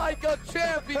 Like a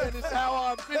champion is how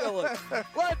I'm feeling.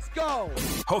 Let's go.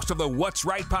 Host of the What's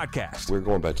Right podcast. We're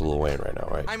going back to Lil Wayne right now,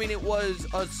 right? I mean, it was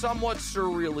a somewhat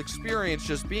surreal experience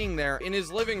just being there in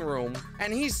his living room,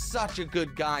 and he's such a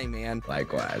good guy, man.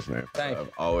 Likewise, man. Thank you.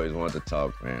 I've always wanted to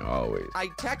talk, man, always. I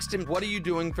text him, what are you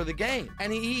doing for the game?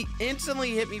 And he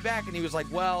instantly hit me back, and he was like,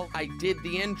 well, I did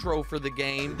the intro for the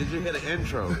game. Did you hit an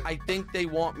intro? I think they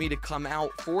want me to come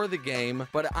out for the game,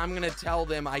 but I'm going to tell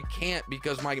them I can't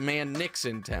because my man Nick's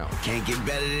in town. Can't get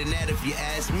better than that if you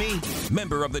ask me.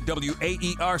 Member of the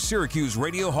WAER Syracuse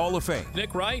Radio Hall of Fame.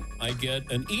 Nick Wright, I get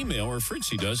an email, or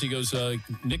Fritzy does. He goes,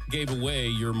 Nick gave away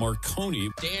your Marconi.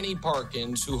 Danny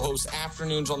Parkins, who hosts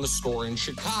Afternoons on the Score in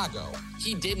Chicago.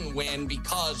 He didn't win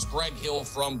because Greg Hill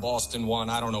from Boston won.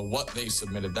 I don't know what they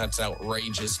submitted. That's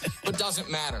outrageous, but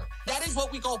doesn't matter. That is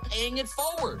what we call paying it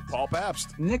forward. Paul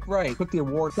Pabst. Nick Wright took the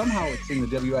award. Somehow it's in the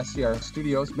WSCR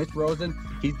studios. Mitch Rosen,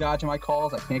 he's dodging my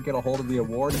calls. I can't get a hold of the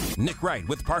award. Nick Wright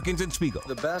with Parkins and Spiegel.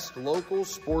 The best local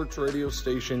sports radio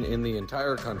station in the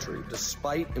entire country,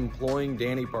 despite employing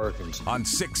Danny Parkins. On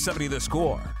 670 The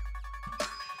Score.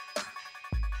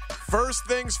 First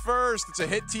Things First. It's a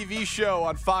hit TV show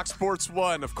on Fox Sports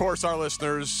 1. Of course, our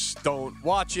listeners don't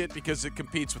watch it because it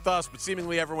competes with us, but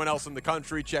seemingly everyone else in the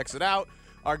country checks it out.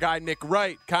 Our guy Nick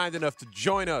Wright, kind enough to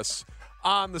join us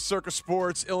on the Circa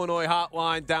Sports Illinois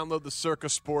hotline. Download the Circa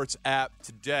Sports app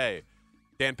today.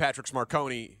 Dan Patrick's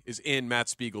Marconi is in Matt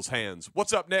Spiegel's hands.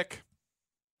 What's up, Nick?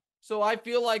 So I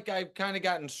feel like I've kind of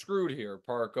gotten screwed here,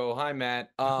 Parco. Hi,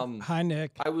 Matt. Hi,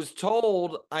 Nick. I was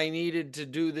told I needed to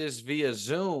do this via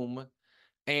Zoom,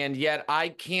 and yet I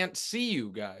can't see you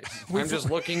guys. I'm just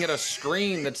looking at a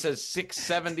screen that says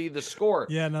 670 The Score.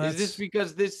 Yeah, no, is this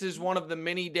because this is one of the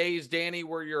many days, Danny,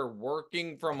 where you're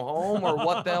working from home, or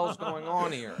what the hell's going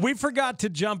on here? We forgot to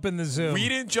jump in the Zoom. We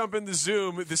didn't jump in the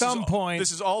Zoom. This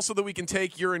is also that we can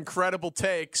take your incredible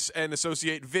takes and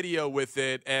associate video with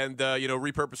it and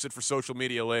repurpose it for social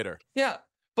media later. Yeah.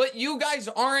 But you guys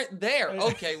aren't there.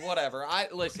 Okay, whatever.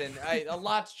 Listen. A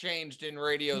lot's changed in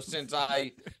radio since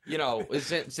I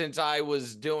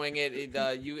was doing it.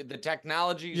 The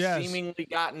technology's seemingly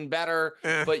gotten better,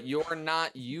 but you're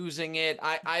not using it.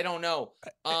 I don't know.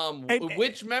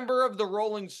 Which member of the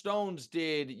Rolling Stones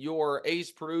did your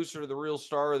ace producer, the real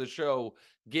star of the show,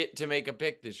 get to make a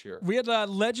pick this year? We had a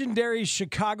legendary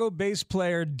Chicago bass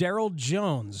player, Daryl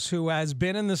Jones, who has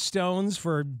been in the Stones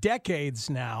for decades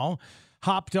now.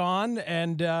 Hopped on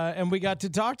and we got to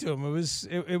talk to him.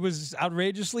 It was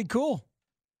outrageously cool.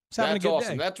 That's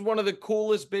awesome. That's one of the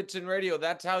coolest bits in radio.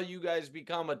 That's how you guys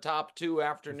become a top 2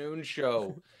 afternoon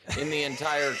show in the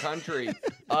entire country.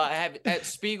 At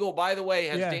Spiegel, by the way,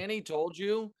 has Danny told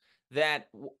you that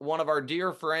one of our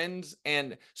dear friends,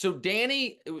 and so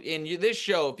Danny, in this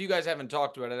show, if you guys haven't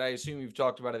talked about it, I assume you've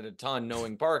talked about it a ton,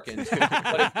 knowing Parkins.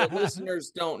 But if the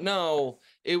listeners don't know,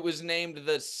 it was named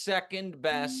the second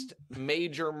best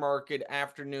major market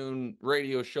afternoon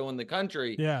radio show in the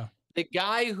country. Yeah. The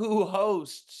guy who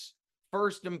hosts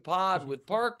First and Pod with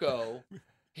Parco,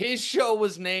 his show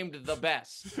was named the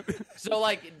best. So,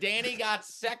 like, Danny got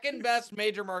second best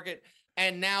major market,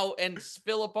 and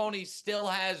Filippone still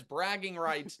has bragging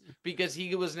rights because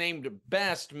he was named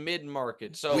best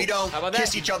mid-market. So we don't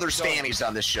kiss each other's fannies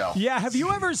on this show. Yeah, have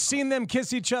you ever seen them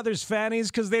kiss each other's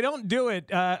fannies? Because they don't do it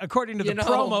according to the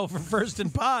promo for First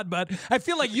and Pod, but I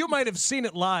feel like you might have seen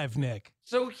it live, Nick.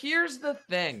 So here's the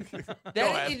thing.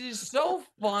 That it is so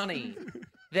funny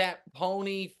that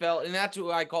Pony felt, and that's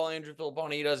who I call Andrew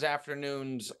Filippone. He does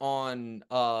afternoons on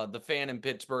The Fan in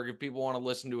Pittsburgh. If people want to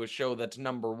listen to a show that's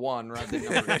number 1 rather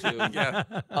than number 2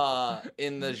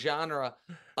 in the genre.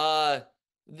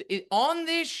 On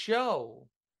this show,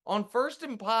 on First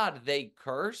and Pod, they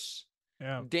curse.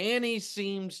 Yeah. Danny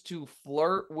seems to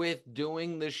flirt with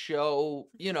doing the show,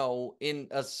 in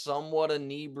a somewhat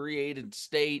inebriated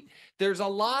state. There's a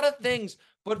lot of things,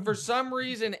 but for some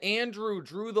reason, Andrew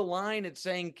drew the line at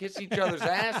saying kiss each other's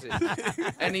asses.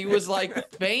 And he was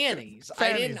like, fannies.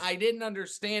 I didn't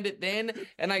understand it then,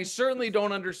 and I certainly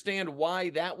don't understand why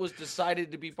that was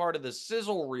decided to be part of the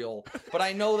sizzle reel, but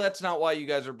I know that's not why you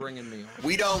guys are bringing me on.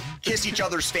 We don't kiss each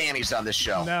other's fannies on this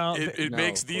show. No. It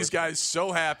makes these guys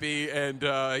so happy, and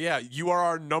you are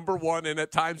our number 1, and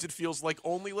at times it feels like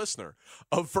only listener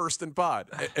of First and Pod,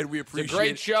 and we appreciate It's a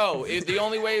great show. The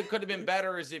only way it could have been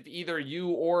better is if either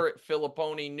you or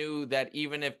Filippone knew that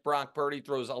even if Brock Purdy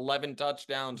throws 11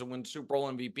 touchdowns and wins Super Bowl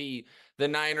MVP, the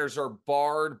Niners are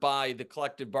barred by the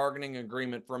collective bargaining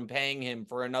agreement from paying him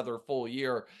for another full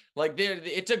year. Like,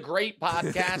 it's a great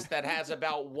podcast that has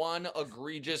about one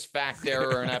egregious fact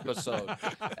error an episode.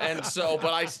 And so,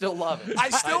 but I still love it.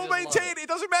 I still maintain it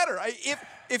doesn't matter.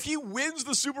 If he wins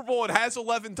the Super Bowl and has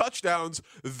 11 touchdowns,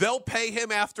 they'll pay him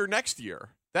after next year.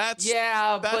 That's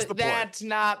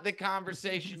not the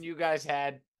conversation you guys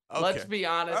had. Okay. Let's be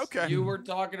honest. Okay. You were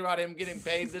talking about him getting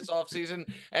paid this offseason,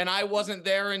 and I wasn't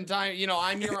there in time.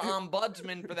 I'm your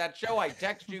ombudsman for that show. I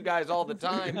text you guys all the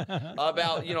time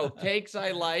about, takes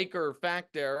I like or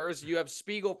fact errors. You have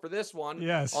Spiegel for this one.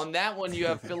 Yes. On that one, you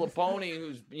have Filippone,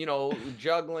 who's,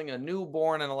 juggling a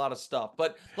newborn and a lot of stuff.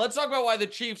 But let's talk about why the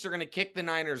Chiefs are going to kick the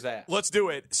Niners' ass. Let's do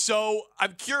it. So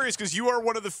I'm curious because you are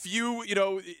one of the few,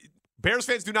 Bears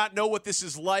fans do not know what this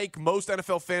is like. Most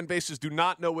NFL fan bases do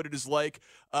not know what it is like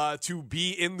to be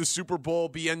in the Super Bowl,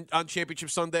 be on Championship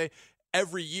Sunday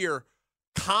every year.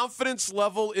 Confidence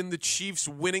level in the Chiefs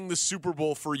winning the Super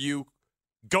Bowl for you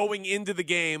going into the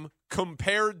game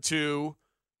compared to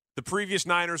the previous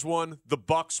Niners won, the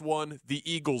Bucs won, the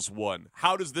Eagles won.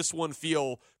 How does this one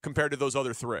feel compared to those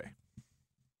other 3?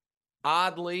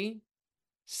 Oddly,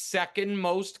 second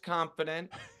most confident.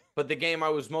 But the game I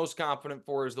was most confident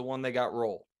for is the one they got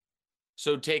rolled.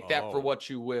 So take that for what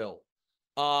you will.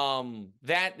 The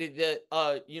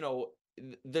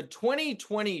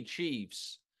 2020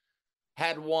 Chiefs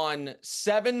had won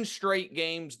 7 straight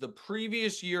games the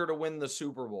previous year to win the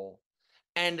Super Bowl,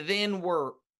 and then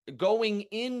were going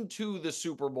into the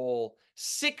Super Bowl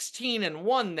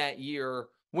 16-1 that year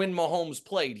when Mahomes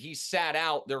played. He sat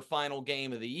out their final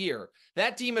game of the year.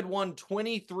 That team had won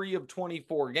 23 of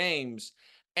 24 games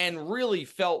and really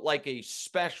felt like a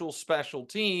special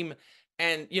team.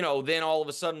 And, then all of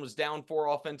a sudden was down 4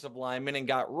 offensive linemen and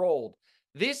got rolled.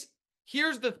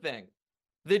 Here's the thing.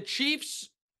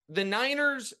 The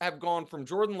Niners have gone from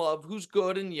Jordan Love, who's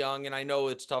good and young, and I know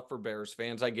it's tough for Bears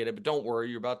fans. I get it, but don't worry.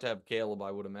 You're about to have Caleb,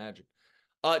 I would imagine.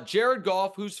 Jared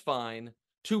Goff, who's fine,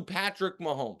 to Patrick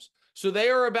Mahomes. So they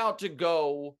are about to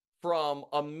go from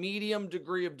a medium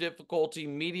degree of difficulty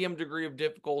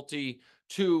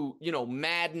to,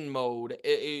 Madden mode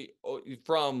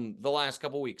from the last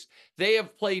couple weeks. They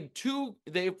have played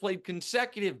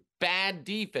consecutive bad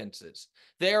defenses.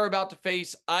 They are about to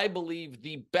face, I believe,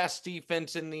 the best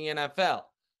defense in the NFL.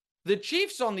 The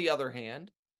Chiefs, on the other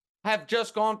hand, have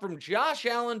just gone from Josh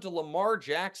Allen to Lamar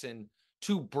Jackson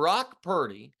to Brock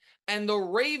Purdy, and the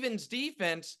Ravens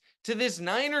defense to this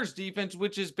Niners defense,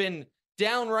 which has been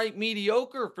downright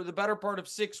mediocre for the better part of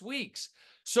 6 weeks.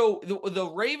 So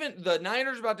the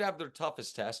Niners are about to have their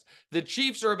toughest test. The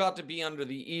Chiefs are about to be under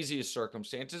the easiest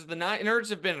circumstances. The Niners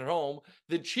have been at home.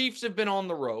 The Chiefs have been on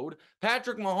the road.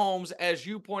 Patrick Mahomes, as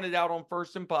you pointed out on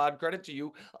First and Pod, credit to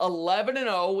you,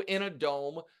 11-0 in a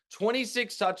dome,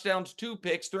 26 touchdowns, 2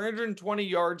 picks, 320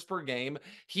 yards per game.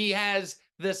 He has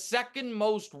the second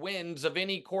most wins of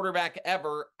any quarterback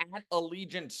ever at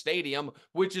Allegiant Stadium,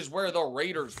 which is where the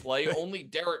Raiders play. Only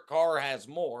Derek Carr has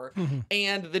more.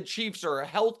 And the Chiefs are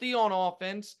healthy on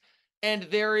offense. And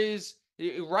there is,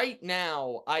 right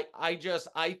now,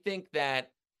 I think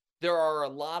that there are a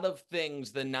lot of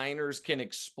things the Niners can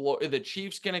exploit, the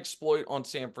Chiefs can exploit on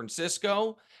San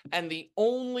Francisco. And the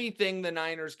only thing the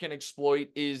Niners can exploit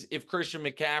is if Christian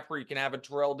McCaffrey can have a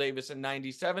Terrell Davis in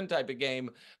 97 type of game.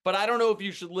 But I don't know if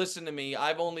you should listen to me.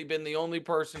 I've only been the only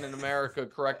person in America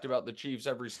correct about the Chiefs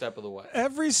every step of the way.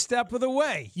 Every step of the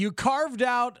way. You carved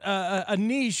out a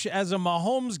niche as a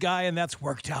Mahomes guy, and that's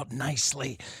worked out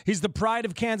nicely. He's the pride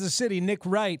of Kansas City, Nick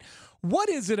Wright. What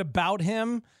is it about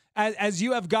him? As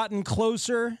you have gotten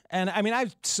closer, and I mean, I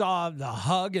saw the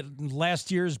hug at last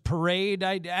year's parade.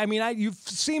 You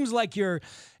seems like you're,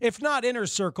 if not inner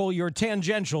circle, you're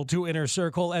tangential to inner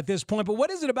circle at this point. But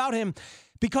what is it about him?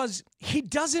 Because he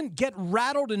doesn't get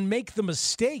rattled and make the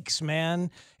mistakes,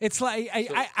 man. It's like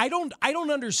I don't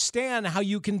understand how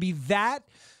you can be that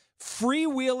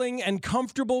freewheeling and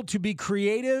comfortable to be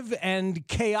creative and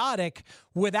chaotic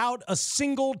without a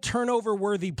single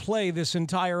turnover-worthy play this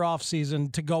entire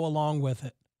offseason to go along with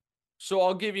it. So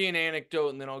I'll give you an anecdote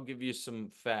and then I'll give you some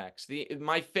facts.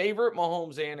 My favorite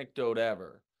Mahomes anecdote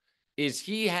ever is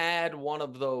he had one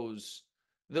of those,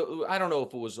 I don't know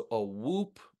if it was a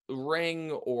Whoop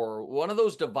ring or one of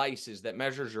those devices that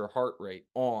measures your heart rate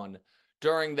on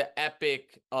during the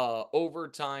epic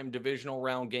overtime divisional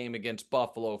round game against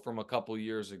Buffalo from a couple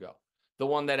years ago. The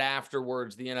one that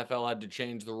afterwards the NFL had to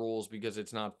change the rules because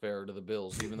it's not fair to the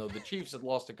Bills, even though the Chiefs had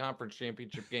lost a conference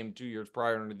championship game 2 years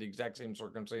prior under the exact same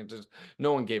circumstances.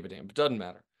 No one gave a damn. It doesn't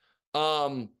matter.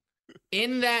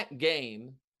 In that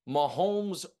game,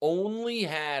 Mahomes only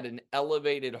had an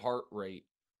elevated heart rate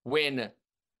when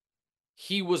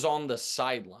he was on the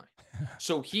sideline.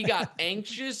 So he got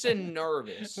anxious and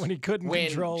nervous when he couldn't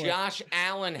control it. When Josh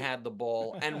Allen had the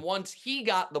ball. And once he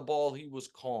got the ball, he was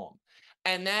calm.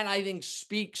 And that, I think,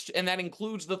 speaks, and that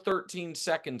includes the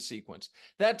 13-second sequence.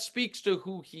 That speaks to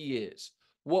who he is.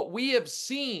 What we have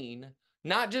seen,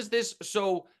 not just this.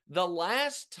 So the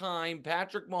last time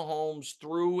Patrick Mahomes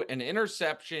threw an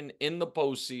interception in the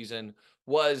postseason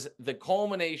was the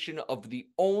culmination of the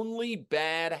only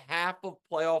bad half of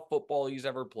playoff football he's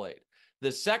ever played.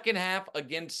 The second half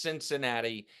against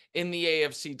Cincinnati in the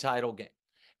AFC title game.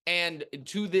 And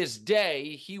to this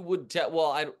day, he would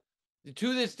I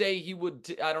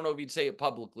don't know if he'd say it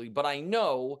publicly, but I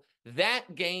know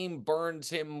that game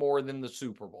burns him more than the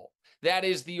Super Bowl. That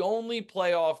is the only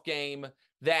playoff game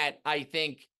that I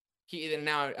think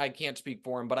now I can't speak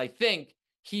for him, but I think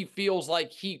he feels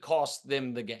like he cost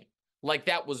them the game. Like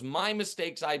that was my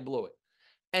mistakes, I blew it.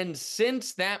 And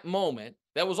since that moment,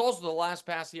 that was also the last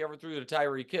pass he ever threw to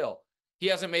Tyreek Hill. He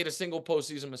hasn't made a single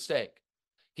postseason mistake.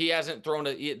 He hasn't thrown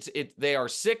it. They are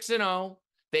 6-0.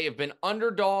 They have been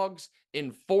underdogs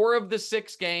in 4 of the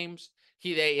 6 games.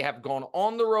 They have gone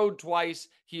on the road twice.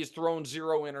 He has thrown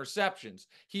 0 interceptions.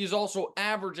 He is also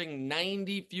averaging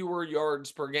 90 fewer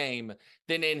yards per game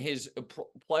than in his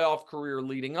playoff career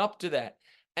leading up to that.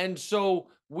 And so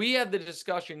we had the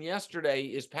discussion yesterday,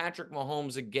 is Patrick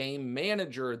Mahomes a game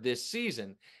manager this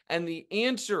season? And the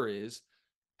answer is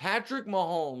Patrick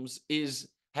Mahomes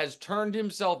has turned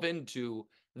himself into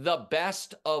the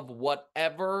best of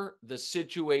whatever the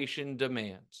situation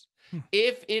demands.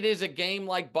 If it is a game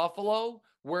like Buffalo,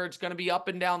 where it's going to be up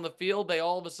and down the field, they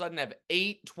all of a sudden have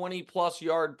 8 20-plus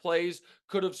yard plays,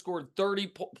 could have scored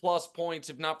 30-plus points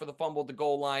if not for the fumble at the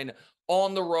goal line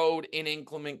on the road in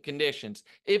inclement conditions.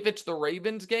 If it's the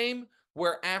Ravens game,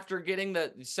 where after getting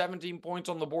the 17 points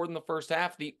on the board in the first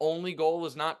half, the only goal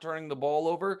is not turning the ball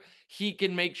over, he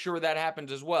can make sure that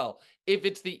happens as well. If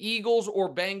it's the Eagles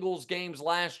or Bengals games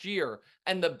last year,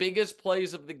 and the biggest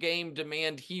plays of the game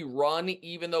demand he run,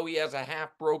 even though he has a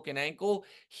half-broken ankle,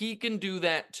 he can do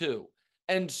that too.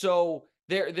 And so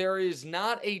there is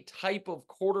not a type of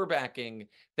quarterbacking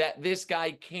that this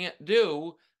guy can't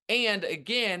do. And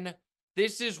again,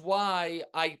 this is why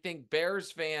I think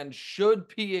Bears fans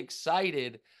should be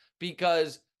excited,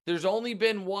 because there's only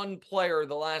been one player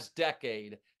the last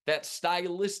decade that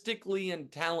stylistically and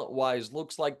talent-wise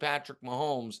looks like Patrick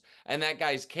Mahomes, and that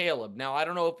guy's Caleb. Now, I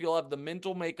don't know if you'll have the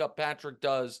mental makeup Patrick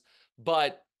does,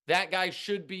 but that guy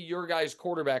should be your guy's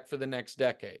quarterback for the next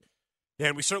decade. Yeah,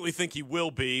 and we certainly think he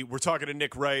will be. We're talking to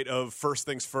Nick Wright of First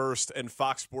Things First and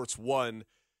Fox Sports 1.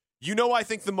 I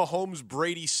think the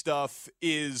Mahomes-Brady stuff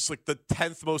is like the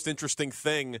 10th most interesting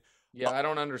thing. Yeah, I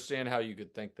don't understand how you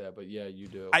could think that, but yeah, you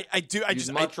do. I do.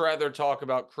 You'd much rather talk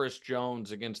about Chris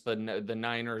Jones against the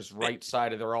Niners' right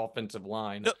side of their offensive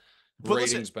line.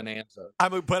 Ratings bonanza.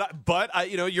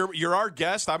 You're our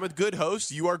guest. I'm a good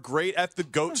host. You are great at the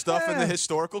GOAT stuff and the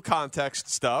historical context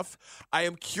stuff. I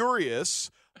am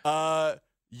curious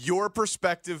your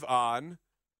perspective on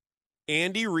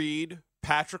Andy Reid,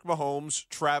 Patrick Mahomes,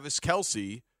 Travis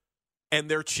Kelce, and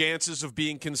their chances of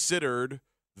being considered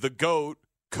the GOAT,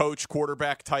 coach,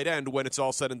 quarterback, tight end when it's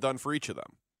all said and done for each of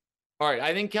them. All right,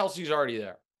 I think Kelce's already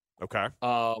there. Okay.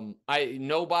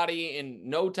 No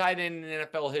tight end in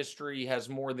NFL history has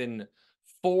more than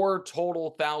 4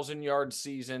 total 1,000-yard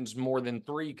seasons, more than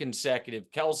 3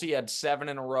 consecutive. Kelce had 7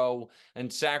 in a row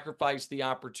and sacrificed the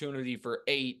opportunity for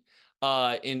 8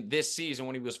 in this season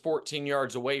when he was 14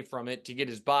 yards away from it to get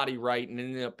his body right and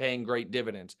ended up paying great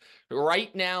dividends.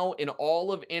 Right now, in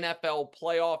all of NFL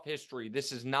playoff history,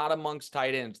 this is not amongst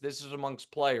tight ends. This is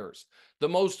amongst players. The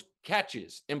most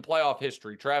catches in playoff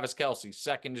history, Travis Kelce.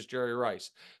 Second is Jerry Rice.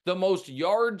 The most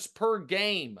yards per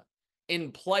game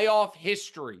in playoff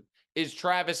history is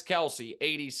Travis Kelce,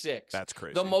 86. That's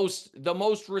crazy. The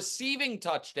most receiving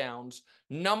touchdowns,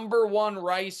 number 1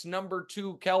 Rice, number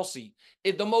 2 Kelce.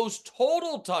 The most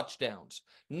total touchdowns,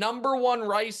 number 1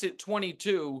 Rice at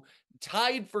 22,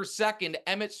 tied for second,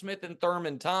 Emmitt Smith and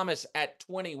Thurman Thomas at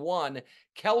 21,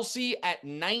 Kelce at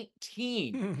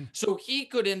 19. So he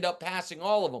could end up passing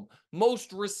all of them.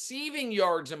 Most receiving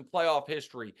yards in playoff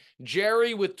history,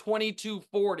 Jerry with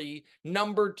 2240,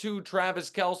 number 2 Travis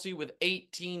Kelce with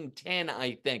 1810,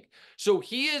 I think. So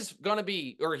he is going to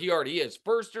be, or he already is,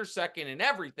 first or second in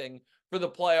everything for the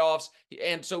playoffs.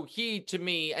 And so he, to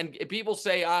me, and people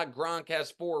say, Gronk has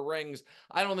 4 rings.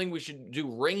 I don't think we should do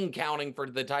ring counting for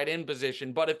the tight end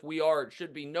position. But if we are, it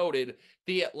should be noted,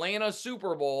 the Atlanta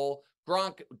Super Bowl,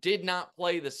 Gronk did not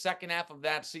play the second half of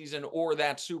that season or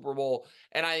that Super Bowl.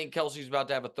 And I think Kelce's about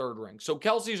to have a 3rd ring. So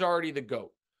Kelce's already the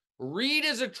GOAT. Reid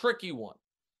is a tricky one.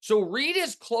 So Reid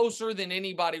is closer than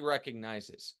anybody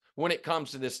recognizes when it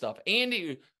comes to this stuff.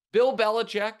 Bill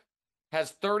Belichick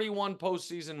has 31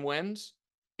 postseason wins.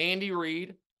 Andy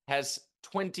Reid has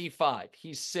 25.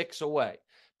 He's 6 away.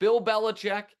 Bill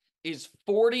Belichick is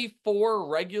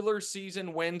 44 regular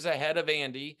season wins ahead of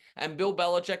Andy, and Bill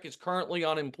Belichick is currently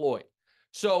unemployed.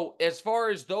 So as far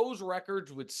as those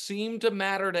records would seem to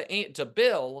matter to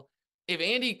Bill, if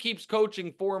Andy keeps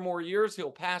coaching 4 more years,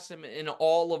 he'll pass him in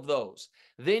all of those.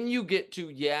 Then you get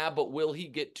to, but will he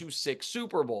get to 6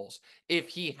 Super Bowls if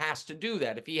he has to do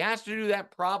that? If he has to do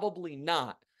that, probably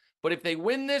not. But if they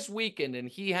win this weekend and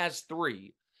he has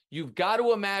 3, you've got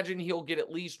to imagine he'll get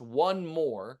at least 1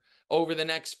 more over the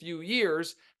next few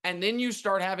years. And then you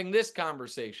start having this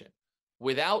conversation.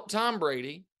 Without Tom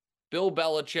Brady, Bill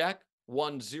Belichick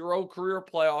won 0 career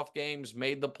playoff games,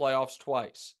 made the playoffs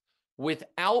twice.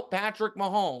 Without Patrick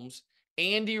Mahomes,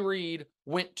 Andy Reid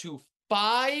went to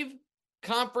 5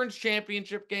 conference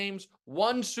championship games,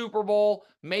 1 Super Bowl,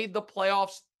 made the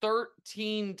playoffs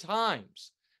 13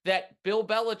 times. That Bill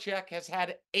Belichick has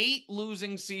had 8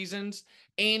 losing seasons.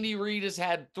 Andy Reid has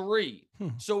had 3.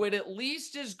 So it at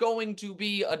least is going to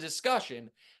be a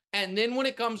discussion. And then when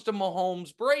it comes to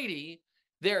Mahomes Brady,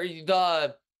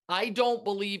 I don't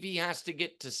believe he has to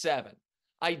get to 7.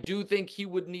 I do think he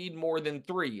would need more than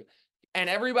 3. And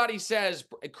everybody says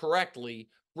correctly,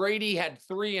 Brady had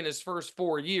 3 in his first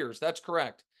 4 years. That's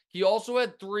correct. He also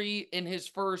had 3 in his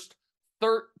first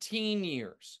 13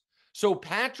 years. So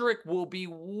Patrick will be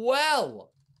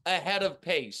well ahead of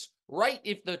pace. Right?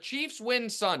 If the Chiefs win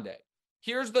Sunday,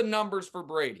 here's the numbers for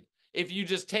Brady. If you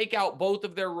just take out both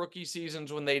of their rookie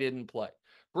seasons when they didn't play.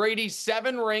 Brady,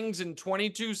 7 rings in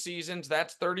 22 seasons.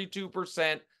 That's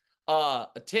 32%.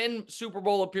 10 Super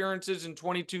Bowl appearances in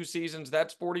 22 seasons.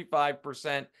 That's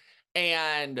 45%.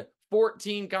 And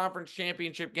 14 conference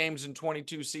championship games in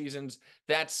 22 seasons.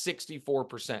 That's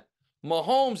 64%.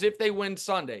 Mahomes, if they win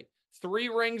Sunday, 3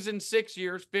 rings in 6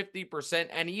 years, 50%.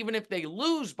 And even if they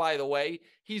lose, by the way,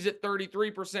 he's at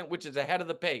 33%, which is ahead of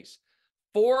the pace.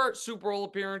 4 Super Bowl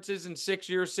appearances in 6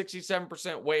 years,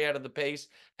 67%, way out of the pace.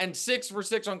 And 6 for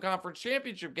 6 on conference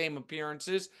championship game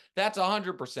appearances, that's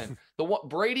 100%.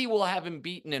 Brady will have him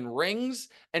beaten in rings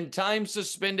and time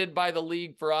suspended by the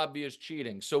league for obvious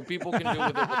cheating. So people can do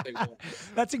with it what they want.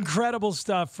 That's incredible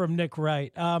stuff from Nick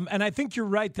Wright. And I think you're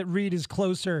right that Reid is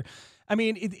closer. I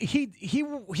mean,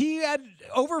 he had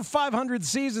over 500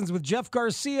 seasons with Jeff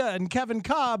Garcia and Kevin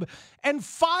Cobb, and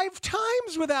 5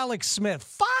 times with Alex Smith.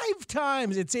 5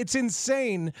 times. It's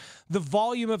insane, the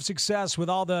volume of success with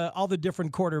all the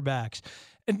different quarterbacks.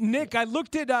 And Nick, I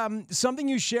looked at something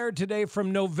you shared today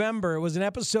from November. It was an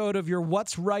episode of your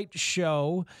What's Right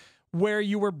show where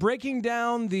you were breaking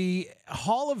down the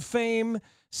Hall of Fame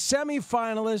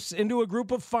semifinalists into a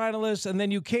group of finalists, and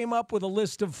then you came up with a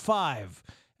list of 5.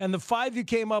 And the 5 you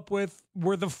came up with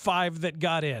were the 5 that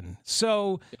got in.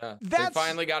 So they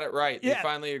finally got it right. Yeah. They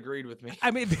finally agreed with me.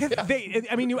 I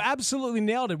mean, you absolutely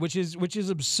nailed it, which is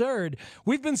absurd.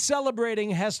 We've been celebrating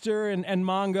Hester and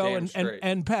Mongo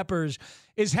and Peppers.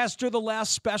 Is Hester the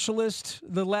last specialist,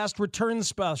 the last return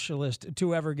specialist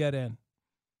to ever get in?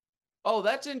 Oh,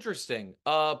 that's interesting.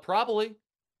 Probably.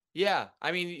 Yeah.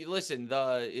 I mean, listen,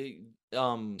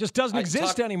 just doesn't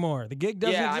exist anymore. The gig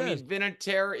doesn't exist. I mean,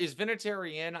 is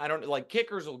Vinatieri in? I don't like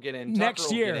kickers will get in. Next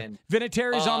Tucker year. Will get in.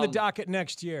 Vinatieri's on the docket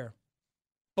next year.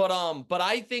 But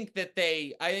I think that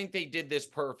they did this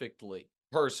perfectly,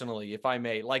 personally, if I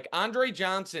may. Like Andre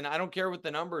Johnson, I don't care what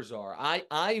the numbers are.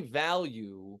 I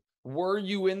value, were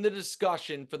you in the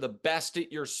discussion for the best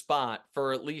at your spot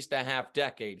for at least a half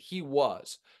decade? He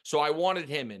was. So I wanted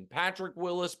him in. Patrick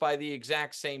Willis, by the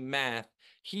exact same math,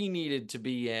 he needed to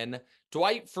be in.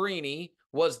 Dwight Freeney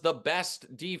was the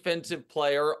best defensive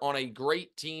player on a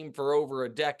great team for over a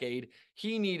decade.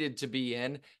 He needed to be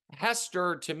in.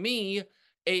 Hester, to me,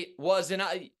 it was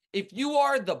if you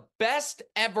are the best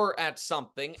ever at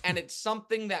something and it's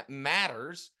something that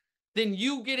matters, then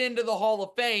you get into the Hall of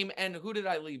Fame. And who did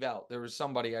I leave out? There was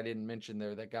somebody I didn't mention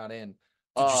there that got in.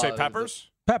 Did you say Peppers?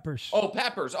 Peppers. Oh,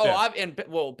 Peppers. Oh, yeah.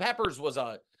 Peppers was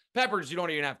Peppers you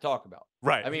don't even have to talk about.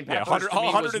 Right. I mean, Peppers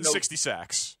 160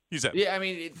 sacks. He's in. Yeah, I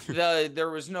mean, there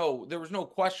was no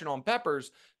question on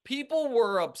Peppers. People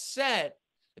were upset.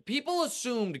 People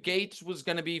assumed Gates was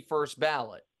going to be first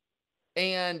ballot.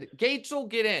 And Gates will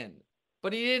get in.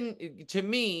 But he didn't. To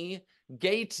me,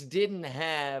 Gates didn't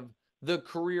have the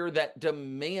career that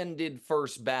demanded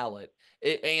first ballot.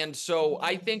 And so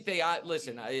I think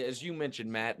listen, as you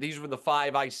mentioned, Matt, these were the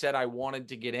 5 I said I wanted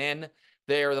to get in.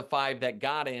 They are the 5 that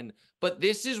got in. But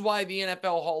this is why the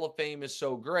NFL Hall of Fame is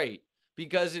so great,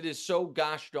 because it is so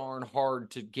gosh darn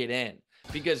hard to get in.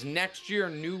 Because next year,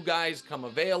 new guys come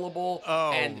available.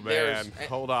 Oh, and man.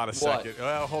 Hold on a second.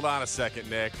 Well, hold on a second,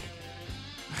 Nick.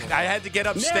 I had to get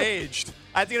upstaged.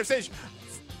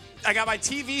 I got my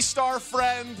TV star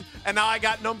friend, and now I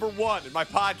got number 1 in my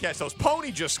podcast host.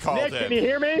 Pony just called in. Nick, can you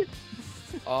hear me?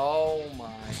 Oh,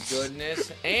 my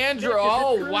goodness. Andrew, Nick,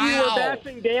 wow. You were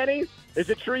bashing Danny? Is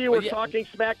it true you were talking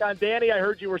smack on Danny? I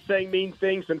heard you were saying mean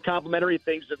things and complimentary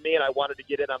things of me, and I wanted to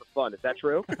get in on the fun. Is that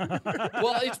true?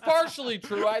 Well, it's partially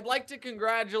true. I'd like to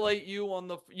congratulate you on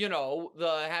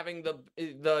having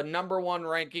the number 1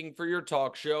 ranking for your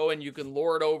talk show, and you can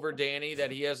lord over Danny that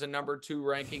he has a number 2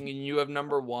 ranking and you have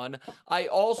number 1. I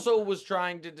also was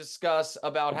trying to discuss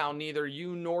about how neither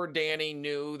you nor Danny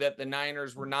knew that the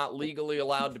Niners were not legally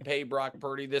allowed to pay Brock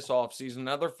Purdy this offseason.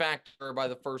 Another factor by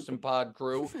the First and Pod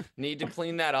crew. Need to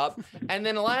clean that up. And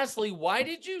then lastly, why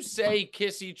did you say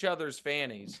kiss each other's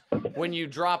fannies when you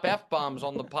drop F-bombs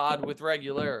on the pod with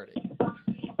regularity?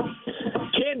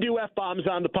 Can't do F-bombs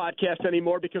on the podcast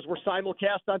anymore because we're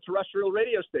simulcast on terrestrial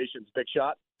radio stations, Big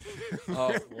Shot.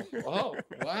 Oh,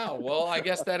 wow. Well, I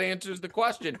guess that answers the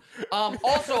question.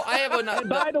 Also, I have another. And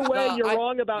by the way, you're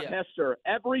wrong about Hester.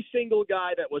 Every single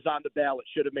guy that was on the ballot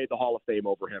should have made the Hall of Fame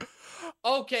over him.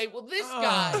 Okay, well, this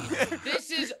guy, this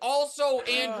is also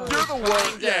Andrew. You're the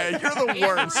worst. You're the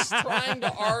worst. Trying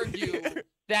to argue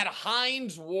that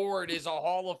Hines Ward is a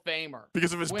Hall of Famer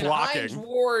because of his when blocking. Hines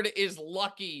Ward is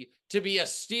lucky to be a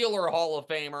Steeler Hall of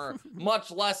Famer,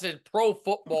 much less a Pro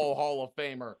Football Hall of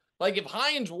Famer. Like, if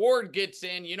Hines Ward gets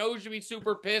in, you know who should be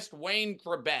super pissed? Wayne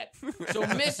Krebet. So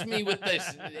miss me with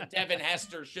this Devin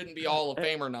Hester shouldn't be Hall of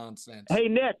Famer nonsense. Hey,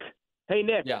 Nick.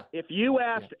 Yeah. If you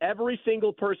asked every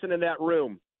single person in that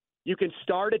room, you can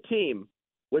start a team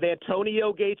with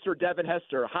Antonio Gates or Devin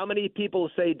Hester, how many people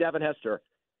say Devin Hester?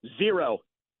 0.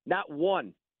 Not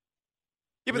 1.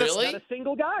 Yeah, but really? That's not a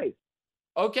single guy.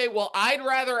 Okay, well, I'd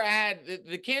rather add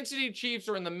the Kansas City Chiefs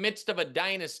are in the midst of a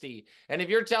dynasty. And if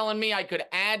you're telling me I could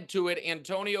add to it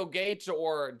Antonio Gates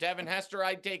or Devin Hester,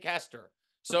 I'd take Hester.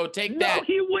 So take that. No,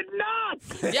 he would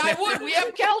not. Yeah, I would. We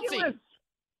have Kelty.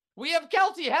 We have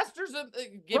Kelty. Hester's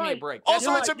give me a break.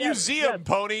 Also, it's a museum,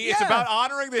 Pony. It's about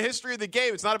honoring the history of the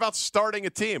game. It's not about starting a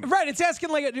team. Right. It's asking,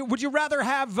 like, would you rather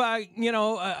have,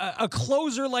 a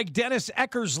closer like Dennis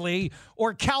Eckersley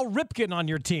or Cal Ripken on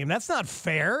your team? That's not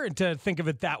fair to think of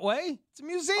it that way. It's a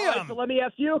museum. All right, so let me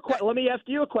ask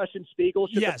you a question, Spiegel.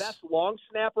 Should the best long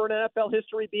snapper in NFL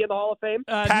history be in the Hall of Fame?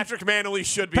 Patrick Manley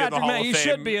should be in the Hall of Fame. He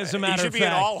should be, as a matter of fact. He should be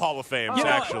in all Hall of Fames,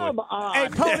 actually. Come on. Hey,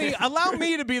 Pony, allow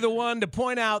me to be the one to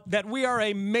point out that we are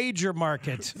a major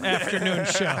market afternoon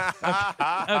show.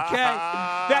 Okay?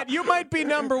 That you might be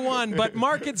number one, but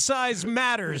market size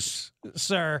matters,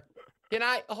 sir.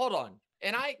 Hold on.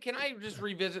 And can I just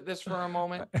revisit this for a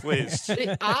moment? Please.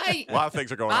 A lot of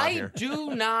things are going on here. I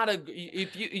do not agree.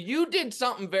 If you did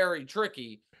something very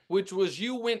tricky, which was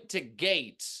you went to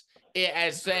Gates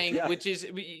as saying, which is,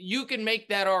 you can make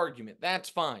that argument. That's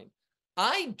fine.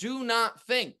 I do not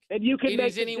think and you can it make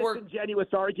is a anywhere disingenuous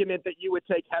argument that you would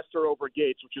take Hester over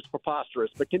Gates, which is preposterous.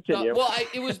 But continue.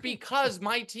 It was because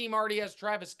my team already has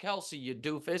Travis Kelce, you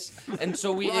doofus, and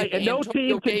so we and no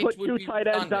team can put two tight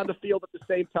ends on the field at the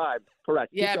same time.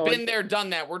 Correct. Yeah, been there,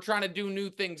 done that. We're trying to do new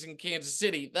things in Kansas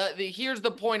City. Here's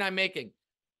the point I'm making.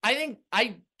 I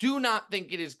do not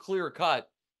think it is clear cut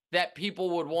that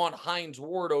people would want Hines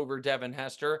Ward over Devin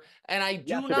Hester, and I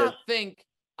do not think.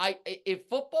 If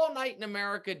Football Night in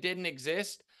America didn't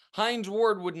exist, Hines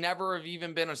Ward would never have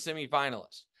even been a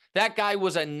semifinalist. That guy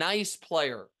was a nice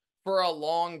player for a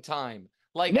long time.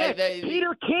 Like Nick,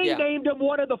 Peter King named him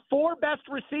one of the 4 best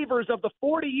receivers of the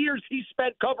 40 years he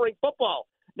spent covering football.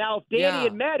 Now, if Danny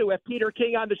and Matt, who have Peter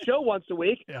King on the show once a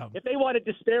week, if they want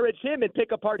to disparage him and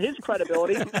pick apart his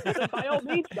credibility, then by all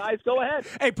means, guys, go ahead.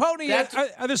 Hey, Pony,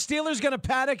 are the Steelers going to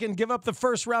panic and give up the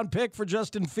first-round pick for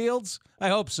Justin Fields? I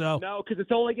hope so. No, because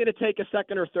it's only going to take a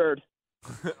second or third.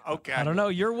 Okay. I don't know.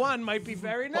 Your one might be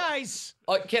very nice.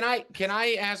 Can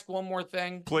I ask one more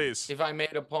thing? Please. If I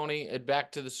made a Pony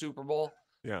back to the Super Bowl.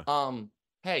 Yeah.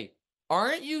 Hey,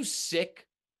 aren't you sick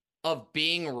of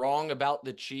being wrong about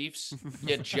the Chiefs,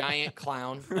 you giant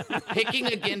clown, picking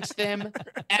against them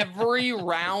every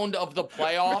round of the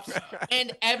playoffs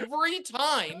and every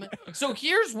time. So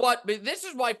this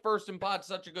is why First and Pod's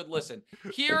such a good listen.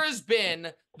 Here has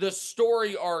been the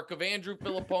story arc of Andrew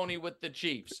Filipponi with the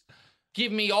Chiefs.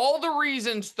 Give me all the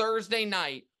reasons Thursday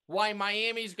night why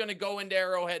Miami's going to go into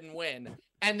Arrowhead and win.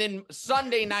 And then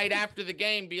Sunday night after the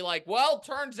game be like, well,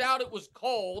 turns out it was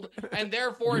cold and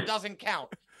therefore it doesn't count.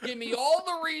 Give me all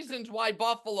the reasons why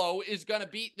Buffalo is going to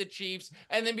beat the Chiefs,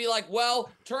 and then be like,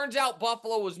 well, turns out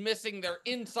Buffalo was missing their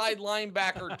inside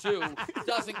linebacker too.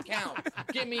 Doesn't count.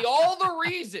 Give me all the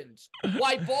reasons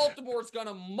why Baltimore's going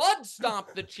to mud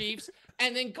stomp the Chiefs,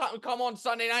 and then come on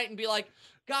Sunday night and be like,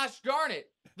 gosh darn it,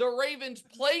 the Ravens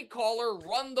play caller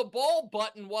run the ball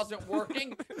button wasn't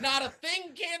working. Not a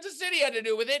thing Kansas City had to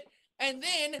do with it. And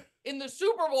then in the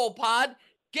Super Bowl pod,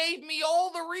 gave me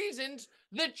all the reasons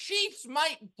the Chiefs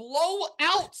might blow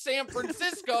out San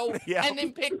Francisco and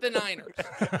then pick the Niners.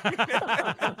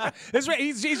 That's right.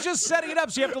 He's just setting it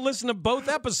up, so you have to listen to both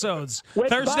episodes.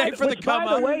 Thursday for the come up.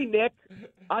 By the way, Nick,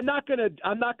 I'm not gonna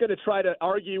try to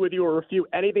argue with you or refute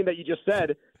anything that you just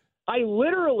said. I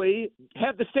literally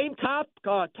have the same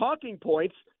talking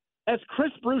points as Chris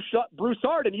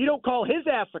Broussard, and you don't call his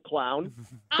ass a clown.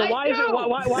 So why is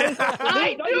that for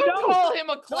me? I do call him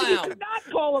a clown. No, you do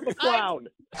not call him a clown.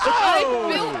 I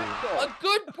built a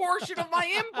good portion of my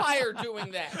empire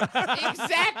doing that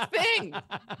exact thing.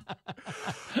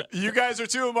 You guys are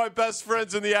two of my best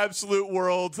friends in the absolute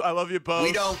world. I love you both.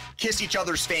 We don't kiss each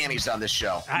other's fannies on this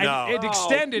show. No. It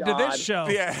extended to this show.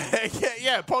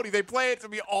 Yeah, Pony, they play it to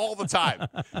me all the time.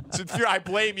 I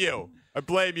blame you.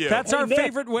 That's our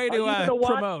favorite way to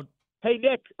promote. Hey,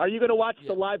 Nick, are you going to watch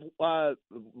the live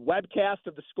webcast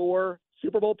of the Score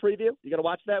Super Bowl preview? You going to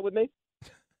watch that with me?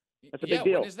 That's a big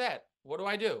deal. When is that? What do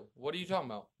I do? What are you talking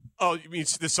about? Oh, you mean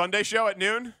the Sunday show at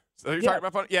noon? Are you talking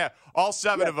about? Yeah, all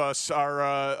seven of us are.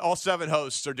 All 7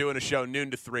 hosts are doing a show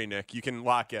noon to 3. Nick, you can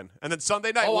lock in, and then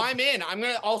Sunday night. I'm in.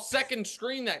 I'll second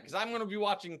screen that because I'm gonna be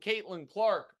watching Caitlin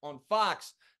Clark on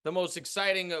Fox, the most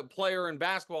exciting player in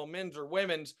basketball, men's or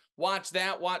women's. Watch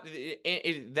that. Watch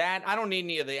that. I don't need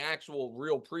any of the actual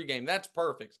real pregame. That's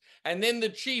perfect. And then the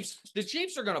Chiefs. The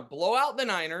Chiefs are gonna blow out the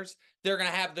Niners. They're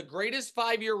gonna have the greatest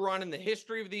 5-year run in the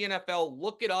history of the NFL.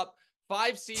 Look it up.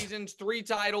 5 seasons, 3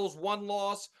 titles, 1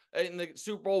 loss in the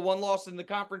Super Bowl, 1 loss in the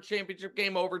conference championship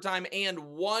game overtime, and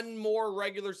 1 more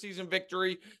regular season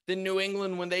victory than New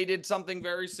England when they did something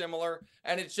very similar.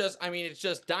 And it's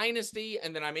just dynasty.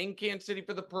 And then I'm in Kansas City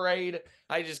for the parade.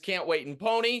 I just can't wait. And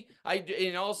Pony,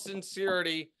 in all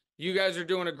sincerity, you guys are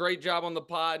doing a great job on the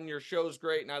pod, and your show's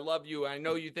great, and I love you. I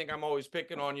know you think I'm always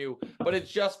picking on you, but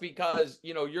it's just because,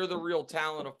 you're the real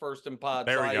talent of First and Pod,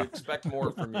 so I expect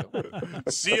more from you.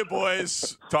 See you,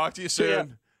 boys. Talk to you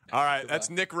soon. All right, that's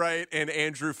Nick Wright and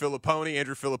Andrew Filipponi.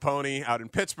 Andrew Filipponi out in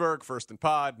Pittsburgh, First and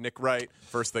Pod. Nick Wright,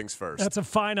 First Things First. That's a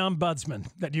fine ombudsman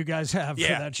that you guys have for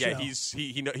that show.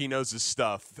 Yeah, he knows his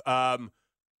stuff.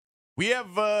 We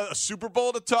have a Super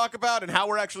Bowl to talk about and how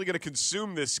we're actually going to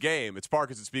consume this game. It's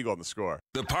Parkins and Spiegel on the Score.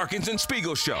 The Parkins and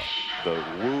Spiegel Show. The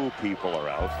woo people are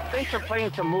out. Thanks for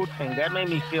playing some Wu-Tang. That made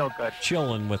me feel good.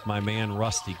 Chilling with my man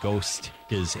Rusty. Ghost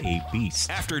is a beast.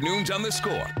 Afternoons on the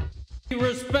Score.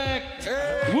 Respect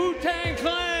Wu-Tang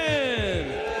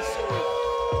Clan.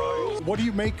 What do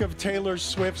you make of Taylor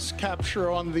Swift's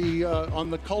capture on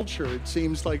the culture? It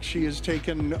seems like she has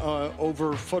taken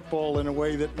over football in a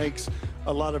way that makes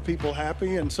a lot of people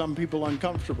happy and some people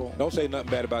uncomfortable. Don't say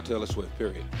nothing bad about Taylor Swift,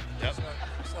 period. Yep.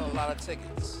 A lot of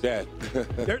tickets. Yeah.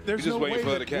 There's no way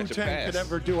that Wu-Tang could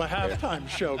ever do a halftime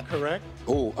show, correct?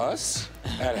 Who, us?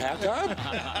 At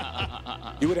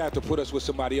halftime? You would have to put us with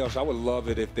somebody else. I would love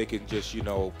it if they can just,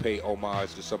 pay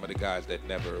homage to some of the guys that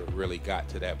never really got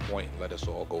to that point and let us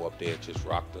all go up there and just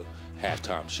rock the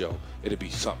halftime show. It'd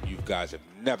be something you guys have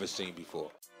never seen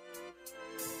before.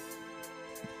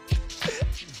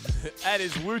 That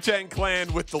is Wu-Tang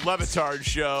Clan with the Levitard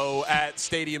Show at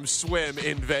Stadium Swim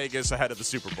in Vegas ahead of the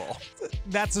Super Bowl.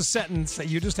 That's a sentence that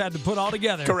you just had to put all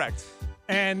together. Correct.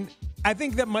 And I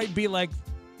think that might be like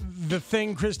the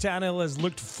thing Chris Tannehill has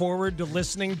looked forward to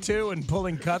listening to and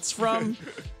pulling cuts from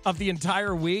of the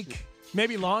entire week.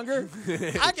 Maybe longer.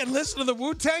 I can listen to the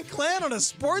Wu-Tang Clan on a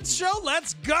sports show.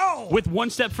 Let's go. With one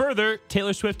step further,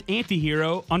 Taylor Swift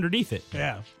anti-hero underneath it.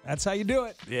 Yeah, that's how you do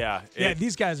it. Yeah.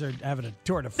 These guys are having a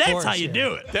tour de force. That's how you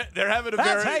do it. They're having a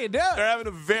That's how you do it. They're having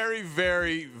a very,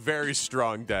 very, very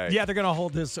strong day. Yeah, they're going to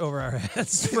hold this over our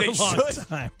heads for a long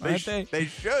time, aren't they? They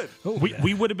should. Oh,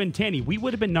 We would have been Tanny. We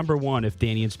would have been number one if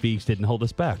Danny and Speaks didn't hold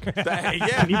us back.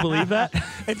 Yeah. Can you believe that?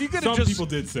 If you could Some have just, people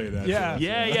did say that.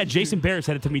 Yeah. Jason Barrett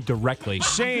said it to me directly.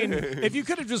 Shane, if you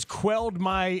could have just quelled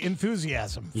my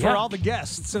enthusiasm for all the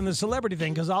guests and the celebrity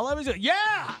thing, because all I was doing,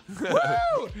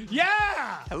 woo,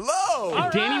 yeah, hello.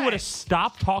 If Danny would have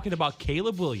stopped talking about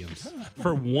Caleb Williams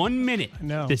for 1 minute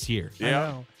this year. I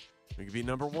know. We could be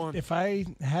number one. If I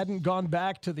hadn't gone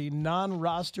back to the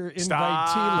non-roster invitee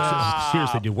Stop.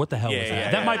 Seriously, dude, what the hell was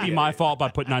that? That might be my fault by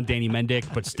putting on Danny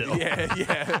Mendick, but still.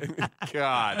 Yeah.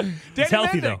 God. It's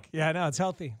healthy, Mendick. though. Yeah, no, it's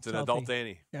healthy. It's an adult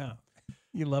Danny. Yeah.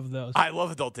 You love those. I love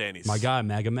adult Dannies. My guy,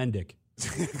 Maga Mendick.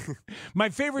 My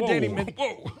favorite Danny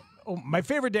Mendick. My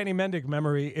favorite Danny Mendick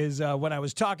memory is when I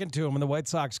was talking to him in the White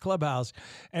Sox clubhouse,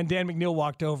 and Dan McNeil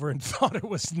walked over and thought it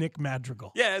was Nick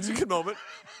Madrigal. Yeah, it's a good moment.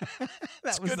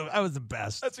 That was the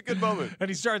best. That's a good moment. And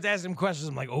he starts asking him questions.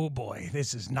 I'm like, oh boy,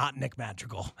 this is not Nick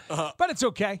Madrigal. But it's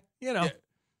okay, Yeah.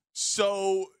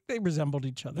 So they resembled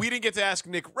each other. We didn't get to ask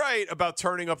Nick Wright about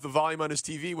turning up the volume on his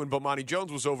TV when Bomani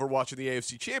Jones was over watching the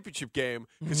AFC Championship game,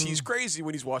 because he's crazy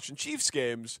when he's watching Chiefs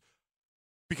games,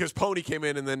 because Pony came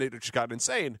in and then it just got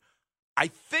insane. I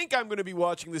think I'm going to be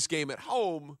watching this game at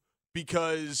home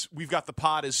because we've got the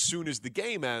pod as soon as the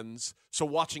game ends, so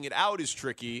watching it out is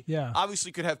tricky. Yeah.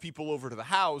 Obviously could have people over to the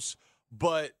house,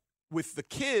 but with the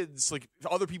kids, like if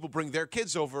other people bring their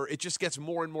kids over, it just gets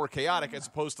more and more chaotic as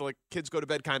opposed to like kids go to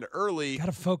bed kind of early. Got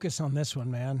to focus on this one,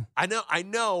 man. I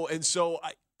know. And so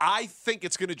I think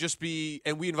it's going to just be,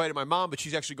 and we invited my mom, but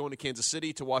she's actually going to Kansas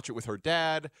City to watch it with her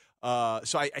dad.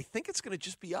 So I think it's going to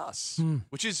just be us,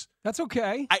 which is. That's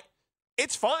okay.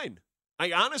 It's fine.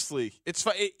 Honestly, it's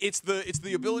fine. It's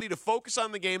the ability to focus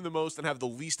on the game the most and have the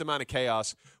least amount of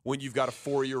chaos when you've got a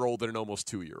 4-year-old and an almost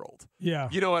 2-year-old. Yeah.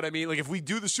 You know what I mean? Like if we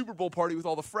do the Super Bowl party with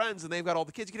all the friends and they've got all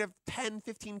the kids, you could have 10,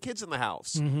 15 kids in the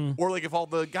house. Mm-hmm. Or like if all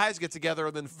the guys get together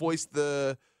and then foist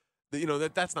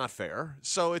that's not fair.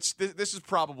 So this is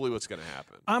probably what's going to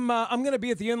happen. I'm going to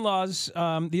be at the in-laws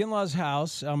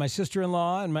house. My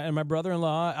sister-in-law and my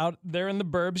brother-in-law out there in the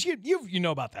burbs. You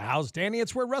know about the house, Danny.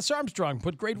 It's where Russ Armstrong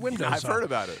put great windows. I've heard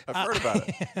about it.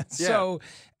 Yeah. So,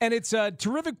 and it's a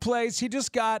terrific place. He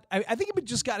just got. I think he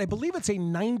just got. I believe it's a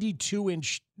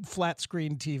 92-inch flat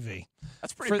screen TV.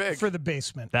 That's pretty big for the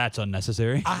basement. That's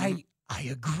unnecessary. I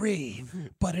agree,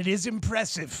 but it is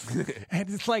impressive. And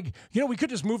it's like, we could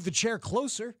just move the chair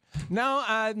closer.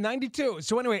 Now, 92.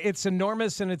 So anyway, it's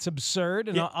enormous and it's absurd,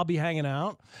 and I'll be hanging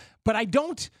out. But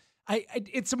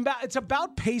it's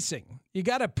about pacing. You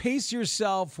got to pace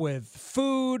yourself with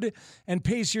food and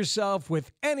pace yourself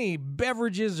with any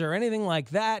beverages or anything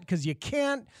like that, because you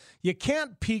can't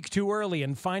peak too early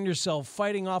and find yourself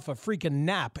fighting off a freaking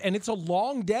nap. And it's a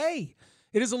long day.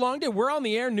 It is a long day. We're on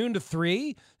the air noon to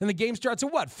 3, and the game starts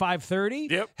at what,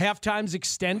 5:30? Yep. Halftime's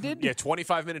extended. Yeah,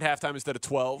 25-minute halftime instead of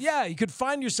 12. Yeah, you could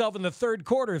find yourself in the third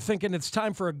quarter thinking it's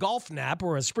time for a golf nap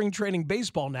or a spring training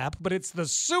baseball nap, but it's the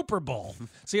Super Bowl,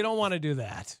 so you don't want to do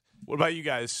that. What about you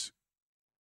guys?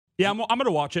 Yeah, I'm going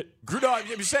to watch it. I'm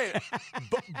just saying,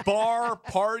 bar,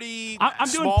 party, I'm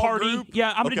doing small party. group?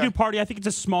 Yeah, I'm going to Okay. do party. I think it's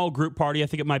a small group party. I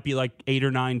think it might be like 8 or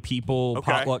 9 people,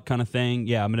 Okay. potluck kind of thing.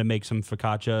 Yeah, I'm going to make some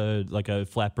focaccia, like a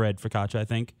flatbread focaccia, I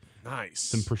think. Nice.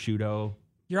 Some prosciutto.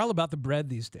 You're all about the bread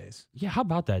these days. Yeah, how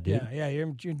about that, dude? Yeah, you're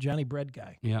a Johnny Bread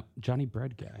guy. Yeah, Johnny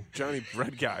Bread guy. Johnny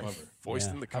Bread guy,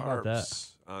 foisting the How about that?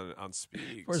 carbs on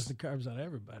Speaks. Where's the carbs on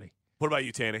everybody? What about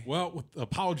you, Tanny? Well, with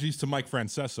apologies to Mike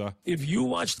Francesa. If you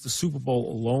watch the Super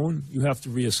Bowl alone, you have to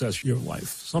reassess your life.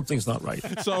 Something's not right.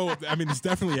 So, I mean, it's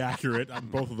definitely accurate on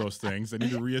both of those things. I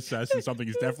need to reassess, and something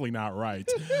is definitely not right.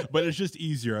 But it's just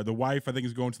easier. The wife, I think,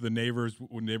 is going to the neighbors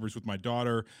with my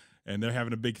daughter, and they're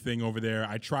having a big thing over there.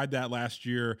 I tried that last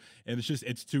year, and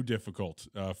it's too difficult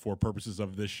for purposes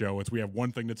of this show. We have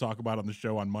one thing to talk about on the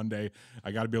show on Monday.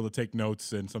 I got to be able to take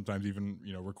notes and sometimes even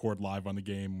record live on the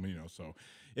game. So.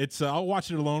 I'll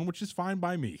watch it alone, which is fine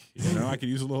by me. I could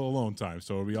use a little alone time,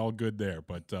 so it'll be all good there.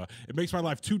 But it makes my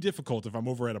life too difficult if I'm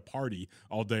over at a party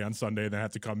all day on Sunday and then I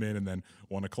have to come in and then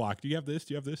 1 o'clock. Do you have this?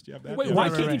 Do you have this? Do you have that? Wait, why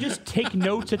can't you just take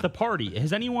notes at the party?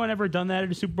 Has anyone ever done that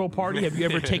at a Super Bowl party? Have you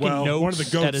ever taken notes one of the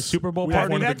goats, at a Super Bowl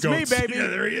party? That's me, baby. Yeah,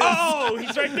 there he is. Oh,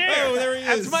 he's right there. Oh, there he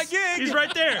is. That's my gig. He's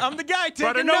right there. I'm the guy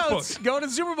Brought a taking notebook. notes. Going to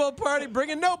the Super Bowl party,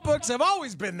 bringing notebooks. I've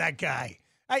always been that guy.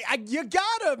 You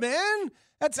gotta, man.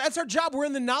 That's our job. We're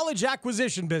in the knowledge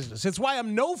acquisition business. It's why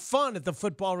I'm no fun at the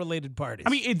football-related parties. I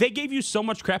mean, they gave you so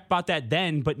much crap about that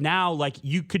then, but now,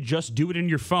 you could just do it in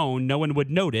your phone. No one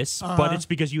would notice, but it's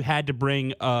because you had to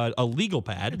bring a legal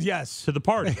pad to the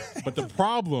party. But the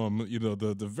problem,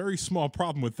 the very small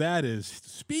problem with that is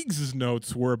Speaks'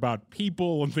 notes were about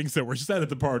people and things that were said at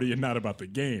the party and not about the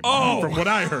game. Oh! From what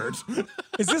I heard.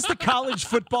 Is this the college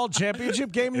football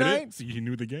championship game night? It is. You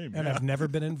knew the game. And I've never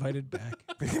been invited back.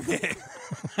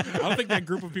 I don't think that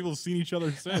group of people have seen each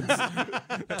other since.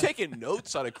 Taking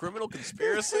notes on a criminal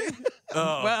conspiracy?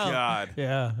 Oh, God.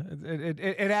 Yeah,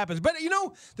 it happens. But,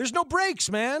 there's no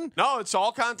breaks, man. No, it's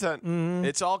all content.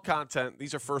 It's all content.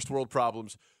 These are first world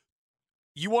problems.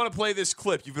 You want to play this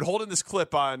clip. You've been holding this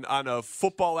clip on a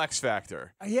Football X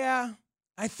Factor. Yeah,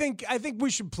 I think we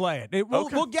should play it.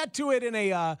 We'll get to it in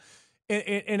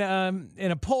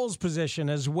a polls position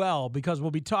as well, because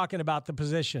we'll be talking about the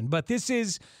position. But this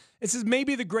is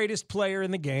maybe the greatest player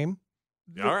in the game.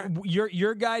 All right.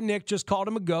 Your guy Nick just called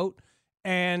him a GOAT,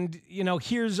 and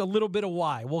here's a little bit of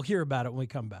why. We'll hear about it when we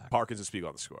come back. Parkins and Speak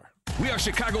on the Score. We are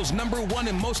Chicago's #1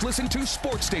 and most listened to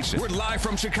sports station. We're live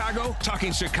from Chicago,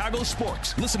 talking Chicago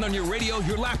sports. Listen on your radio,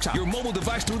 your laptop, your mobile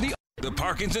device through the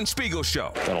Parkins and Spiegel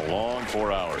Show. It's been a long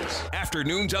 4 hours.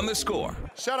 Afternoons on the Score.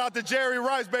 Shout out to Jerry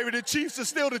Rice, baby. The Chiefs are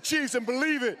still the Chiefs, and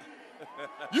believe it.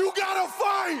 You gotta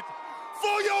fight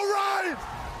for your right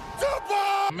to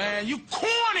ball. Man, you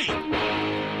corny!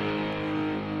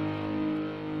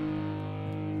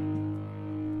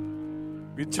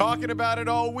 Been talking about it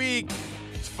all week.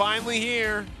 It's finally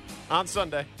here on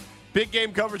Sunday. Big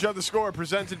game coverage on the Score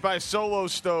presented by Solo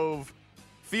Stove.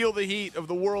 Feel the heat of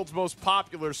the world's most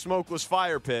popular smokeless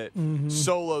fire pit.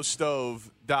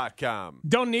 Solostove.com.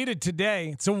 Don't need it today.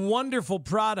 It's a wonderful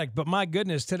product, but my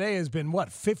goodness, today has been,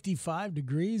 55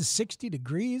 degrees, 60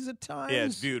 degrees at times? Yeah,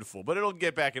 it's beautiful. But it'll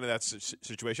get back into that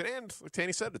situation. And like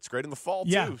Tanny said, it's great in the fall,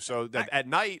 Yeah. too. So at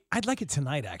night. I'd like it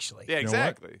tonight, actually. Yeah,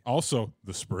 exactly. Also,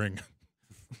 the spring.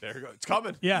 There you go. It's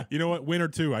coming. Yeah. You know what? Winter,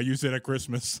 too. I use it at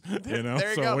Christmas. There you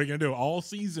so go. what are you going to do? All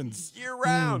seasons. Year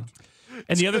round.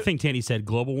 And the other thing Tanny said,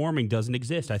 global warming doesn't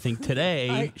exist. I think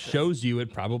today shows you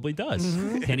it probably does.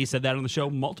 Tanny said that on the show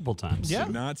multiple times. Yeah.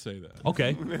 Did not say that.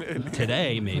 Okay.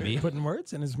 Today, maybe. Putting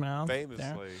words in his mouth. Famously.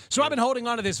 There. So I've been holding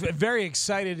on to this, very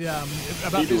excited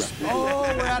about this. Oh,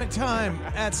 we're out of time.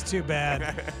 That's too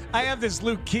bad. I have this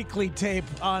Luke Kuechly tape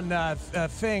on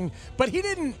thing, but he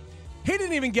didn't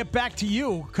even get back to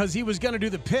you because he was going to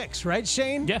do the picks, right,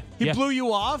 Shane? Yeah. He blew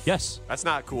you off? Yes. That's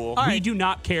not cool. We do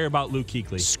not care about Luke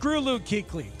Kuechly. Screw Luke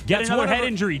Kuechly. Get That's another head whatever-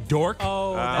 injury, dork.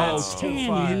 Oh, that's too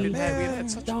fun. We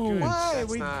had such a good. Why?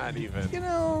 That's not even.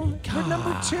 We're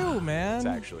number 2, man. It's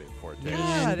actually important.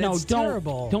 God, no, it's don't,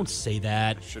 terrible. Don't say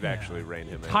that. Should actually rein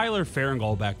him in. Tyler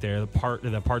Farringall back there,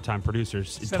 the part-time producer,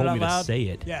 Said told it me out loud? to say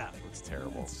it. Yeah. It's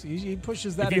terrible. He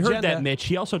pushes that If you agenda. heard that, Mitch,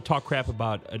 he also talked crap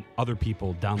about other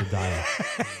people down the dial.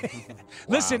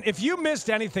 Listen, if you missed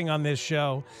anything on this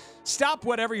show, stop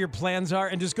whatever your plans are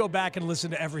and just go back and listen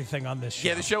to everything on this show.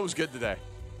 Yeah, the show was good today.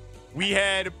 We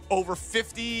had over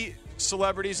 50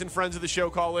 celebrities and friends of the show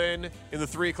call in the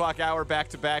 3 o'clock hour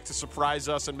back-to-back to surprise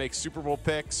us and make Super Bowl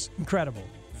picks. Incredible.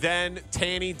 Then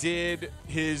Tanny did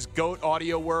his GOAT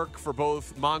audio work for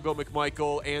both Mongo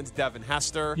McMichael and Devin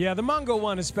Hester. Yeah, the Mongo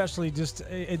one especially just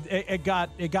it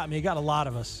got me. It got a lot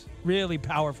of us. Really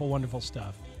powerful, wonderful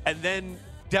stuff. And then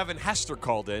Devin Hester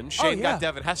called in. Shane got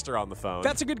Devin Hester on the phone.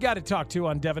 That's a good guy to talk to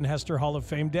on Devin Hester Hall of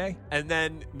Fame Day. And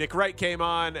then Nick Wright came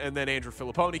on, and then Andrew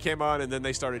Filipponi came on, and then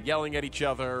they started yelling at each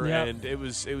other, and it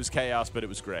was chaos, but it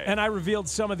was great. And I revealed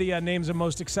some of the names I'm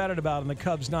most excited about on the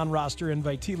Cubs non-roster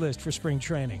invitee list for spring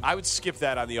training. I would skip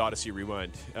that on the Odyssey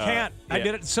Rewind. Can't. I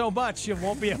did it so much, you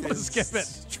won't be able to skip it.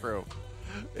 It's true.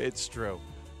 It's true.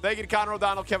 Thank you to Connor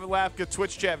O'Donnell, Kevin Lapka,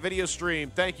 Twitch chat, video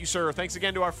stream. Thank you, sir. Thanks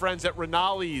again to our friends at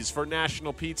Rinaldi's for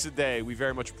National Pizza Day. We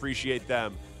very much appreciate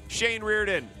them. Shane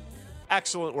Reardon,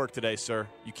 excellent work today, sir.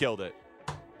 You killed it.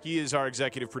 He is our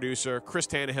executive producer. Chris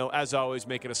Tannehill, as always,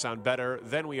 making us sound better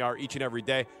than we are each and every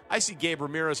day. I see Gabe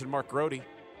Ramirez and Mark Grody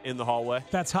in the hallway.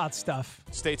 That's hot stuff.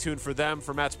 Stay tuned for them.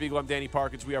 For Matt Spiegel, I'm Danny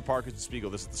Parkins. We are Parkins and Spiegel.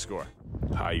 This is The Score.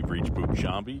 Hi, you've reached Boog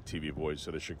Sciambi, TV voice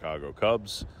of the Chicago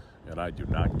Cubs. And I do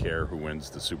not care who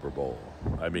wins the Super Bowl.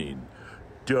 I mean,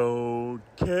 don't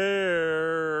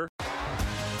care.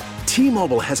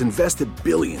 T-Mobile has invested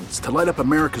billions to light up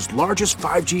America's largest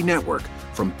 5G network,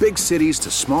 from big cities to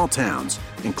small towns,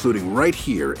 including right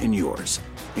here in yours.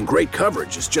 And great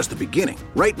coverage is just the beginning.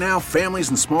 Right now, families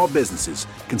and small businesses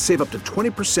can save up to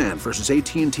 20% versus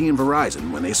AT&T and Verizon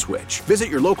when they switch. Visit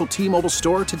your local T-Mobile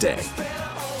store today.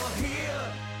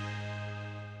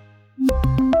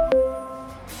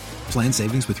 Plan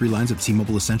savings with 3 lines of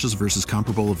T-Mobile Essentials versus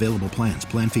comparable available plans.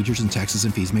 Plan features and taxes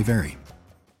and fees may vary.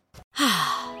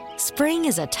 Spring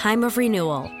is a time of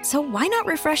renewal, so why not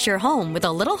refresh your home with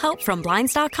a little help from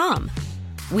Blinds.com?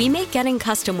 We make getting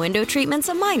custom window treatments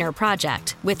a minor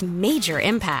project with major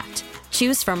impact.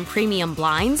 Choose from premium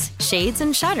blinds, shades,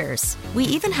 and shutters. We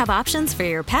even have options for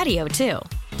your patio, too.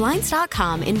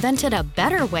 Blinds.com invented a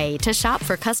better way to shop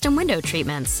for custom window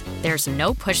treatments. There's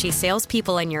no pushy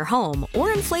salespeople in your home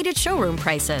or inflated showroom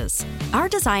prices. Our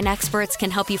design experts can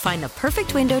help you find the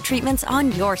perfect window treatments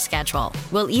on your schedule.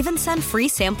 We'll even send free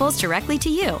samples directly to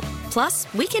you.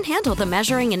 Plus, we can handle the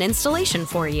measuring and installation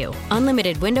for you.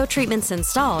 Unlimited window treatments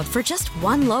installed for just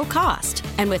one low cost.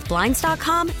 And with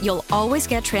Blinds.com, you'll always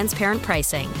get transparent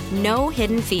pricing. No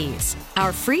hidden fees.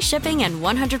 Our free shipping and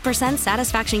 100%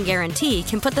 satisfaction guarantee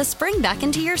can put the spring back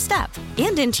into your step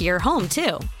and into your home,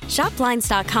 too. Shop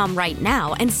Blinds.com right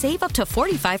now and save up to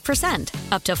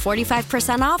 45%. Up to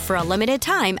 45% off for a limited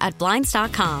time at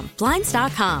Blinds.com.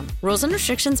 Blinds.com. Rules and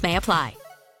restrictions may apply.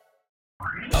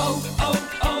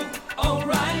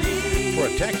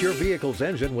 Protect your vehicle's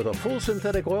engine with a full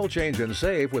synthetic oil change and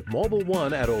save with Mobil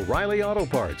 1 at O'Reilly Auto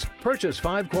Parts. Purchase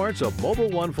 5 quarts of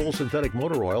Mobil 1 full synthetic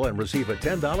motor oil and receive a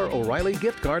 $10 O'Reilly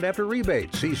gift card after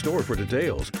rebate. See store for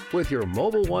details. With your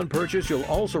Mobil 1 purchase, you'll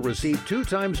also receive 2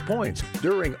 times points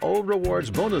during O Rewards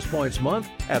Bonus Points Month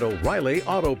at O'Reilly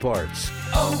Auto Parts.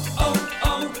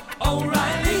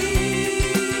 O'Reilly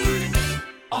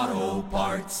Auto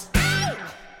Parts.